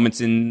big moments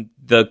in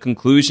the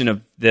conclusion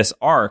of this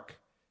arc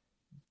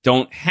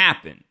don't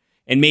happen.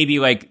 And maybe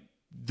like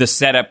the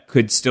setup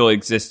could still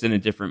exist in a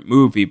different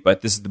movie,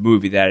 but this is the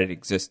movie that it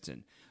exists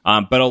in.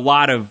 But a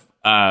lot of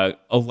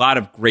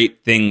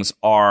great things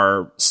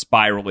are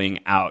spiraling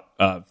out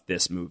of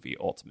this movie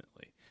ultimately.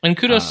 And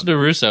kudos to the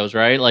Russos,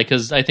 right? Like,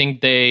 because I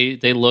think they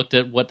looked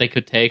at what they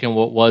could take and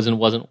what was and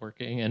wasn't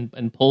working,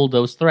 and pulled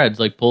those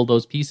threads, like pulled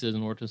those pieces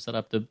in order to set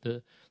up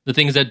the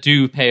things that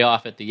do pay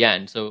off at the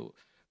end. So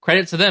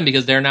credit to them,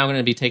 because they're now going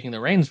to be taking the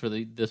reins for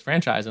this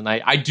franchise, and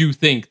I do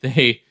think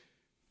they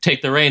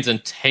take the reins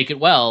and take it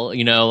well.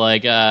 You know,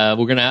 like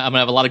I'm gonna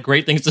have a lot of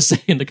great things to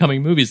say in the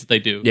coming movies that they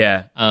do.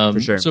 Yeah,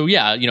 for sure. So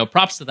yeah,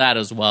 props to that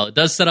as well. It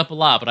does set up a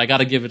lot, but I got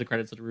to give it the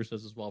credit to the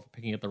Russos as well for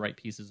picking up the right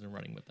pieces and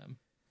running with them.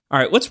 All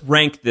right, let's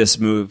rank this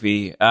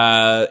movie.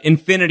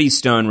 Infinity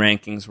Stone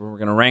rankings, where we're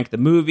going to rank the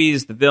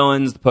movies, the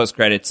villains, the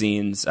post-credit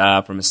scenes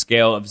from a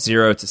scale of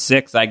 0 to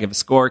 6. I give a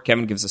score.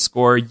 Kevin gives a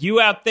score. You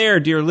out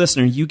there, dear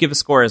listener, you give a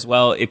score as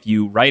well if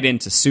you write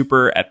into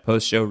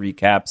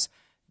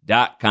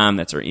super@postshowrecaps.com.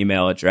 That's our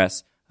email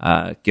address.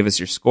 Give us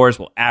your scores.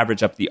 We'll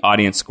average up the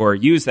audience score.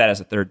 Use that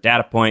as a third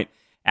data point.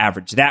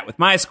 Average that with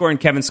my score and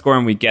Kevin's score,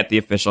 and we get the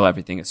official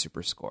Everything is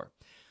Super score.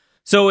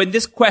 So in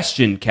this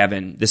question,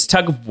 Kevin, this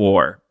tug of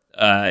war,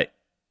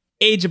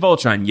 Age of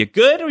Ultron, you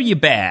good or you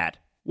bad?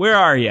 Where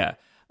are you?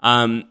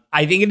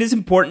 I think it is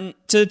important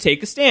to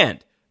take a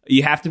stand.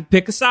 You have to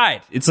pick a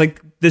side. It's like,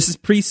 this is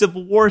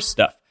pre-Civil War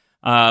stuff.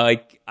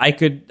 I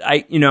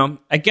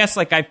guess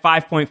like I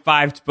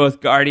 5.5 to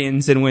both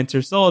Guardians and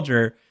Winter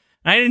Soldier.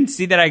 I didn't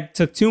see that I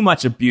took too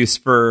much abuse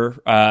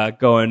for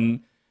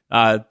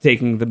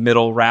taking the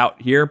middle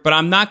route here, but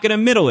I'm not going to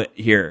middle it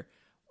here.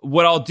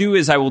 What I'll do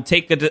is I will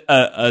take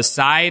a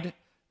side.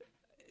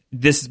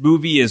 This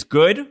movie is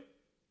good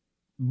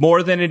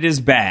more than it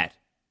is bad.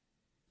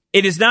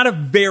 It is not a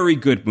very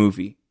good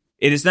movie.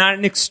 It is not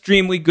an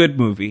extremely good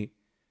movie.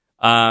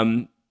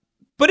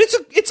 But it's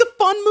a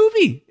fun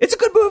movie. It's a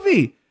good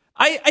movie.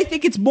 I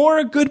think it's more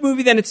a good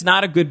movie than it's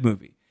not a good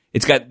movie.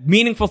 It's got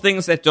meaningful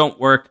things that don't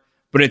work,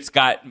 but it's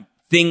got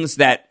things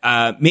that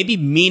maybe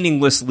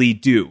meaninglessly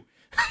do.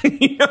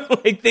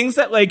 Like things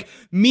that like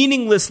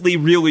meaninglessly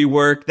really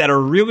work, that are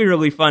really,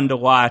 really fun to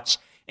watch.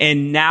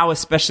 And now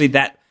especially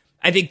that,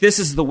 I think this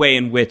is the way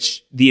in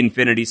which the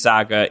Infinity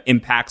Saga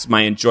impacts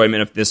my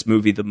enjoyment of this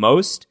movie the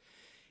most,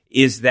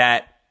 is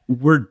that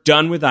we're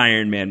done with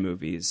Iron Man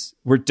movies.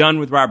 We're done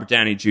with Robert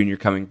Downey Jr.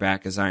 coming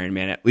back as Iron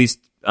Man, at least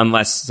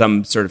unless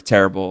some sort of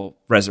terrible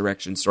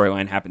resurrection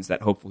storyline happens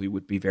that hopefully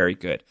would be very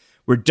good.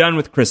 We're done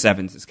with Chris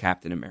Evans as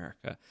Captain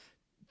America.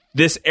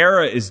 This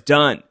era is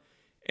done.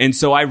 And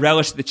so I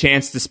relish the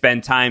chance to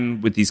spend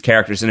time with these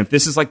characters. And if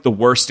this is like the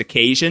worst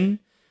occasion,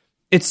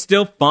 it's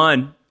still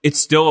fun. It's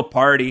still a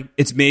party.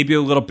 It's maybe a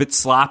little bit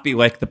sloppy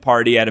like the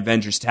party at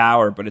Avengers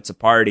Tower, but it's a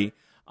party.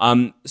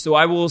 So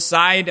I will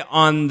side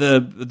on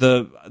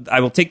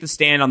I will take the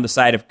stand on the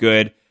side of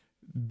good,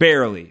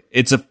 barely.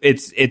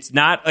 It's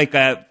not like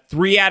a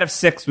 3 out of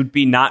 6 would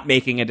be not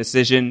making a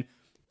decision.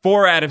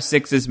 4 out of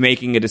 6 is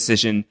making a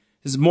decision.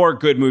 This is more a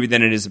good movie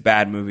than it is a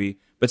bad movie,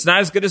 but it's not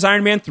as good as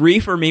Iron Man 3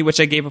 for me,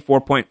 which I gave a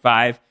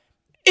 4.5.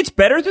 It's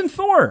better than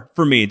Thor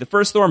for me, the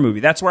first Thor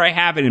movie. That's where I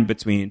have it in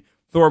between.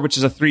 Thor, which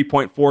is a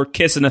 3.4,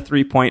 Kiss in a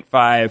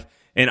 3.5,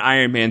 and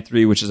Iron Man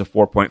 3, which is a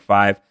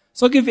 4.5.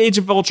 So I'll give Age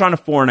of Ultron a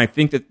 4, and I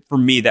think that for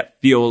me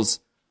that feels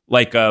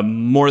like a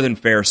more than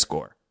fair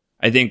score.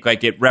 I think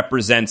like it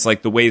represents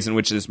like the ways in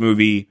which this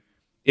movie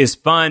is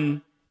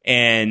fun,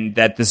 and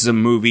that this is a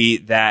movie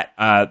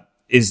that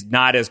is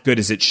not as good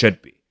as it should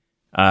be.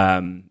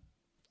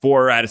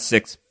 4 out of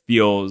 6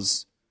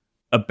 feels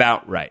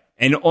about right.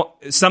 And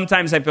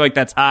sometimes I feel like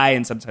that's high,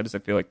 and sometimes I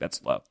feel like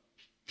that's low.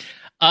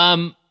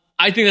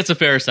 I think that's a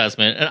fair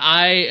assessment, and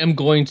I am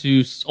going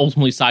to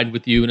ultimately side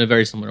with you in a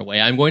very similar way.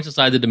 I'm going to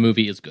side that the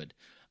movie is good.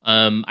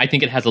 I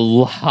think it has a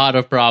lot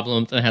of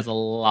problems and it has a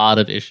lot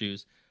of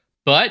issues,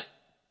 but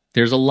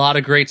there's a lot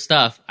of great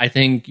stuff. I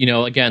think,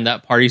 again,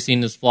 that party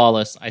scene is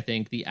flawless. I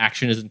think the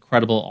action is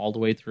incredible all the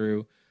way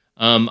through.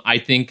 I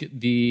think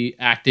the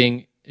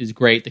acting is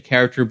great. The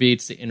character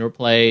beats, the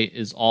interplay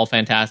is all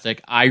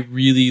fantastic. I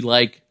really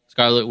like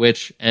Scarlet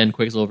Witch and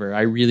Quicksilver.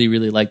 I really,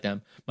 really like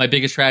them. My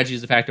biggest tragedy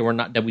is the fact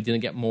that we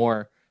didn't get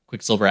more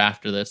Quicksilver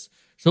after this.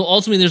 So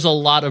ultimately, there's a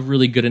lot of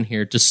really good in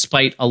here,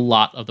 despite a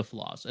lot of the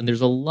flaws. And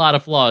there's a lot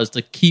of flaws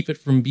to keep it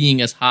from being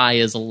as high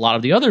as a lot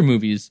of the other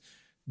movies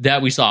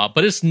that we saw.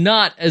 But it's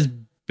not as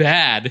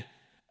bad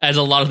as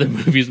a lot of the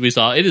movies we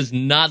saw. It is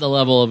not the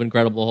level of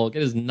Incredible Hulk.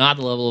 It is not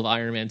the level of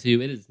Iron Man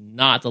 2. It is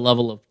not the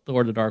level of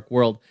Thor: The Dark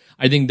World.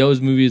 I think those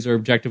movies are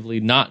objectively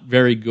not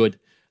very good.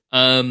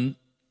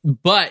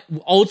 But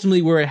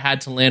ultimately where it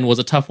had to land was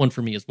a tough one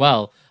for me as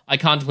well. I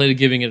contemplated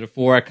giving it a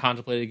 4. I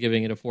contemplated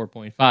giving it a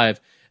 4.5.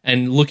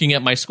 And looking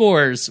at my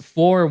scores,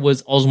 4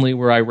 was ultimately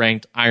where I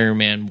ranked Iron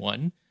Man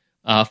 1.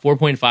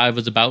 4.5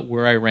 was about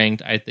where I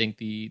ranked, I think,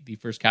 the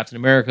first Captain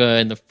America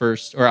and the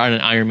first, or on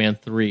an Iron Man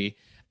 3.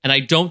 And I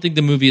don't think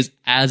the movie is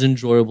as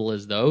enjoyable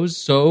as those.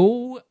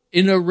 So,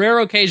 in a rare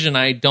occasion,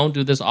 I don't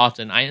do this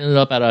often. I ended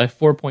up at a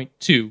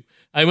 4.2.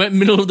 I went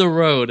middle of the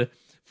road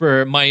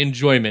for my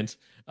enjoyment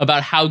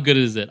about how good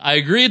is it. I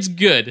agree it's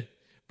good,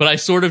 but I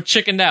sort of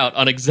chickened out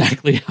on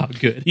exactly how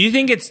good. You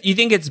think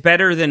it's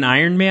better than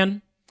Iron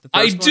Man?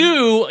 I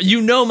do.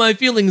 You know my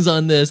feelings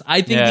on this.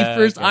 I think the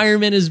first Iron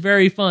Man is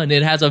very fun.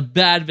 It has a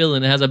bad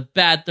villain. It has a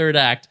bad third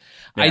act.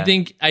 Yeah.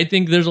 I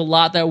think there's a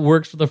lot that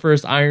works for the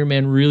first Iron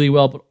Man really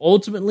well, but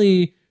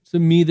ultimately, to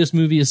me, this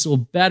movie is still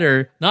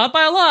better, not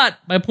by a lot,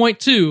 by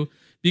 0.2,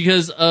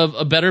 because of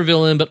a better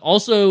villain, but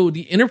also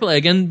the interplay,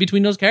 again,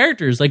 between those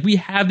characters. Like, we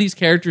have these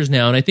characters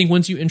now, and I think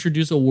once you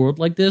introduce a world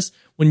like this,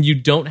 when you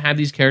don't have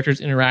these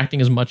characters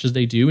interacting as much as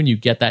they do, and you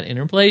get that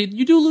interplay,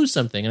 you do lose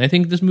something. And I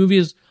think this movie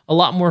is a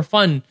lot more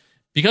fun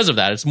because of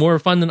that. It's more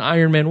fun than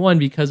Iron Man 1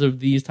 because of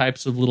these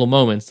types of little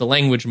moments, the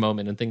language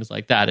moment and things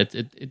like that.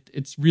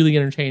 It's really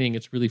entertaining.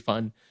 It's really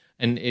fun.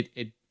 And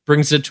it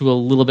brings it to a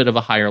little bit of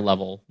a higher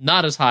level.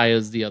 Not as high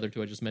as the other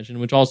two I just mentioned,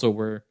 which also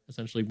were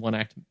essentially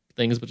one-act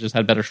things, but just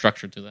had better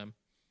structure to them.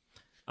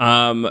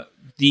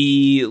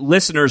 The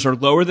listeners are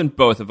lower than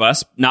both of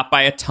us, not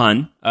by a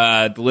ton.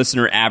 The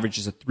listener average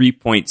is a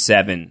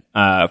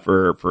 3.7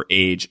 for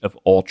Age of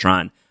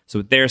Ultron. So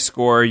with their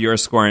score, your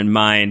score, and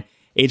mine,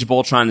 Age of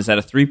Ultron is at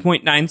a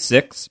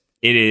 3.96.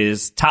 It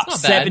is top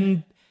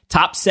seven,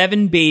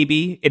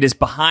 baby. It is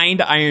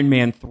behind Iron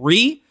Man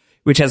 3,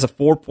 which has a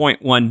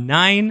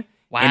 4.19.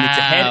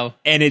 Wow.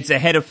 And it's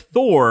ahead of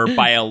Thor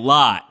by a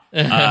lot.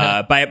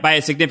 By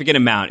a significant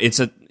amount. It's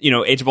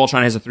Age of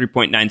Ultron has a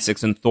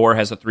 3.96 and Thor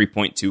has a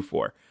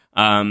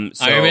 3.24.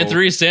 So Iron Man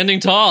 3 is standing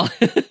tall.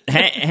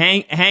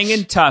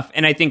 hanging tough.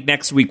 And I think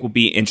next week will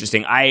be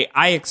interesting.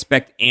 I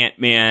expect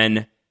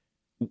Ant-Man's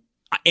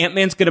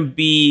going to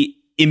be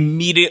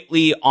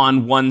immediately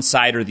on one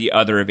side or the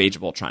other of Age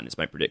of Ultron is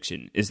my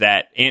prediction. Is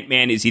that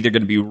Ant-Man is either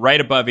going to be right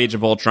above Age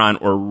of Ultron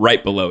or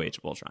right below Age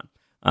of Ultron.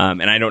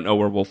 And I don't know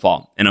where we'll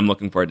fall. And I'm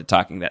looking forward to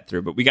talking that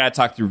through. But we got to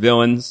talk through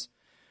villains.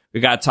 We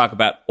got to talk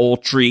about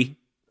Ultry,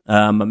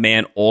 my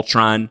man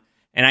Ultron.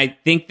 And I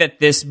think that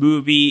this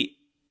movie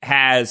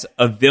has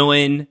a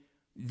villain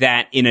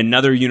that in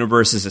another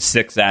universe is a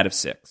 6 out of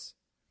 6.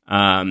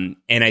 And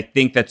I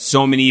think that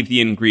so many of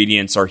the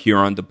ingredients are here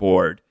on the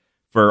board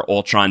for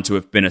Ultron to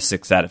have been a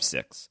 6 out of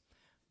 6.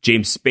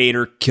 James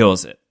Spader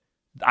kills it.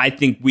 I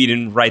think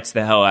Whedon writes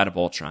the hell out of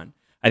Ultron.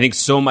 I think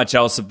so much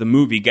else of the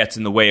movie gets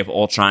in the way of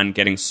Ultron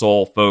getting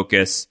soul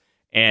focus,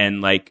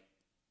 and like,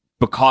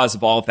 because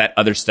of all of that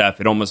other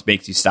stuff, it almost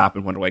makes you stop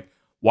and wonder, like,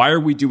 why are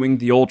we doing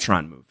the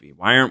Ultron movie?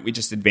 Why aren't we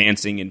just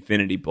advancing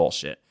Infinity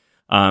bullshit?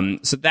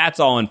 So that's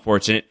all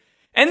unfortunate.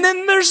 And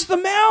then there's the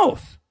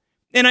mouth.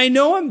 And I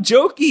know I'm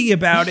jokey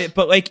about it,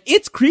 but like,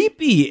 it's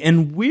creepy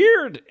and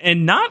weird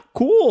and not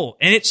cool,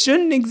 and it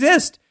shouldn't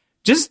exist.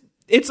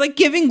 It's like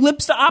giving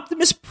lips to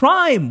Optimus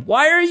Prime.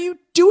 Why are you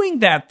doing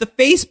that? The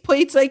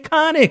faceplate's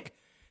iconic.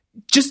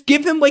 Just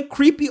give him like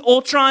creepy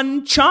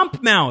Ultron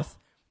chomp mouth,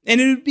 and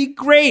it would be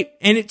great.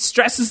 And it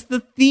stresses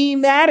the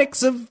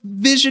thematics of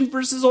Vision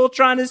versus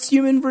Ultron as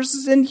human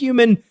versus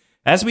inhuman,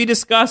 as we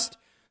discussed.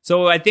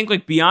 So I think,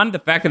 like, beyond the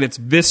fact that it's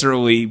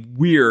viscerally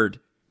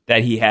weird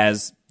that he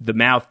has the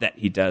mouth that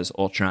he does,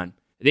 Ultron,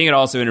 I think it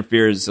also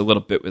interferes a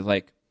little bit with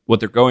like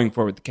what they're going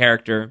for with the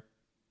character.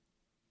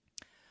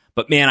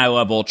 But man, I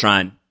love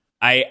Ultron.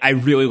 I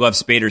really love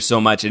Spader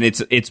so much, and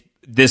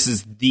this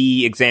is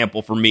the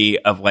example for me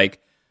of like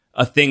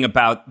a thing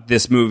about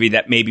this movie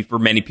that maybe for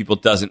many people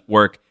doesn't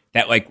work,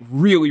 that like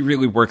really,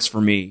 really works for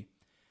me.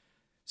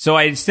 So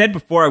I said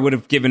before I would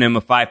have given him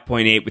a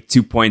 5.8 with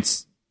 2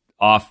 points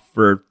off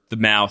for the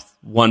mouth,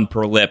 1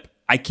 per lip.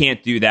 I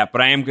can't do that,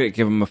 but I am going to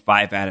give him a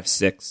 5 out of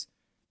 6.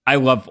 I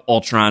love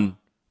Ultron.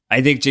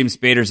 I think James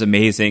Spader's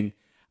amazing.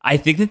 I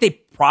think that they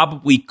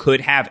probably could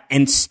have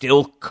and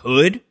still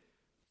could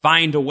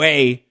find a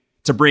way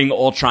to bring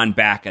Ultron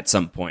back at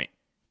some point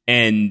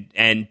and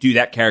do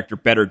that character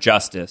better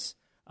justice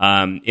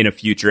in a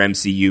future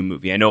MCU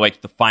movie. I know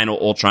like the final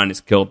Ultron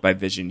is killed by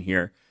Vision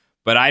here,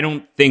 but I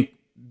don't think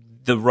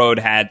the road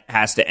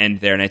has to end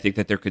there, and I think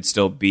that there could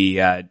still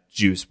be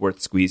juice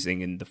worth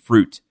squeezing in the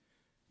fruit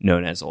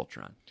known as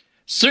Ultron.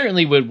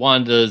 Certainly with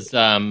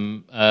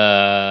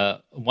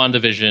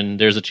WandaVision,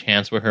 there's a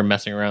chance with her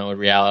messing around with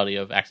reality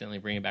of accidentally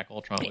bringing back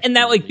Ultron. And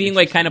that like being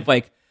like kind of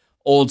like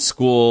old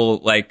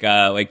school, like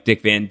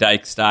Dick Van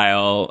Dyke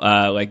style,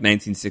 like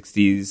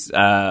 1960s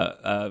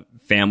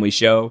family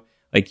show.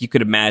 Like you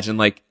could imagine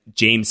like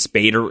James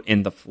Spader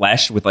in the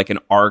flesh with like an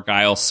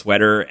Argyle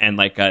sweater and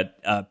like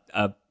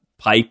a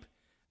pipe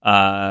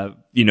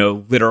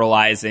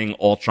literalizing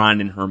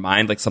Ultron in her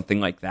mind, like something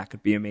like that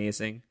could be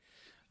amazing.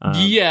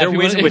 There are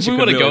ways in which it could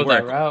really go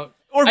that route.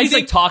 Or if he's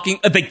like talking,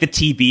 like the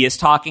TV is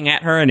talking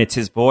at her and it's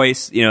his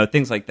voice,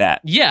 things like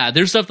that. Yeah,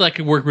 there's stuff that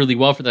could work really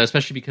well for that,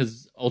 especially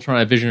because Ultron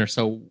and Vision are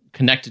so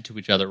connected to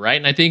each other, right?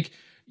 And I think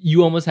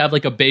you almost have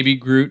like a baby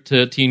Groot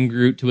to teen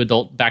Groot to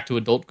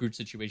adult Groot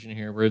situation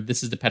here, where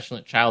this is the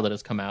petulant child that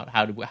has come out.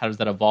 How does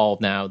that evolve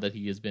now that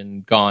he has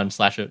been gone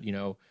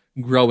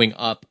 / growing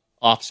up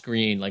off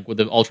screen? Like with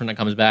the Ultron that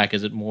comes back,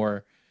 is it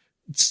more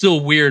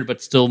still weird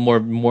but still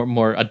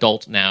more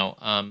adult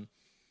now?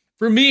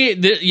 For me,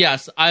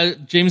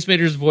 James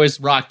Spader's voice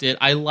rocked it.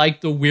 I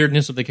like the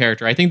weirdness of the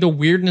character. I think the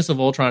weirdness of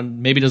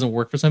Ultron maybe doesn't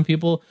work for some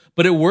people,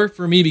 but it worked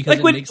for me because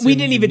it makes we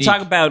didn't even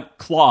talk about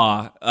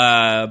Claw,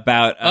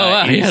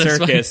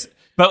 Circus.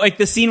 But like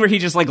the scene where he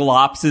just like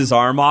lops his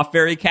arm off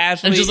very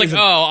casually. And just like,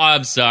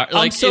 I'm sorry.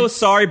 I'm so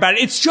sorry about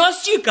it. It's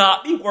just you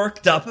got me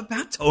worked up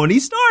about Tony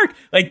Stark.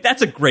 Like,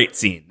 that's a great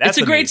scene. It's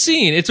a great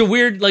scene. It's a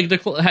weird, like,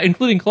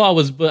 including Claw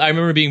I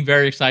remember being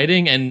very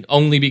exciting, and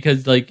only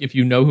because, like, if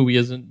you know who he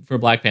is for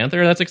Black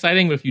Panther, that's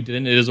exciting, but if you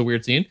didn't, it is a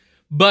weird scene.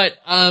 But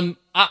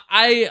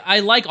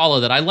I like all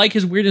of that. I like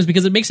his weirdness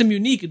because it makes him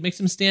unique. It makes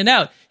him stand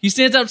out. He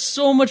stands out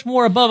so much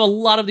more above a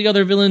lot of the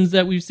other villains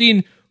that we've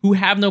seen who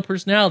have no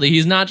personality.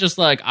 He's not just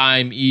like,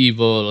 I'm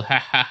evil, ha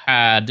ha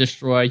ha,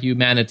 destroy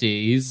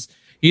humanity.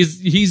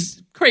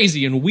 He's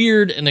crazy and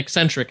weird and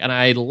eccentric, and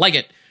I like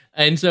it.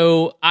 And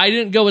so I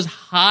didn't go as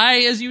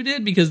high as you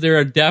did because there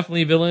are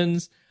definitely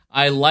villains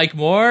I like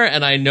more,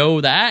 and I know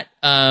that.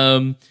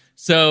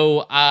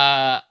 So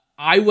I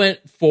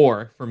went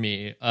 4 for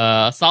me,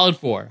 solid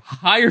 4,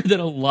 higher than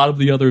a lot of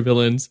the other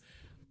villains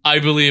I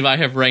believe I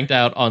have ranked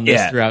out on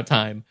this throughout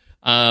time.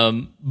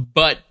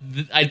 But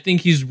I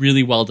think he's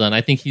really well done.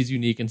 I think he's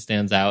unique and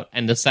stands out.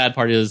 And the sad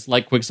part is,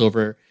 like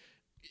Quicksilver,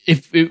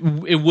 if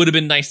it would have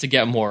been nice to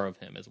get more of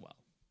him as well.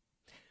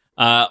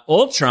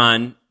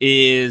 Ultron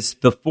is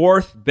the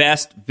 4th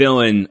best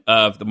villain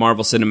of the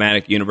Marvel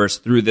Cinematic Universe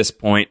through this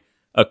point,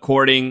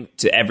 according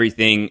to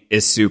Everything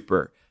is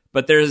Super.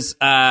 But there's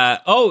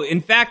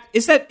in fact,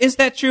 is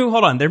that true?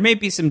 Hold on, there may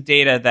be some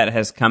data that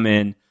has come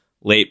in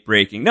late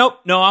breaking. No,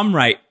 I'm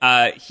right.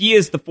 He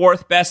is the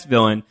 4th best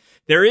villain.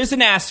 There is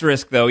an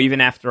asterisk, though,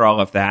 even after all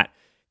of that.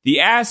 The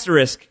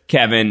asterisk,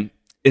 Kevin,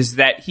 is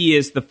that he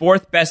is the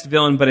 4th best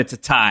villain, but it's a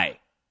tie.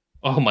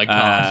 Oh, my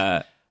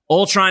God.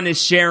 Ultron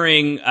is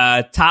sharing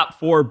top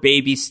 4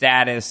 baby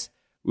status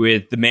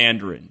with the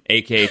Mandarin,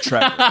 a.k.a.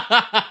 Trevor.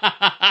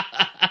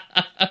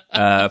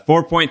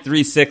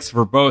 4.36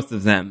 for both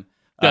of them.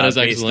 That is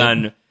based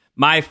excellent. On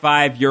my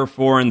 5, your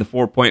 4, and the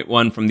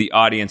 4.1 from the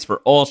audience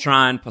for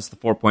Ultron, plus the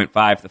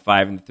 4.5, the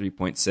 5, and the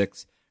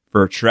 3.6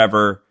 for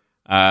Trevor.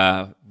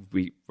 They're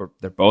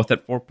both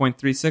at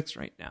 4.36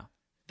 right now.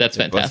 That's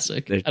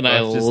fantastic, and I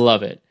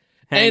love it.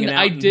 And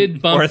I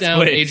did bump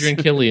down Adrian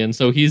Killian,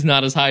 so he's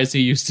not as high as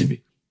he used to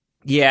be.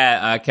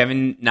 Yeah,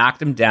 Kevin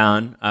knocked him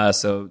down,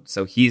 so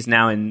he's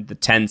now in the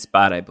 10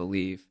 spot, I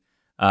believe.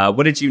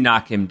 What did you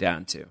knock him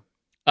down to?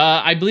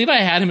 I believe I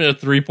had him at a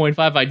 3.5.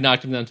 I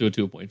knocked him down to a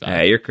 2.5.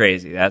 Yeah, you're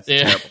crazy. That's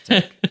a terrible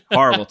take.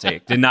 Horrible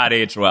take. Did not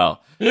age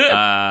well.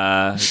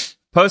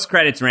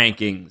 Post-credits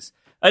rankings.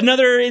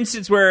 Another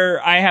instance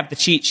where I have the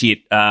cheat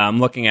sheet. I'm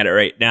looking at it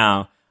right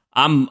now.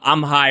 I'm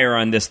higher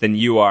on this than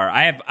you are.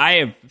 I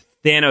have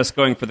Thanos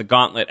going for the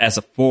gauntlet as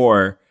a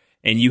 4,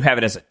 and you have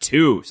it as a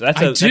 2. So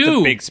that's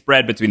a big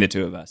spread between the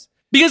two of us.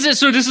 Because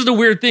this is the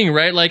weird thing,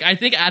 right? Like, I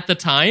think at the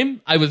time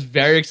I was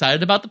very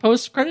excited about the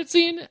post-credit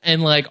scene,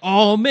 and like,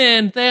 oh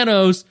man,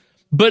 Thanos.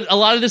 But a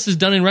lot of this is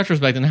done in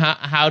retrospect, and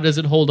how does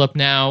it hold up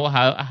now?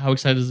 How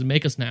excited does it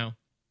make us now?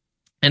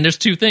 And there's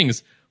 2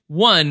 things.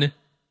 One,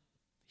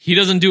 he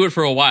doesn't do it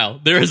for a while.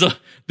 There is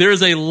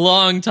a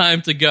long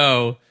time to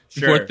go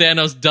before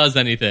Thanos does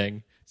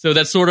anything. So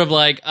that's sort of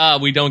like,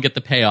 we don't get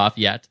the payoff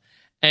yet.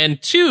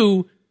 And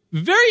 2,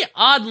 very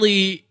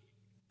oddly,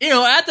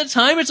 at the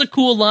time it's a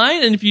cool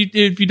line, and if you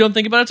don't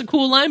think about it, it's a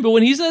cool line. But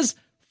when he says,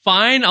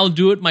 "Fine, I'll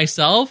do it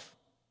myself,"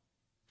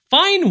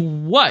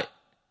 fine what?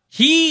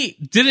 He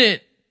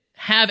didn't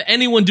have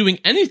anyone doing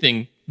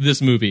anything this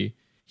movie.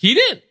 He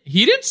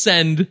didn't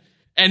send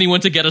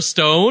anyone to get a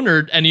stone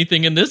or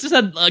anything in this. Just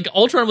had like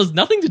Ultron was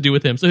nothing to do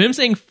with him. So him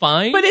saying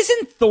fine. But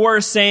isn't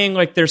Thor saying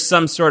like there's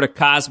some sort of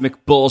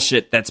cosmic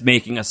bullshit that's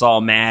making us all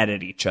mad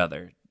at each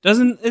other?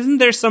 Isn't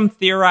there some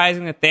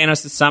theorizing that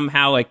Thanos is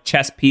somehow like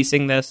chess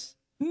piecing this?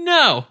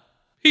 No.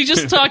 He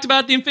just talked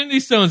about the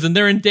Infinity Stones and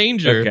they're in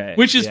danger,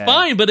 which is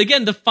fine. But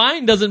again, the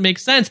fine doesn't make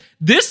sense.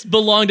 This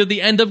belonged at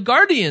the end of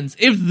Guardians.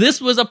 If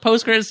this was a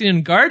post-credit scene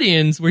in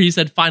Guardians where he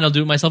said, "Fine, I'll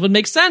do it myself," it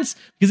makes sense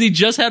because he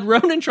just had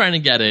Ronan trying to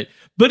get it.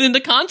 But in the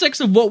context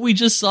of what we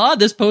just saw,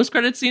 this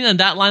post-credit scene and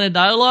that line of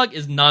dialogue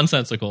is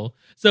nonsensical.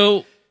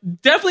 So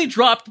definitely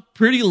dropped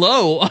pretty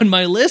low on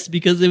my list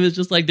because it was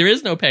just like, there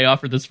is no payoff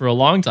for this for a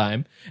long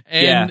time.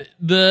 And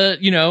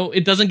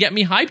it doesn't get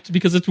me hyped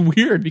because it's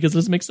weird because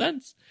this makes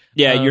sense.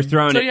 Yeah, you're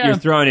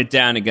throwing it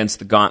down against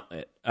the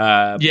gauntlet.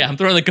 I'm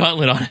throwing the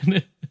gauntlet on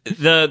it.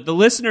 the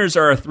listeners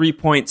are a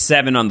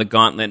 3.7 on the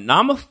Gauntlet, and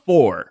I'm a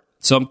 4,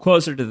 so I'm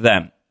closer to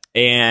them.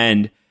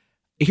 And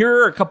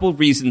here are a couple of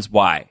reasons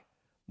why.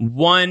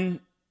 One,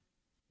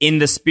 in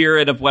the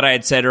spirit of what I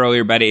had said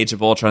earlier about Age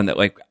of Ultron, that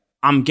like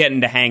I'm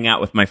getting to hang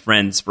out with my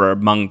friends for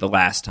among the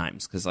last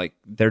times because like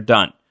they're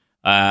done.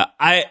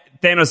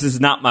 Thanos is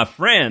not my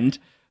friend,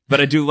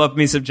 but I do love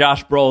me some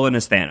Josh Brolin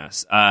as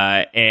Thanos,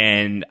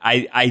 and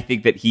I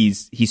think that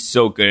he's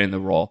so good in the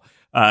role.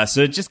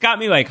 So it just got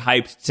me like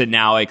hyped to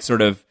now like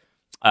sort of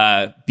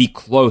be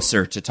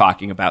closer to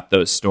talking about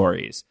those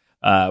stories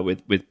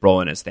with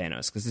Brolin as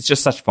Thanos because it's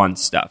just such fun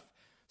stuff.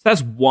 So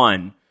that's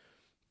one.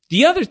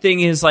 The other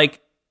thing is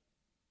like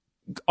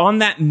on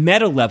that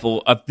meta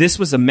level of this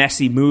was a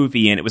messy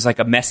movie and it was like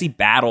a messy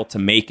battle to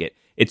make it.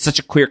 It's such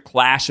a clear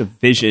clash of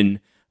vision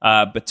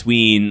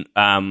between.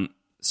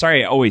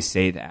 Sorry, I always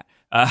say that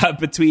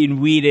between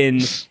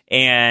Whedon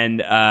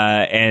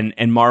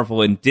and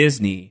Marvel and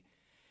Disney.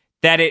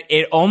 That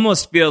it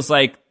almost feels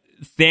like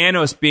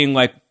Thanos being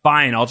like,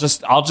 fine, I'll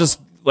just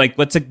like,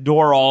 let's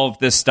ignore all of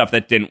this stuff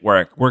that didn't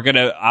work.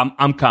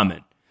 I'm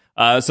coming.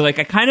 So like,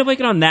 I kind of like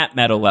it on that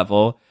meta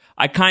level.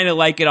 I kind of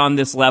like it on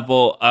this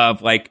level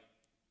of like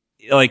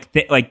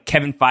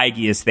Kevin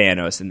Feige is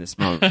Thanos in this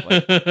moment.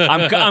 Like,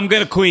 I'm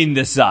gonna clean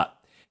this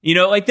up. You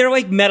know, like there are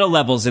like meta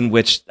levels in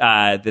which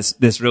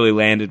this really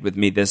landed with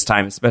me this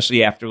time,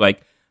 especially after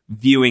like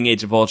viewing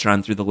Age of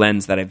Ultron through the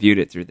lens that I viewed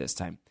it through this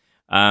time.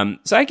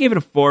 So I gave it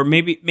a 4.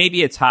 Maybe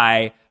it's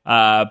high,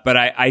 but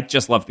I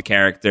just love the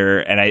character,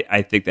 and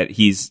I think that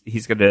he's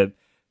going to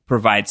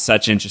provide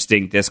such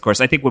interesting discourse.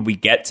 I think when we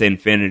get to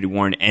Infinity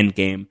War and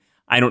Endgame,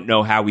 I don't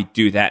know how we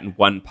do that in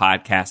one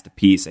podcast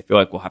apiece. I feel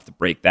like we'll have to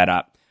break that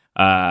up.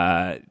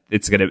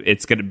 It's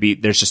gonna be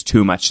there's just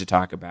too much to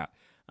talk about,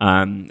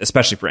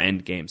 especially for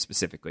Endgame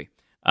specifically.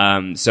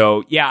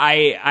 So yeah,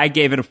 I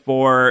gave it a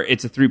 4.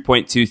 It's a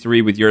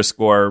 3.23 with your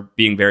score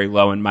being very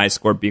low and my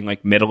score being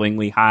like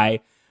middlingly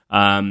high.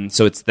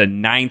 So it's the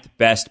 9th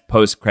best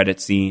post-credit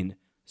scene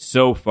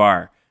so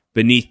far,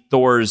 beneath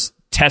Thor's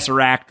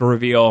Tesseract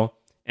reveal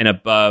and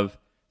above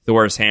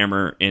Thor's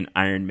hammer in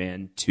Iron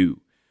Man 2.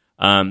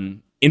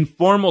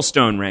 Informal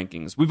Stone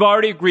rankings. We've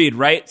already agreed,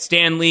 right?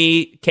 Stan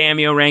Lee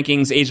cameo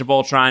rankings, Age of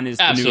Ultron is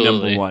Absolutely. The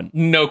new number 1.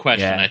 No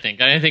question, Yeah. I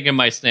think it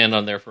might stand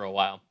on there for a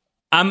while.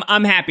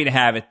 I'm happy to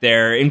have it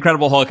there.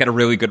 Incredible Hulk had a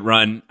really good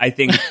run. I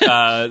think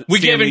we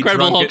gave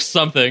Incredible Hulk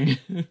something.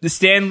 The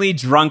Stan Lee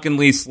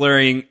drunkenly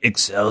slurring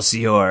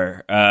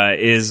Excelsior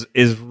is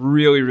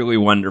really, really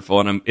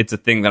wonderful, and it's a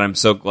thing that I'm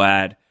so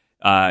glad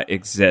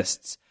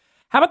exists.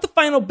 How about the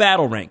final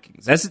battle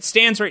rankings as it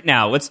stands right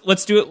now?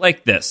 Let's do it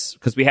like this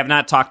because we have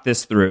not talked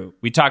this through.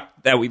 We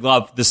talked that we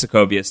love the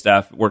Sokovia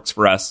stuff; it works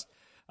for us.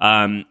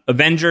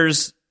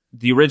 Avengers,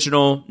 the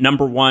original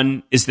number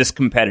 1. Is this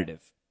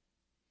competitive?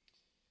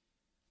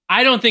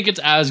 I don't think it's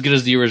as good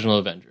as the original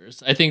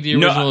Avengers. I think the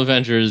original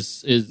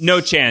Avengers is no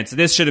chance.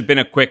 This should have been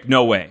a quick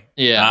no way.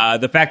 Yeah.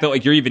 The fact that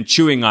like you're even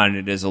chewing on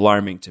it is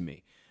alarming to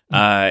me.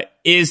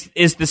 Is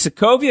the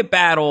Sokovia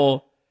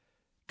battle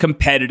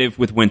competitive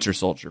with Winter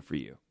Soldier for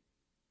you?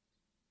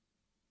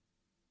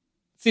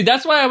 See,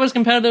 that's why I was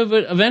competitive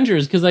with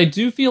Avengers because I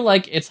do feel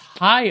like it's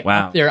high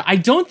up there. I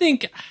don't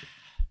think.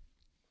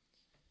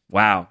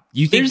 Wow,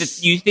 you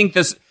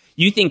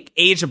think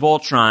Age of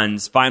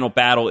Ultron's final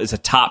battle is a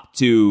top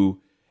 2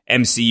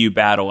 MCU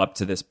battle up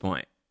to this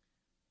point?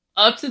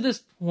 Up to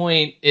this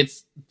point,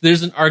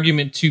 there's an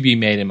argument to be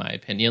made, in my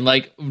opinion.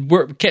 Like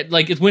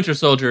it's Winter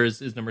Soldier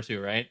is number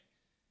 2, right?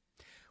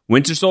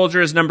 Winter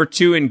Soldier is number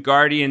 2, and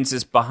Guardians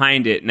is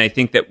behind it. And I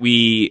think that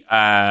we,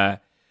 I'm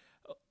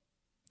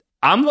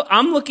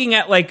looking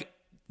at like,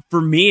 for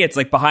me, it's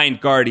like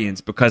behind Guardians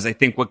because I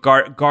think what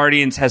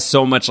Guardians has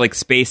so much like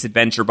space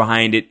adventure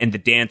behind it, and the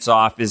dance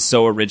off is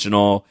so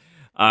original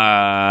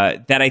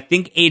that I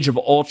think Age of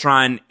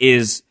Ultron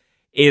is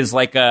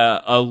like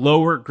a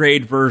lower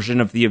grade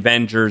version of the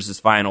Avengers'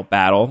 final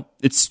battle.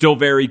 It's still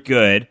very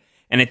good,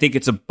 and I think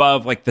it's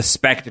above like the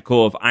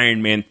spectacle of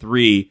Iron Man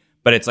 3,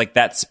 but it's like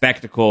that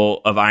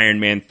spectacle of Iron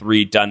Man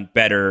 3 done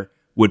better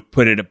would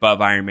put it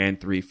above Iron Man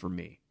 3 for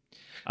me.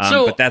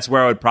 But that's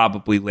where I would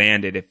probably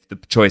land it if the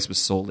choice was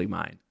solely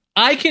mine.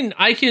 I can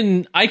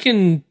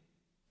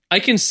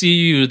see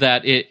you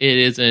that it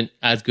isn't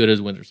as good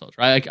as Winter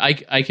Soldier.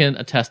 I can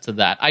attest to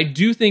that. I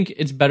do think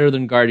it's better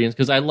than Guardians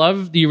because I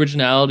love the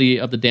originality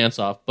of the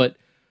dance-off. But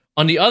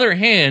on the other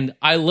hand,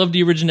 I love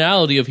the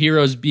originality of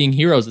heroes being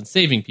heroes and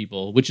saving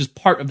people, which is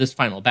part of this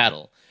final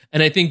battle.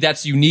 And I think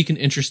that's unique and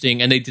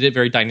interesting, and they did it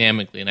very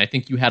dynamically. And I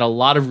think you had a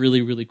lot of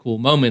really, really cool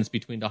moments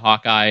between the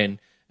Hawkeye and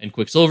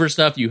Quicksilver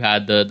stuff. You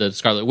had the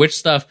Scarlet Witch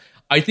stuff.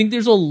 I think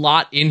there's a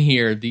lot in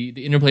here. The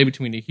interplay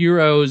between the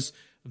heroes,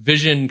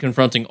 Vision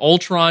confronting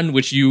Ultron,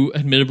 which you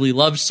admittedly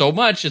love so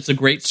much. It's a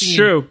great scene. It's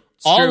true.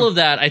 Of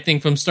that, I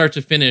think, from start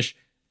to finish,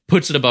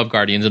 puts it above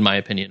Guardians, in my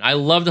opinion. I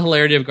love the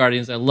hilarity of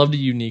Guardians. I love the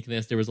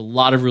uniqueness. There was a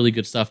lot of really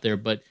good stuff there,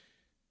 but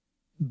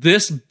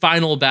this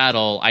final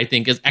battle, I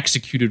think, is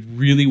executed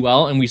really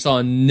well, and we saw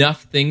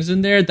enough things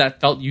in there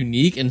that felt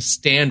unique and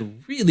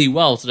stand really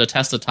well to the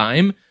test of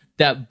time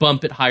that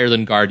bump it higher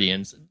than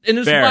Guardians. And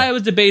it's why I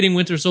was debating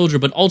Winter Soldier,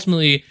 but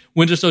ultimately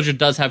Winter Soldier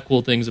does have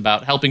cool things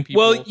about helping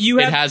people. Well,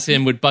 it has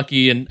him with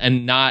Bucky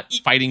and not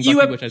fighting Bucky,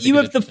 which I think you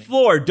have the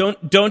floor.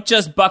 Don't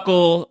just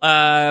buckle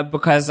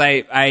because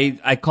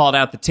I called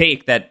out the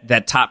take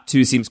that top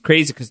 2 seems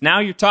crazy, because now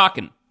you're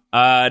talking.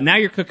 Now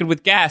you're cooking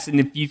with gas, and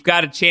if you've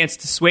got a chance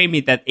to sway me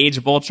that Age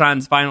of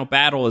Ultron's final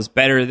battle is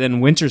better than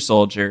Winter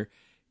Soldier,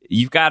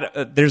 you've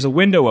got there's a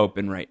window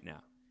open right now.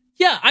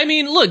 Yeah, I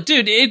mean, look,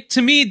 dude,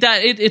 to me,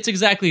 it's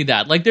exactly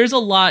that. Like, there's a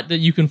lot that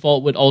you can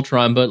fault with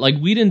Ultron, but, like,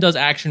 Whedon does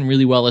action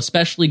really well,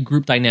 especially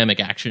group dynamic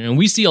action, and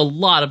we see a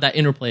lot of that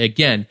interplay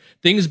again.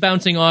 Things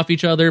bouncing off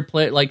each other,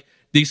 like,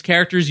 these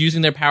characters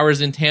using their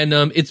powers in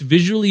tandem. It's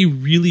visually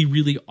really,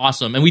 really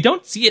awesome, and we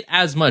don't see it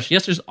as much.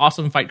 Yes, there's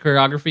awesome fight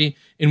choreography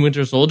in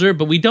Winter Soldier,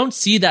 but we don't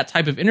see that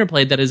type of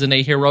interplay that is in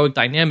a heroic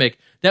dynamic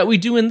that we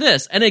do in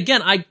this. And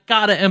again, I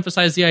gotta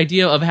emphasize the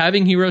idea of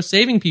having heroes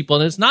saving people,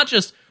 and it's not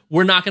just,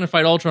 we're not going to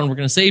fight Ultron, we're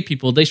going to save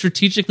people. They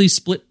strategically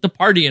split the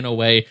party in a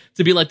way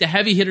to be like, the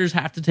heavy hitters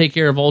have to take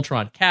care of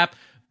Ultron. Cap,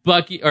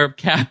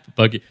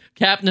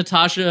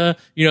 Natasha,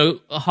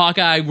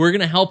 Hawkeye, we're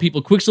going to help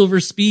people. Quicksilver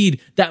speed,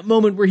 that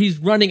moment where he's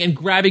running and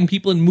grabbing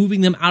people and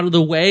moving them out of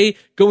the way,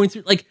 going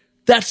through, like,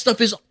 that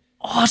stuff is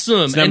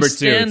awesome. It's number and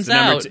stands two.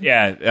 out.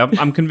 Yeah,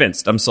 I'm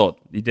convinced. I'm sold.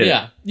 You did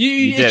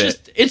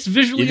it. It's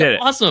visually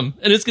awesome,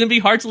 and it's going to be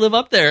hard to live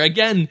up there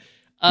again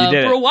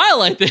for a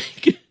while, I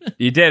think.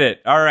 You did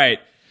it. All right.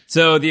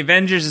 So The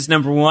Avengers is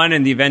number 1,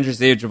 and The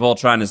Avengers Age of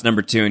Ultron is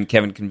number 2, and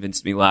Kevin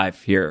convinced me live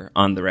here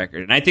on the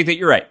record. And I think that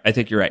you're right. I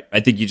think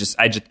you just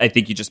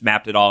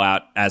mapped it all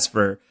out as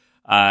for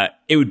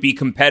it would be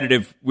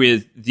competitive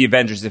with The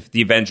Avengers if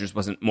The Avengers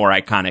wasn't more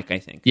iconic, I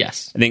think.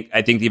 Yes.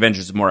 I think The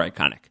Avengers is more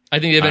iconic. I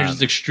think The Avengers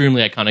is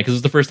extremely iconic, because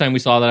it's the first time we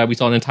saw that. We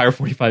saw an entire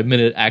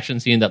 45-minute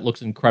action scene that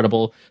looks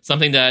incredible.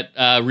 Something that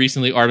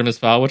recently Artemis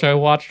Fowl, which I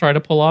watched, tried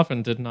to pull off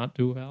and did not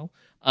do well.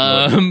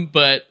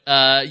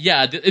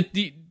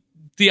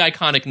 The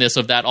iconicness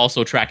of that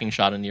also tracking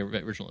shot in the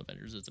original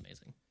Avengers is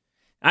amazing.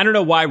 I don't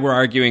know why we're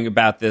arguing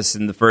about this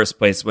in the first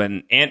place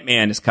when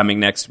Ant-Man is coming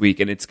next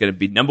week and it's going to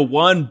be number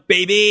 1,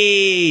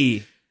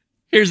 baby.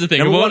 Here's the thing.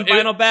 Number 1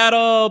 final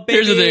battle, baby.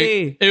 Here's the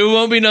thing. It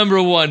won't be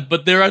number 1,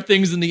 but there are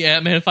things in the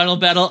Ant-Man final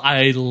battle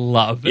I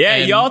love. Yeah,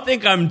 y'all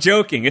think I'm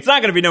joking. It's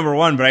not going to be number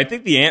 1, but I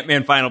think the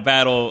Ant-Man final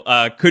battle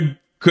could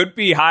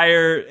be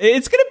higher.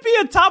 It's going to be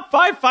a top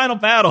 5 final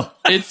battle.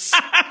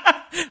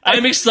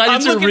 I'm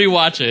excited to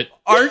rewatch it.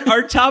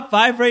 Our top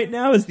 5 right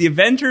now is The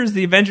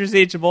Avengers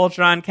Age of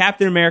Ultron,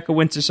 Captain America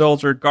Winter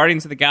Soldier,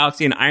 Guardians of the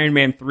Galaxy, and Iron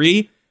Man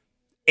 3.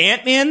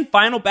 Ant-Man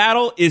Final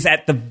Battle is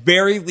at the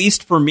very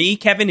least for me,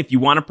 Kevin. If you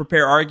want to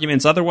prepare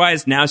arguments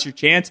otherwise, now's your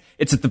chance.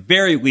 It's at the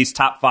very least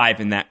top 5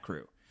 in that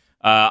crew.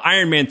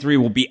 Iron Man 3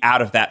 will be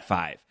out of that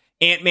 5.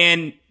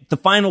 Ant-Man, the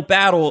Final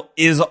Battle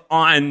is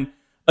on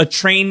a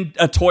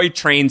toy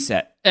train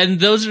set. And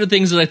those are the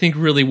things that I think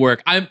really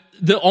work.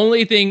 The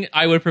only thing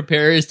I would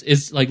prepare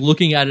is like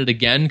looking at it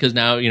again, because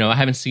now, I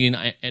haven't seen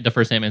the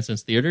first Ant-Man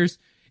since theaters,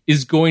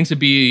 is going to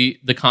be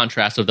the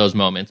contrast of those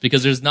moments,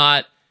 because it's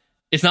not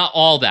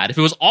all that. If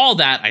it was all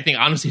that, I think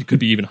honestly it could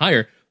be even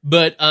higher.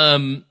 But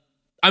I'm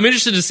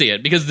interested to see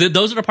it, because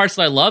those are the parts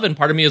that I love, and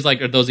part of me is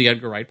like, are those the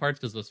Edgar Wright parts?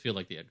 Because those feel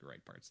like the Edgar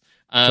Wright parts.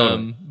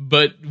 Totally.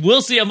 But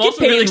we'll see. I'm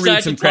also really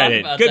excited to talk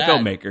about Good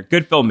that.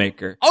 Good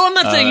filmmaker. Oh, I'm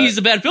not saying he's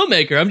a bad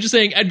filmmaker. I'm just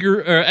saying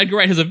Edgar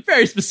Wright has a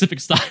very specific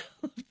style.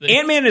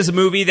 Ant-Man is a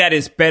movie that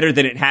is better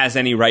than it has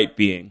any right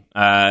being.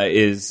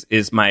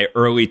 Is my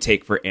early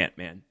take for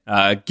Ant-Man.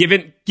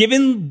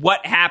 Given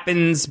what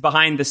happens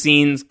behind the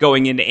scenes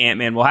going into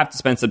Ant-Man, we'll have to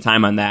spend some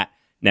time on that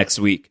next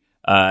week.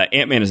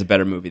 Ant-Man is a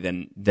better movie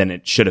than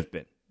it should have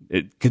been,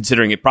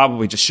 considering it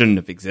probably just shouldn't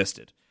have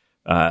existed.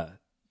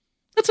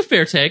 That's a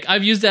fair take.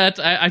 I've used that.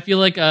 I feel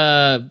like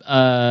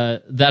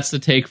that's the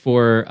take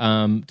for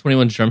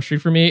 21 Jump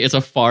Street for me. It's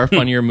a far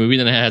funnier movie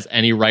than it has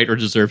any right or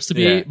deserves to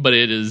be, but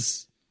it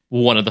is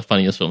one of the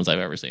funniest films I've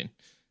ever seen.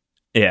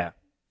 Yeah,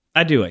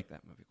 I do like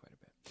that movie quite a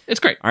bit. It's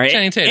great. All right,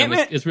 Channing Tatum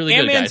is really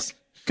good, guys.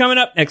 Coming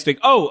up next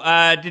week.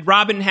 Did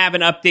Robin have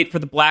an update for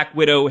the Black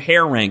Widow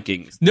hair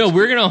rankings? No,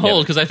 we're going to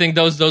hold, because I think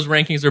those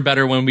rankings are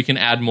better when we can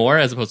add more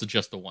as opposed to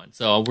just the one.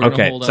 So we're going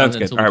to hold on. Sounds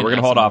good. All right, we're going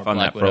to hold off on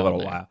that for a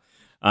little while.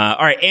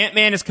 All right,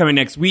 Ant-Man is coming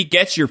next week.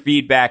 Get your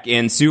feedback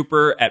in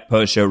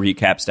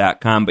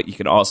super@postshowrecaps.com, but you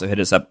can also hit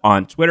us up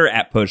on Twitter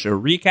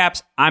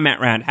 @postshowrecaps. I'm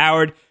at Round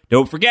Howard.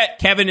 Don't forget,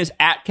 Kevin is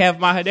at Kev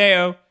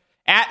Mahadeo.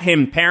 At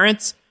him,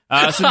 parents.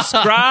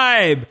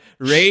 Subscribe,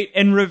 rate,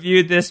 and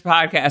review this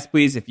podcast,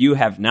 please, if you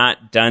have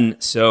not done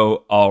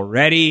so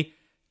already.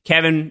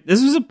 Kevin,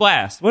 this was a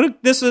blast.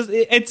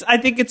 I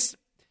think it's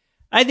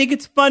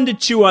fun to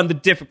chew on the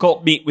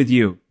difficult meat with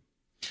you.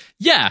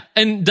 Yeah,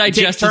 and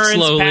digest it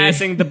slowly.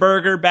 Passing the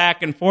burger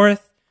back and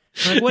forth.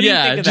 Like, what do you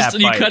think of that?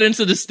 You cut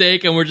into the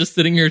steak, and we're just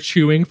sitting here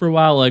chewing for a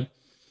while. Like,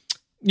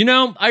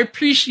 I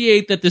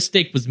appreciate that the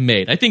steak was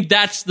made. I think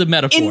that's the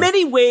metaphor. In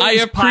many ways, I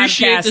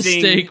appreciate the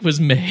steak was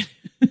made.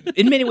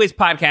 In many ways,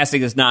 podcasting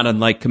is not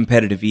unlike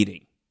competitive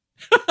eating.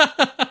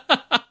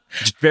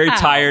 very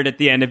tired at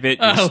the end of it.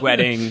 You're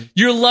sweating.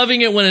 You're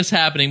loving it when it's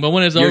happening, but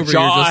when it's Your over,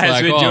 jaw you're just has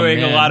like, been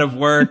doing a lot of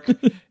work.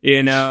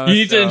 You know, you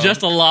need to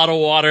ingest a lot of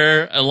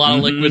water, a lot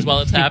of liquids while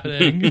it's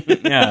happening.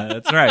 Yeah,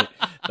 that's right.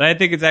 But I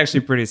think it's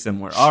actually pretty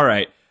similar. All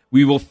right,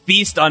 we will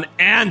feast on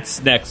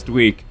ants next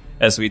week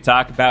as we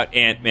talk about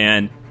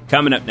Ant-Man.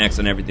 Coming up next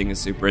on Everything is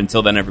Super.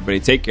 Until then, everybody,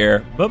 take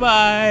care.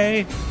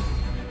 Bye-bye.